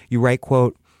 You write,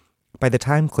 quote, "By the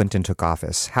time Clinton took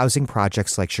office, housing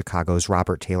projects like Chicago's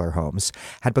Robert Taylor Homes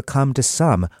had become to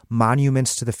some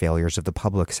monuments to the failures of the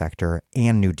public sector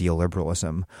and New Deal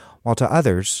liberalism, while to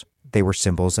others, they were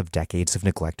symbols of decades of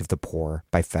neglect of the poor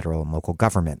by federal and local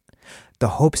government. The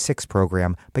Hope 6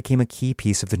 program became a key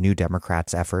piece of the New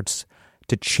Democrats' efforts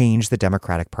to change the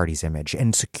Democratic Party's image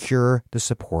and secure the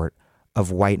support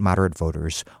of white moderate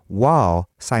voters while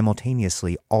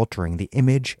simultaneously altering the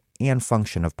image and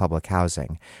function of public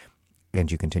housing." And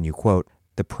you continue, quote,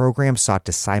 "The program sought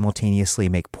to simultaneously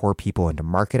make poor people into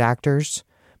market actors,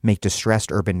 make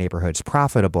distressed urban neighborhoods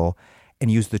profitable, and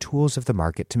use the tools of the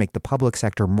market to make the public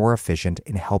sector more efficient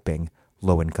in helping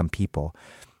low-income people."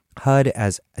 HUD,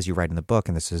 as you write in the book,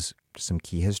 and this is some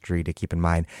key history to keep in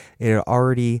mind, it had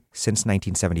already, since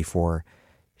 1974,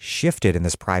 shifted in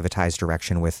this privatized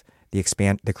direction with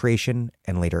the creation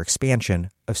and later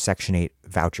expansion of Section 8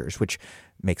 vouchers, which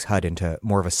makes HUD into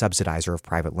more of a subsidizer of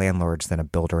private landlords than a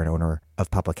builder and owner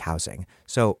of public housing.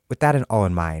 So with that all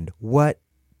in mind, what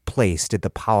place did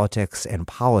the politics and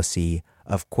policy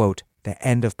of, quote, "the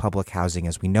end of public housing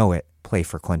as we know it" play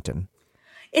for Clinton?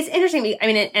 It's interesting. I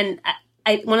mean,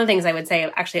 one of the things I would say,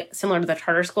 actually similar to the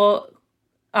charter school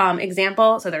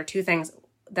example. So there are two things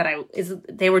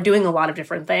they were doing a lot of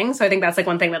different things. So I think that's like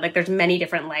one thing that like there's many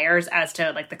different layers as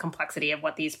to like the complexity of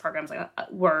what these programs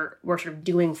were sort of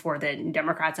doing for the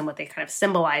Democrats and what they kind of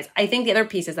symbolize. I think the other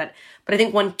piece is that, but I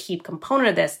think one key component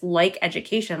of this, like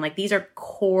education, like these are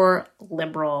core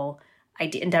liberal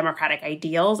and democratic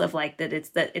ideals of like that it's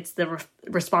the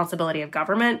responsibility of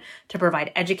government to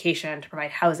provide education, to provide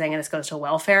housing, and this goes to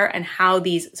welfare, and how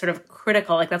these sort of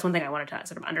critical, like that's one thing I wanted to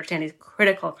sort of understand, these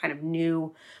critical kind of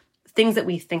new things that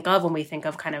we think of when we think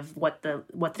of kind of what the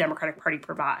Democratic Party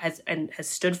has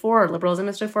stood for, or liberalism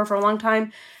has stood for a long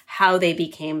time, how they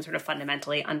became sort of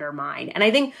fundamentally undermined. And I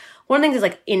think one of the things is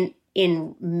like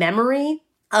in memory,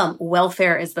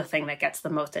 welfare is the thing that gets the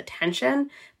most attention.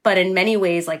 But in many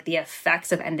ways, like the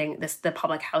effects of ending the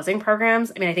public housing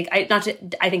programs, I mean, I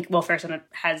think welfare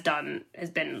has been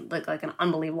like an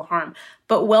unbelievable harm.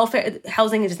 But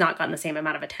housing has not gotten the same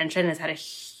amount of attention. Has had a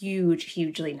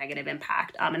hugely negative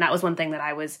impact. And that was one thing that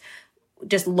I was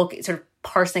just sort of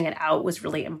parsing it out was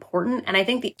really important. And I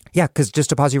think because just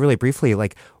to pause you really briefly,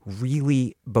 like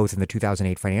really both in the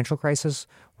 2008 financial crisis,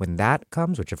 when that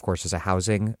comes, which of course is a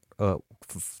housing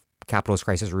capitalist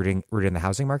crisis rooted in the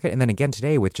housing market, and then again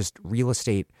today with just real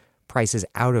estate prices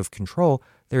out of control,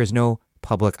 there is no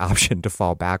public option to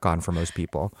fall back on for most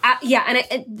people. And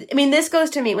I mean, this goes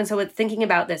to me when thinking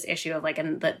about this issue of like,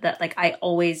 and that like I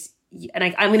always.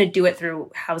 And I'm going to do it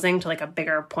through housing to like a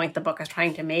bigger point the book is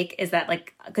trying to make, is that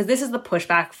like, because this is the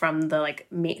pushback from the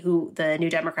the New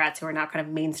Democrats who are now kind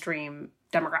of mainstream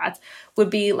Democrats would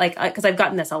be like, because I've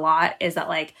gotten this a lot, is that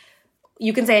like,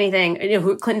 you can say anything,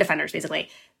 Clinton defenders basically,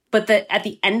 but at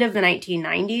the end of the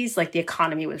 1990s, like the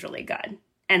economy was really good.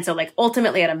 And so like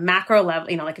ultimately at a macro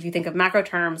level, like if you think of macro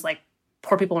terms, like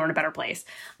poor people are in a better place.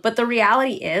 But the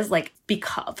reality is like,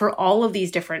 because for all of these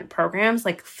different programs,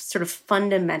 like sort of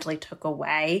fundamentally took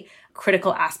away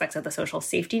critical aspects of the social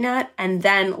safety net and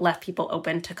then left people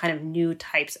open to kind of new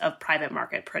types of private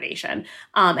market predation.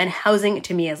 And housing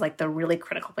to me is like the really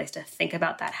critical place to think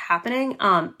about that happening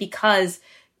because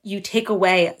you took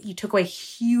away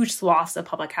huge swaths of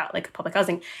public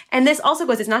housing. And this also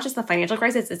goes, it's not just the financial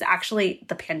crisis, it's actually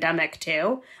the pandemic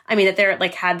too. I mean,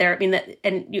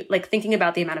 thinking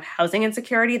about the amount of housing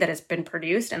insecurity that has been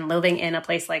produced and living in a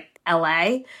place like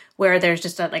LA, where there's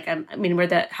just where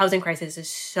the housing crisis is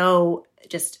so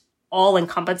just all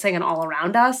encompassing and all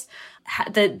around us.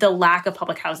 the lack of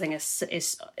public housing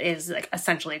is like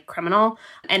essentially criminal,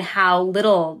 and how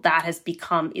little that has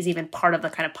become is even part of the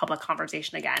kind of public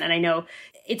conversation again. And I know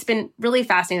it's been really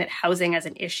fascinating that housing as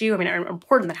an issue, or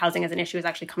important that housing as an issue is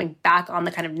actually coming back on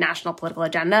the kind of national political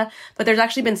agenda, but there's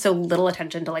actually been so little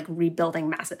attention to like rebuilding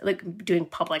massive, like doing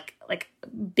public, like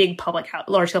big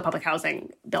large scale public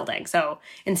housing building. So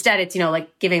instead it's,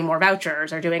 like giving more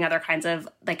vouchers or doing other kinds of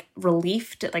like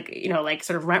relief to like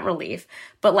sort of rent relief.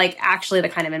 But like actually the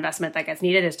kind of investment that gets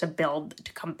needed is to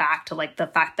come back to like the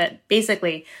fact that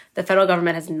basically the federal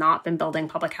government has not been building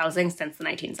public housing since the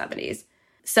 1970s.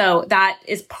 So that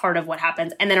is part of what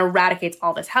happens, and then eradicates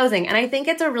all this housing. And I think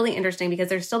it's a really interesting because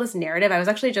there's still this narrative. I was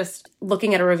actually just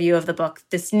looking at a review of the book,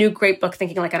 this new great book,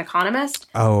 Thinking Like an Economist.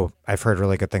 Oh, I've heard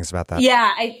really good things about that.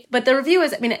 Yeah, but the review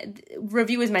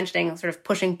is mentioning sort of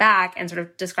pushing back and sort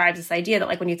of describes this idea that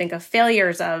like when you think of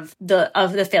failures of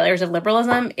the failures of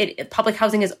liberalism, public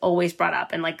housing is always brought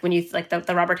up. And like when you like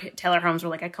the Robert Taylor homes were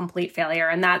like a complete failure,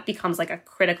 and that becomes like a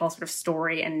critical sort of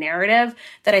story and narrative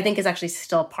that I think is actually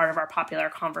still part of our popular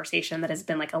conversation that has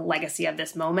been like a legacy of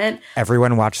this moment.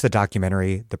 Everyone watched the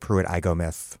documentary, The Pruitt-Igoe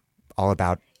Myth, all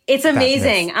about. It's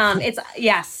amazing. It's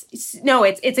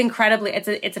incredibly,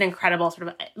 it's an incredible sort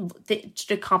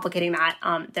of complicating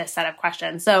that, this set of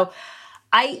questions. So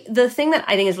the thing that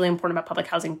I think is really important about public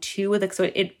housing too,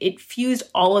 so it fused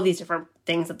all of these different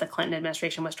things that the Clinton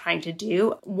administration was trying to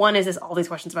do. One is all these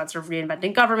questions about sort of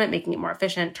reinventing government, making it more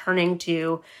efficient, turning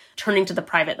to the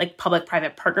private, like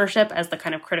public-private partnership as the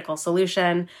kind of critical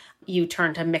solution. You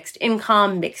turn to mixed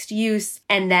income, mixed use,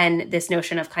 and then this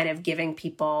notion of kind of giving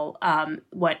people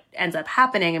what ends up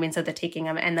happening. So the taking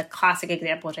them, and the classic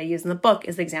example, which I use in the book,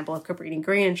 is the example of Cabrini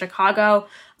Green in Chicago,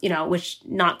 which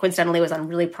not coincidentally was on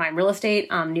really prime real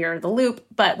estate near the Loop,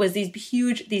 but was these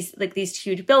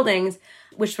huge buildings,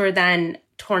 which were then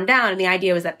torn down. And the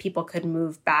idea was that people could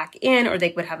move back in, or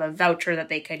they would have a voucher that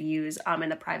they could use in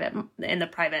the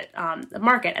private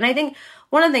market. And I think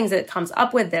one of the things that comes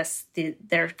up with this,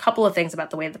 there are a couple of things about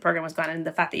the way the program was gone, and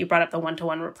the fact that you brought up the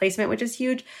one-to-one replacement, which is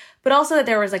huge, but also that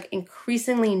there was like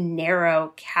increasingly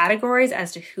narrow categories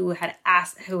as to who had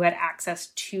access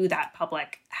to that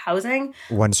public housing.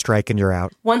 One strike and you're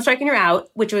out. One strike and you're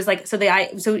out, which was like, so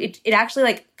it actually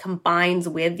like combines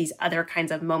with these other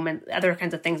kinds of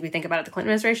things we think about at the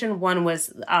Clinton administration. One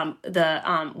was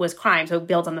was crime. So it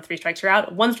builds on the 3 strikes, you're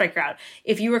out. 1 strike, you're out.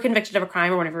 If you were convicted of a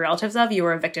crime or one of your relatives you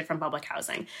were evicted from public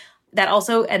housing. That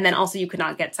also, and then also you could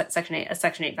not get a Section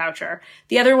 8 voucher.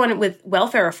 The other one with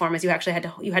welfare reform is you actually had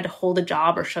to hold a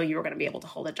job or show you were going to be able to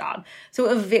hold a job. So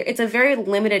it's a very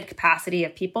limited capacity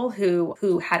of people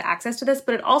who had access to this,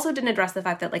 but it also didn't address the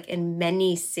fact that like in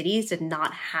many cities did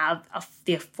not have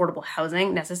the affordable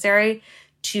housing necessary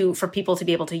for people to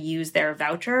be able to use their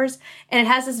vouchers. And it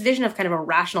has this vision of kind of a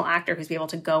rational actor who's be able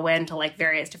to go into like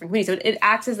various different communities. So it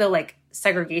acts as though like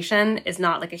segregation is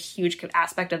not like a huge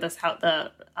aspect of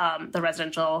the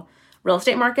residential real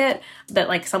estate market, that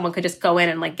like someone could just go in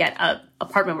and like get an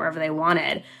apartment wherever they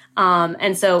wanted.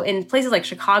 And so in places like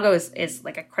Chicago is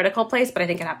like a critical place, but I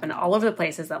think it happened all over the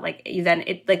places that like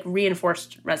it like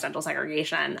reinforced residential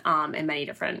segregation in many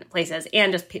different places,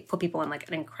 and just put people in like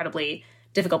an incredibly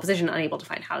difficult position, unable to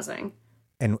find housing.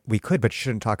 And we could, but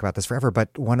shouldn't talk about this forever.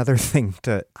 But one other thing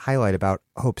to highlight about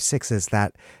Hope 6 is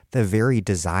that the very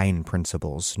design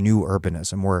principles, new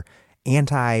urbanism, were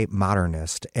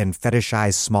anti-modernist and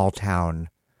fetishized small town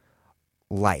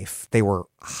life. They were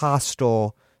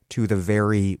hostile to the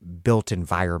very built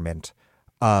environment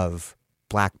of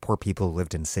Black poor people who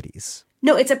lived in cities.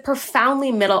 No, it's a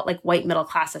profoundly white middle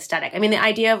class aesthetic. I mean, the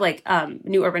idea of like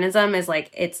new urbanism is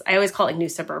like I always call it like new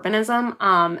suburbanism.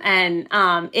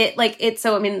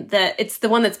 It's the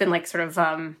one that's been like sort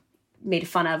of made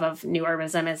fun of new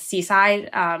urbanism as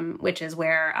Seaside, which is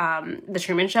where the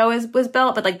Truman Show was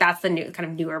built. But like that's the new kind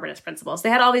of new urbanist principles. They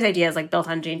had all these ideas like built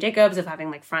on Jane Jacobs of having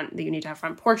like you need to have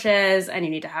front porches and you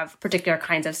need to have particular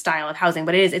kinds of style of housing.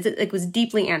 But it was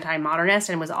deeply anti-modernist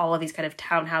and was all of these kind of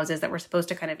townhouses that were supposed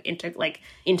to kind of into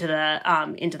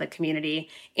the community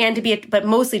and but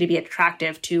mostly to be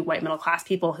attractive to white middle class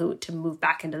people to move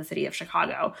back into the city of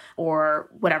Chicago or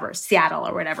whatever, Seattle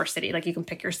or whatever city. Like you can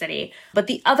pick your city. But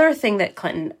the other thing that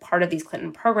part of these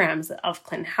Clinton programs of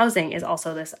Clinton housing is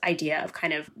also this idea of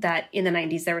kind of that in the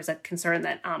 90s, there was a concern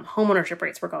that homeownership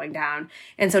rates were going down.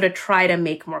 And so to try to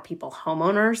make more people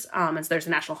homeowners, and so there's a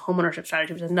national homeownership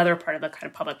strategy, which is another part of the kind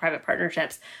of public-private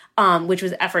partnerships, which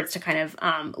was efforts to kind of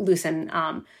loosen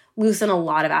a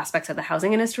lot of aspects of the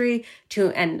housing industry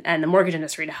and the mortgage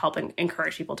industry to help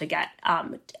encourage people to get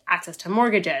access to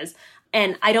mortgages.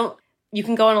 And you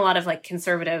can go on a lot of like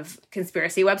conservative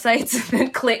conspiracy websites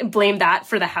and blame that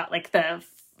for the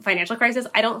financial crisis.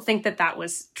 I don't think that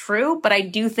was true, but I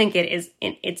do think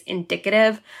it's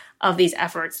indicative of these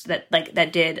efforts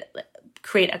that did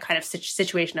create a kind of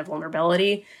situation of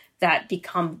vulnerability that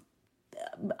become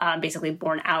basically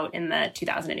borne out in the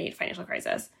 2008 financial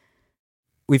crisis.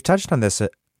 We've touched on this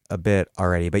a bit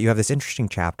already, but you have this interesting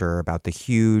chapter about the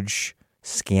huge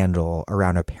scandal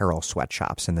around apparel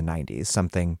sweatshops in the 90s,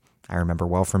 something I remember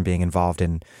well from being involved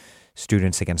in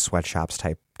Students Against Sweatshops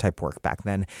type work back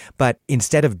then. But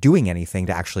instead of doing anything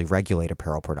to actually regulate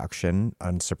apparel production,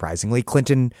 unsurprisingly,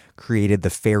 Clinton created the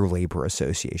Fair Labor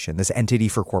Association, this entity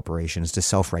for corporations to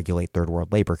self-regulate third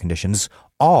world labor conditions,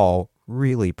 all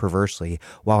really perversely,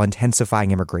 while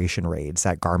intensifying immigration raids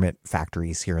at garment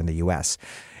factories here in the U.S.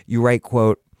 You write,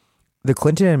 quote, "The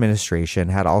Clinton administration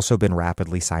had also been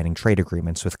rapidly signing trade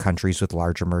agreements with countries with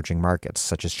large emerging markets,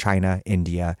 such as China,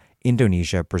 India,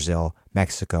 Indonesia, Brazil,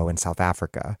 Mexico, and South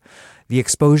Africa. The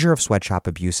exposure of sweatshop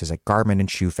abuses at garment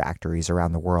and shoe factories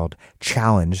around the world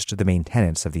challenged the main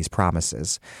tenets of these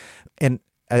promises." And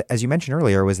as you mentioned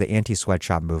earlier, was the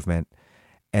anti-sweatshop movement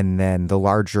and then the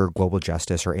larger global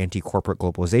justice or anti-corporate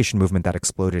globalization movement that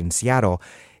exploded in Seattle.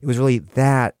 It was really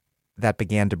that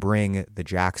began to bring the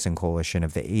Jackson coalition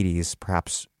of the 80s,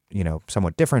 perhaps,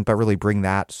 somewhat different, but really bring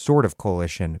that sort of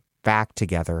coalition back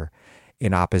together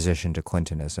in opposition to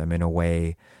Clintonism in a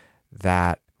way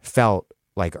that felt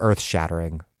like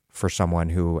earth-shattering for someone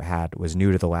who was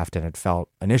new to the left and had felt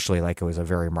initially like it was a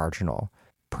very marginal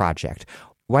project.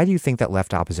 Why do you think that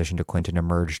left opposition to Clinton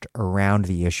emerged around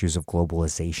the issues of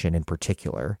globalization in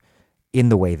particular in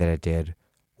the way that it did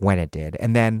when it did?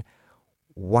 And then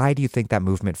why do you think that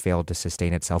movement failed to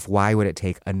sustain itself? Why would it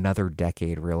take another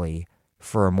decade, really,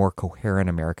 for a more coherent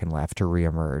American left to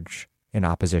reemerge in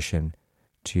opposition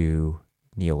to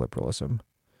neoliberalism?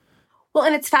 Well,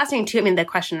 and it's fascinating, too. I mean, the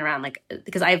question around,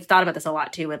 because I've thought about this a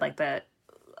lot, too, with,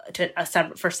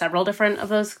 for several different of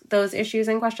those issues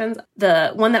and questions.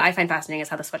 The one that I find fascinating is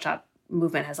how the sweatshop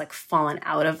movement has fallen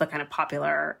out of the kind of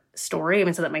popular story. I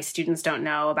mean, so that my students don't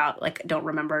know about, don't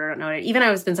remember it or don't know it. Even I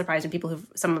was been surprised when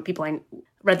some of the people I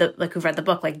read who've read the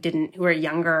book, who are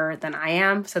younger than I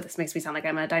am. So this makes me sound like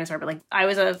I'm a dinosaur, but I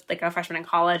was a freshman in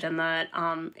college in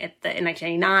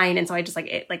 1999. And so I just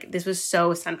this was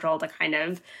so central to kind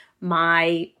of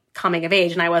my coming of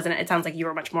age. And I wasn't, it sounds like you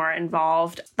were much more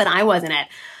involved than I was in it.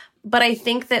 But I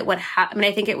think that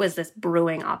I think it was this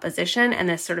brewing opposition and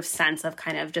this sort of sense of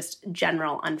kind of just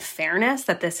general unfairness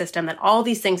that the system, that all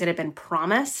these things that had been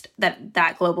promised that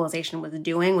globalization was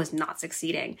doing was not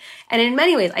succeeding. And in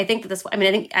many ways, I think that I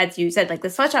think, as you said, the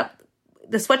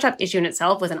sweatshop issue in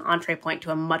itself was an entree point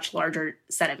to a much larger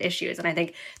set of issues. And I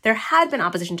think there had been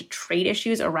opposition to trade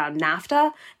issues around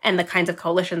NAFTA and the kinds of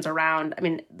coalitions around,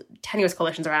 tenuous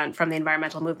coalitions around from the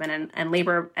environmental movement and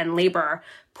labor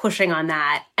pushing on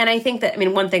that. And I think that,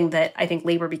 one thing that I think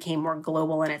labor became more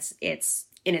global in its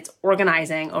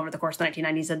organizing over the course of the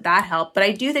 1990s, that helped. But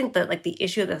I do think that the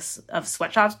issue of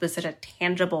sweatshops was such a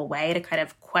tangible way to kind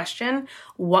of question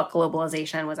what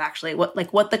globalization was actually, what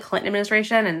the Clinton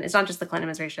administration, and it's not just the Clinton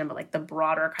administration, but the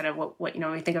broader kind of what we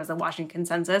think of as the Washington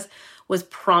Consensus, was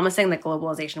promising that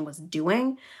globalization was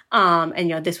doing.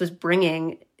 And this was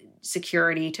bringing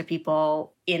security to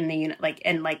people in the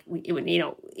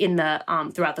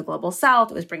throughout the global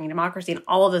South. It was bringing democracy, and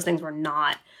all of those things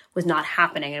was not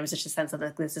happening. And it was just a sense of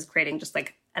this is creating just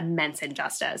immense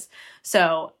injustice.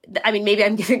 So, maybe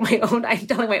I'm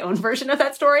telling my own version of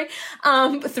that story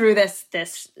through this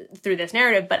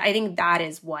narrative. But I think that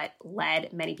is what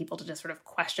led many people to just sort of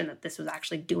question that this was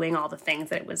actually doing all the things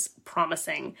that it was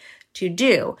promising to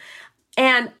do.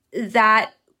 And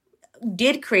that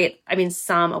did create,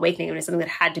 some awakening. It was something that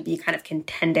had to be kind of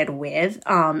contended with,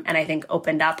 and I think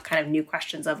opened up kind of new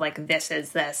questions of this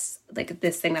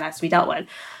thing that has to be dealt with.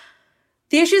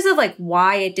 The issues of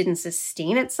why it didn't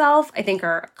sustain itself, I think,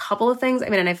 are a couple of things.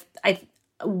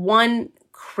 One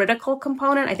critical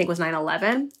component I think was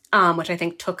 9/11, which I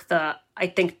think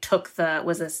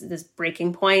was this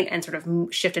breaking point and sort of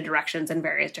shifted directions in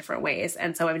various different ways.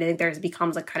 And so I think there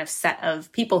becomes a kind of set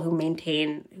of people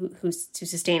who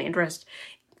sustain interest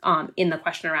in the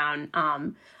question around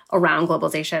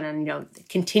globalization and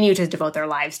continue to devote their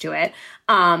lives to it.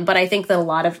 But I think that a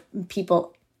lot of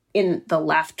people in the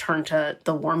left turned to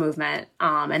the war movement,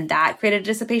 and that created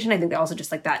dissipation. I think they also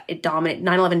just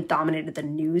 9/11 dominated the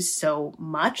news so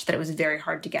much that it was very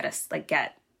hard to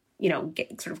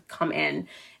sort of come in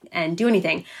and do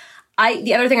anything.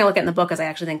 The other thing I look at in the book is I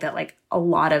actually think that like a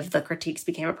lot of the critiques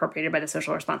became appropriated by the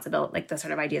social responsibility, like the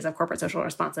sort of ideas of corporate social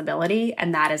responsibility.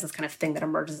 And that is this kind of thing that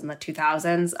emerges in the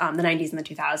 2000s, the 90s and the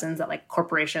 2000s, that like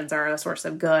corporations are a source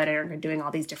of good and are doing all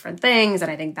these different things.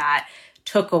 And I think that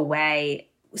took away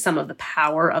some of the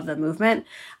power of the movement.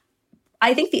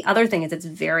 I think the other thing is it's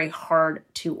very hard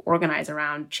to organize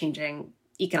around changing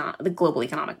the global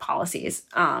economic policies.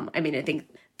 I mean, I think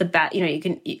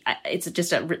it's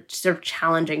just a sort of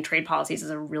challenging trade policies is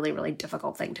a really, really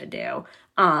difficult thing to do.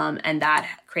 And that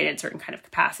created certain kind of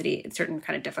capacity and certain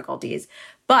kind of difficulties.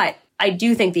 But I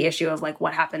do think the issue of like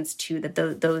what happens to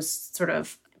those sort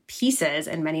of pieces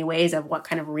in many ways of what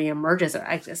kind of reemerges.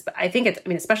 I think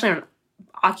especially on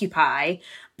Occupy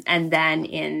and then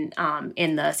in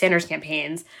the Sanders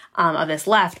campaigns of this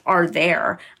left are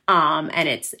there. And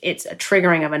it's a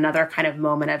triggering of another kind of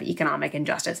moment of economic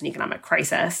injustice and economic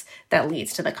crisis that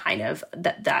leads to the kind of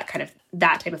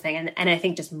that type of thing. And I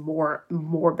think just more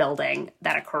building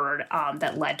that occurred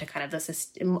that led to kind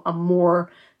of a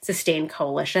more sustained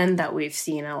coalition that we've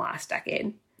seen in the last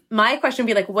decade. My question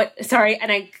would be like,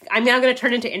 I'm now going to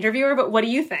turn into interviewer, but what do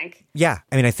you think? Yeah.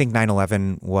 I mean, I think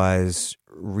 9/11 was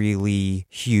really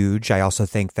huge. I also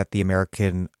think that the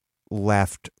American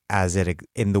left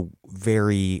in the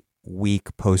very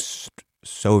weak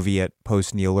post-Soviet,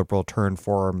 post-neoliberal turn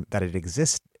form that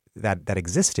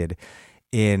existed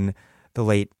in the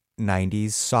late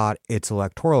 90s sought its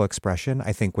electoral expression,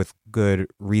 I think with good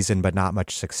reason, but not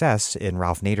much success in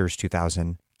Ralph Nader's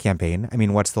 2000 campaign. I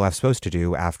mean, what's the left supposed to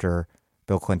do after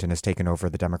Bill Clinton has taken over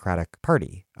the Democratic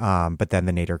Party? But then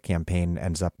the Nader campaign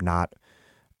ends up not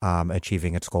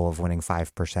achieving its goal of winning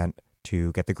 5%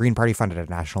 to get the Green Party funded at a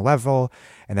national level.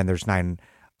 And then there's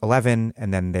 9/11,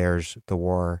 and then there's the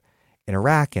war in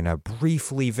Iraq and a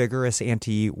briefly vigorous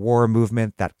anti-war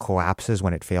movement that collapses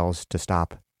when it fails to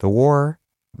stop the war.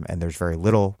 And there's very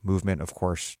little movement, of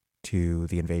course, to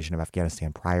the invasion of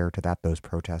Afghanistan prior to that. Those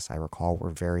protests, I recall,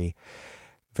 were very,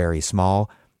 very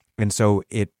small. And so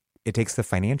it takes the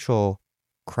financial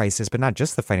crisis, but not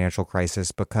just the financial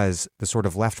crisis, because the sort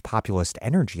of left populist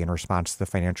energy in response to the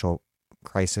financial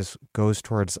crisis goes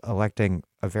towards electing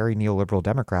a very neoliberal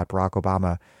Democrat, Barack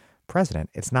Obama, president.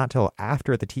 It's not till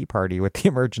after the Tea Party with the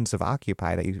emergence of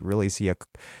Occupy that you really see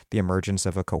the emergence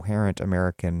of a coherent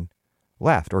American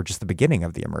left, or just the beginning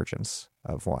of the emergence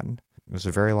of one. It was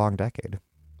a very long decade.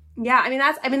 Yeah,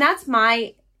 that's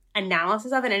my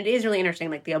analysis of it. And it is really interesting,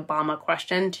 like the Obama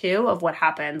question too, of what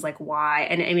happens, like why,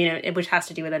 and I mean, which has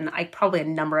to do with probably a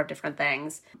number of different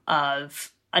things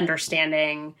of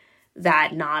understanding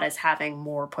that not as having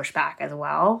more pushback as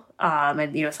well.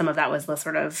 And, some of that was the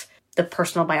sort of the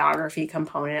personal biography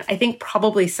component. I think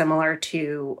probably similar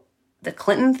to the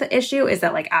Clinton issue is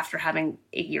that like after having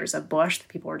 8 years of Bush, the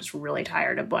people were just really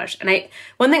tired of Bush. And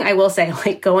one thing I will say,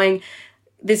 like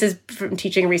this is from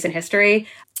teaching recent history.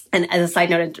 And as a side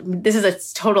note, this is a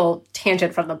total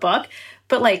tangent from the book,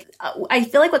 but like, I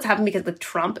feel like what's happened because with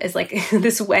Trump is like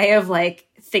this way of like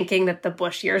thinking that the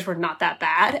Bush years were not that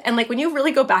bad. And like, when you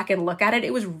really go back and look at it,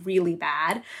 it was really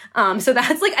bad. So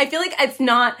that's like, I feel like it's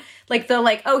not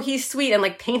like oh, he's sweet and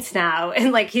like paints now.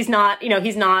 And like, he's not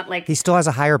like, he still has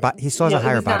a higher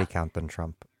body count than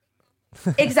Trump.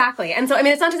 Exactly. And so, I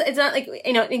mean, it's not like,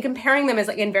 in comparing them as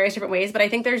like in various different ways, but I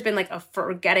think there's been like a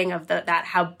forgetting of that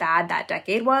how bad that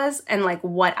decade was and like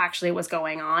what actually was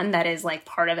going on that is like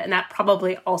part of it. And that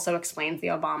probably also explains the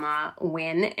Obama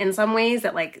win in some ways,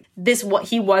 that like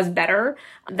he was better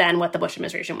than what the Bush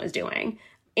administration was doing.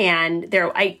 And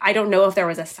I don't know if there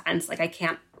was a sense, like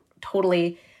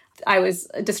I was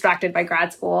distracted by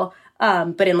grad school,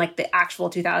 but in like the actual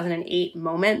 2008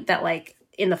 moment that like,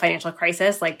 in the financial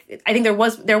crisis, like I think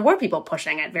there were people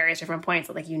pushing at various different points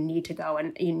that like you need to go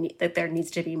and that there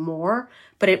needs to be more,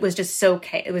 but it was just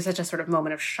it was such a sort of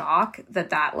moment of shock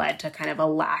that led to kind of a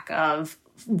lack of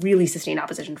really sustained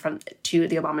opposition to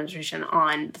the Obama administration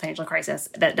on the financial crisis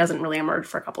that doesn't really emerge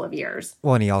for a couple of years.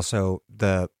 Well, and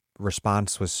the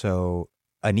response was so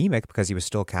anemic because he was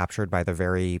still captured by the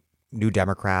very New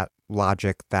Democrat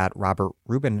logic that Robert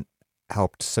Rubin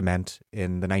helped cement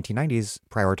in the 1990s,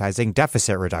 prioritizing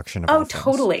deficit reduction of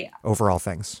totally overall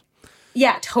things.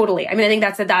 Yeah, totally. I mean, I think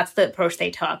that's the approach they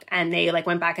took, and they like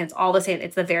went back and it's all the same.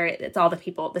 It's all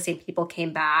the same people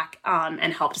came back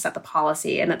and helped set the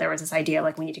policy, and that there was this idea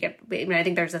like we need to get. I mean, I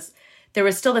think there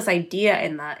was still this idea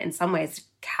in some ways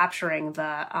capturing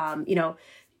the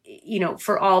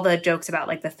for all the jokes about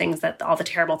like all the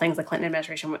terrible things the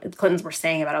Clintons were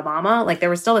saying about Obama, like there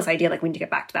was still this idea like we need to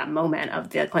get back to that moment of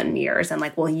the Clinton years and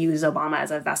like we'll use Obama as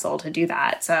a vessel to do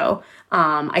that. So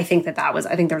I think there was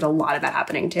a lot of that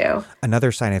happening too.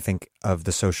 Another sign I think of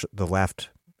the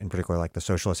left in particular like the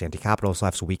socialist anti-capitalist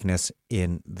left's weakness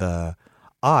in the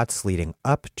aughts leading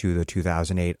up to the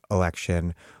 2008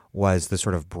 election was the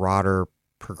sort of broader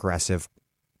progressive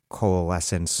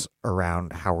coalescence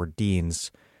around Howard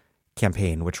Dean's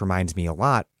campaign, which reminds me a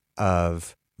lot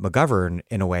of McGovern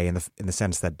in a way, in the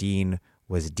sense that Dean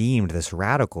was deemed this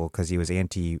radical because he was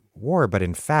anti-war, but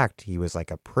in fact, he was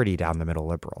like a pretty down-the-middle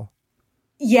liberal.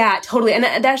 Yeah, totally. And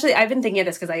actually, I've been thinking of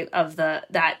this because of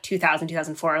that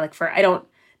 2004, like I don't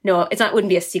know, wouldn't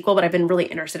be a sequel, but I've been really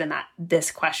interested in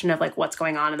this question of like what's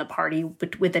going on in the party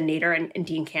with the Nader and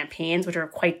Dean campaigns, which are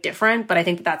quite different. But I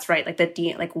think that's right. Like that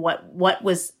Dean, like what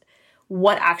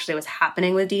actually was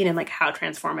happening with Dean and like how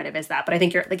transformative is that? But I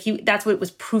think that's what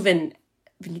was proven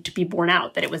to be borne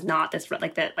out, that it was not this,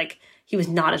 like that, like he was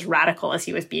not as radical as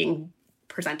he was being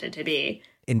presented to be.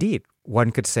 Indeed.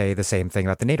 One could say the same thing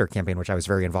about the Nader campaign, which I was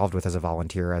very involved with as a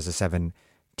volunteer, as a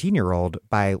 17-year-old,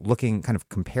 by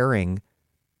comparing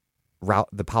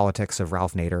the politics of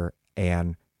Ralph Nader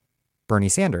and Bernie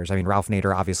Sanders. I mean, Ralph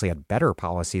Nader obviously had better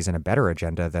policies and a better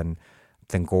agenda than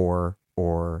Gore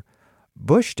or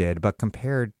Bush did, but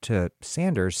compared to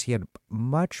Sanders, he had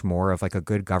much more of like a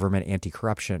good government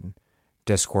anti-corruption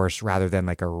discourse rather than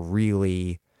like a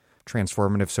really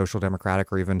transformative social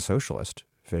democratic or even socialist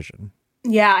vision.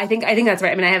 Yeah, I think that's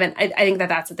right. I mean, I think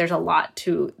there's a lot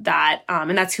to that,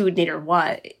 and that's who Nader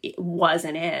was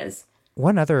and is.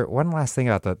 One last thing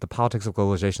about the politics of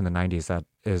globalization in the 90s that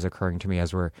is occurring to me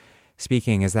as we're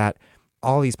speaking is that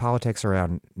all these politics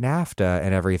around NAFTA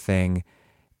and everything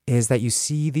is that you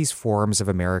see these forms of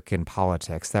American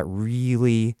politics that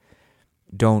really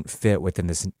don't fit within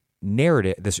this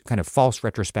narrative, this kind of false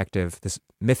retrospective, this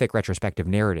mythic retrospective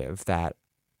narrative that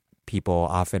people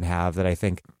often have, that I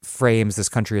think frames this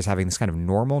country as having this kind of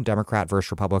normal Democrat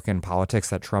versus Republican politics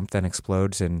that Trump then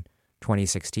explodes in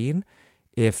 2016.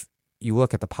 If you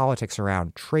look at the politics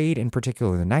around trade, in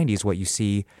particular in the 90s, what you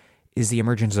see is the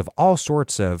emergence of all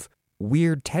sorts of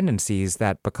weird tendencies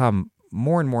that become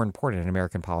more and more important in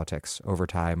American politics over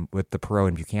time with the Perot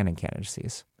and Buchanan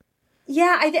candidacies.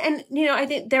 Yeah, I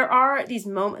think there are these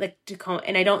moments,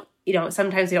 and I don't,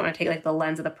 sometimes you don't want to take like the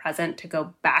lens of the present to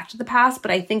go back to the past, but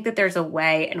I think that there's a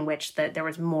way in which it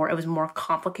was more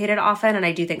complicated often, and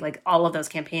I do think like all of those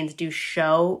campaigns do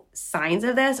show signs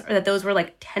of this, or that those were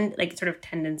like sort of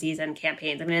tendencies and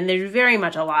campaigns. I mean, and there's very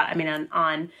much a lot. I mean,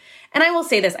 on and I will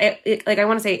say this, I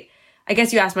want to say, I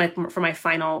guess you asked for my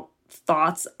final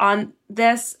thoughts on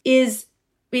this is,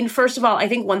 I mean, first of all, I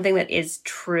think one thing that is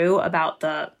true about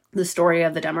the story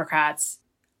of the Democrats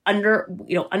under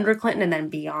Clinton and then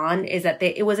beyond is that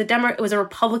it was a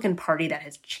Republican Party that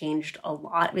has changed a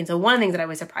lot. I mean, so one of the things that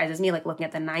always surprises me, like looking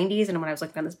at the 90s and when I was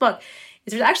looking at this book,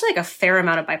 is there's actually like a fair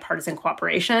amount of bipartisan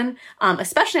cooperation,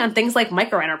 especially on things like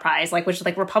microenterprise, like which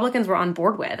like Republicans were on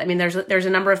board with. I mean, there's a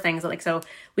number of things that, like, so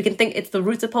we can think it's the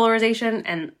roots of polarization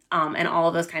and all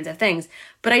of those kinds of things.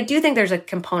 But I do think there's a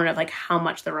component of like how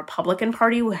much the Republican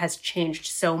Party has changed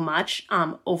so much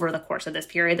over the course of this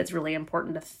period that's really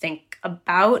important to think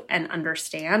about and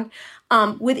understand.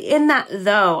 Within that,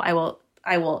 though,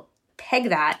 I will peg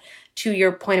that to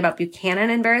your point about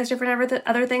Buchanan and various different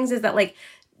other things, is that like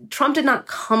Trump did not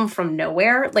come from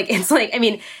nowhere. Like, it's like, I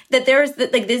mean, that there's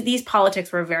like these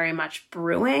politics were very much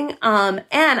brewing. And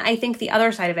I think the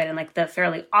other side of it, and like the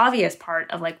fairly obvious part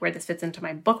of like where this fits into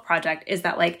my book project, is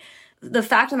that like the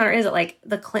fact of the matter is that like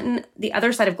the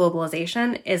other side of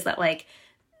globalization is that like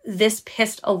this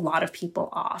pissed a lot of people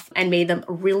off and made them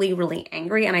really, really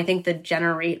angry. And I think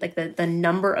the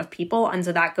number of people, and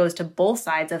so that goes to both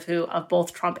sides of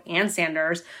both Trump and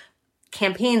Sanders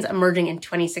campaigns emerging in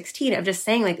 2016, of just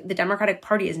saying like the Democratic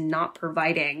Party is not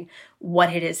providing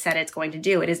what it has said it's going to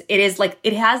do. It is like,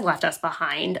 it has left us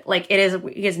behind. Like it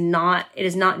is not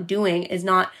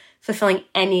fulfilling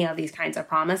any of these kinds of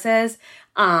promises.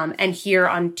 And here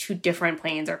on two different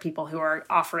planes are people who are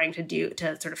offering to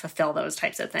sort of fulfill those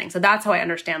types of things. So that's how I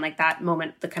understand like that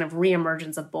moment, the kind of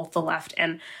reemergence of both the left,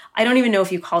 and I don't even know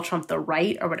if you call Trump the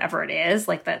right or whatever it is,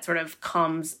 like that sort of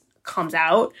comes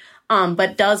out,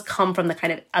 but does come from the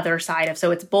kind of other side of,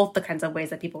 so it's both the kinds of ways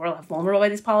that people were left vulnerable by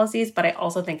these policies, but I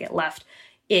also think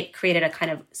it created a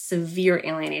kind of severe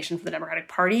alienation for the Democratic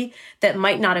Party that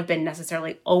might not have been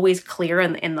necessarily always clear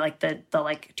in like the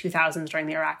 2000s during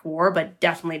the Iraq War, but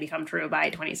definitely become true by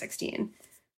 2016.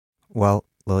 Well,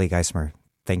 Lily Geismar,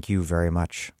 thank you very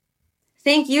much.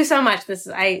 Thank you so much.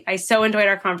 I so enjoyed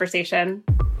our conversation.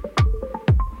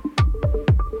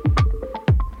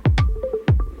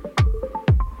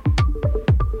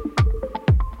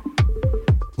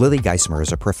 Lily Geismer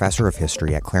is a professor of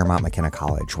history at Claremont McKenna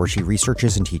College, where she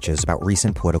researches and teaches about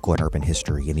recent political and urban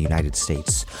history in the United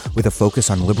States, with a focus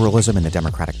on liberalism and the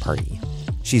Democratic Party.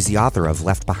 She's the author of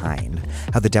Left Behind: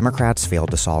 How the Democrats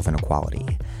Failed to Solve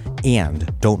Inequality,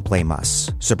 and Don't Blame Us: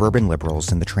 Suburban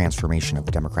Liberals and the Transformation of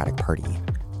the Democratic Party.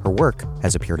 Her work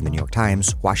has appeared in the New York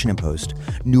Times, Washington Post,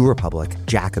 New Republic,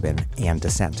 Jacobin, and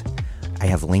Dissent. I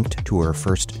have linked to her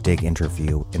first Dig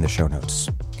interview in the show notes.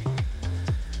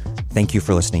 Thank you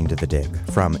for listening to The Dig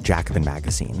from Jacobin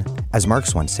Magazine. As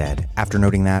Marx once said, after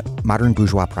noting that modern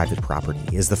bourgeois private property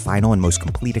is the final and most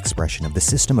complete expression of the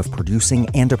system of producing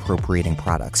and appropriating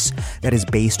products that is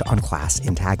based on class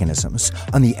antagonisms,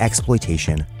 on the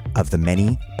exploitation of the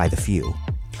many by the few.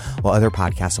 While other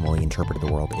podcasts have only interpreted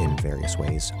the world in various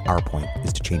ways, our point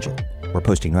is to change it. We're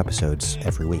posting new episodes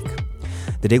every week.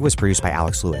 The Dig was produced by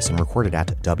Alex Lewis and recorded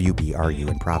at WBRU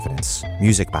in Providence.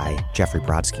 Music by Jeffrey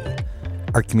Brodsky.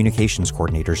 Our communications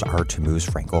coordinators are Tamuz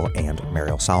Frankel and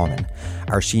Mariel Solomon.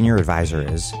 Our senior advisor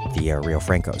is Thea Rio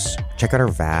Francos. Check out our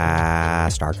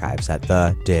vast archives at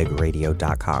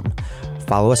thedigradio.com.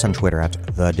 Follow us on Twitter at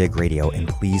thedigradio, and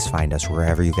please find us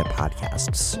wherever you get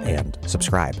podcasts and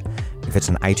subscribe. If it's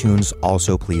in iTunes,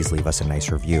 also please leave us a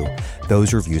nice review.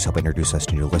 Those reviews help introduce us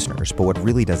to new listeners, but what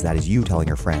really does that is you telling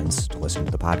your friends to listen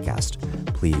to the podcast.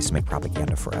 Please make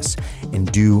propaganda for us.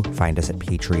 And do find us at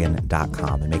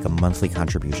patreon.com and make a monthly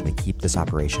contribution to keep this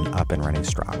operation up and running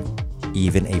strong.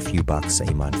 Even a few bucks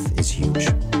a month is huge.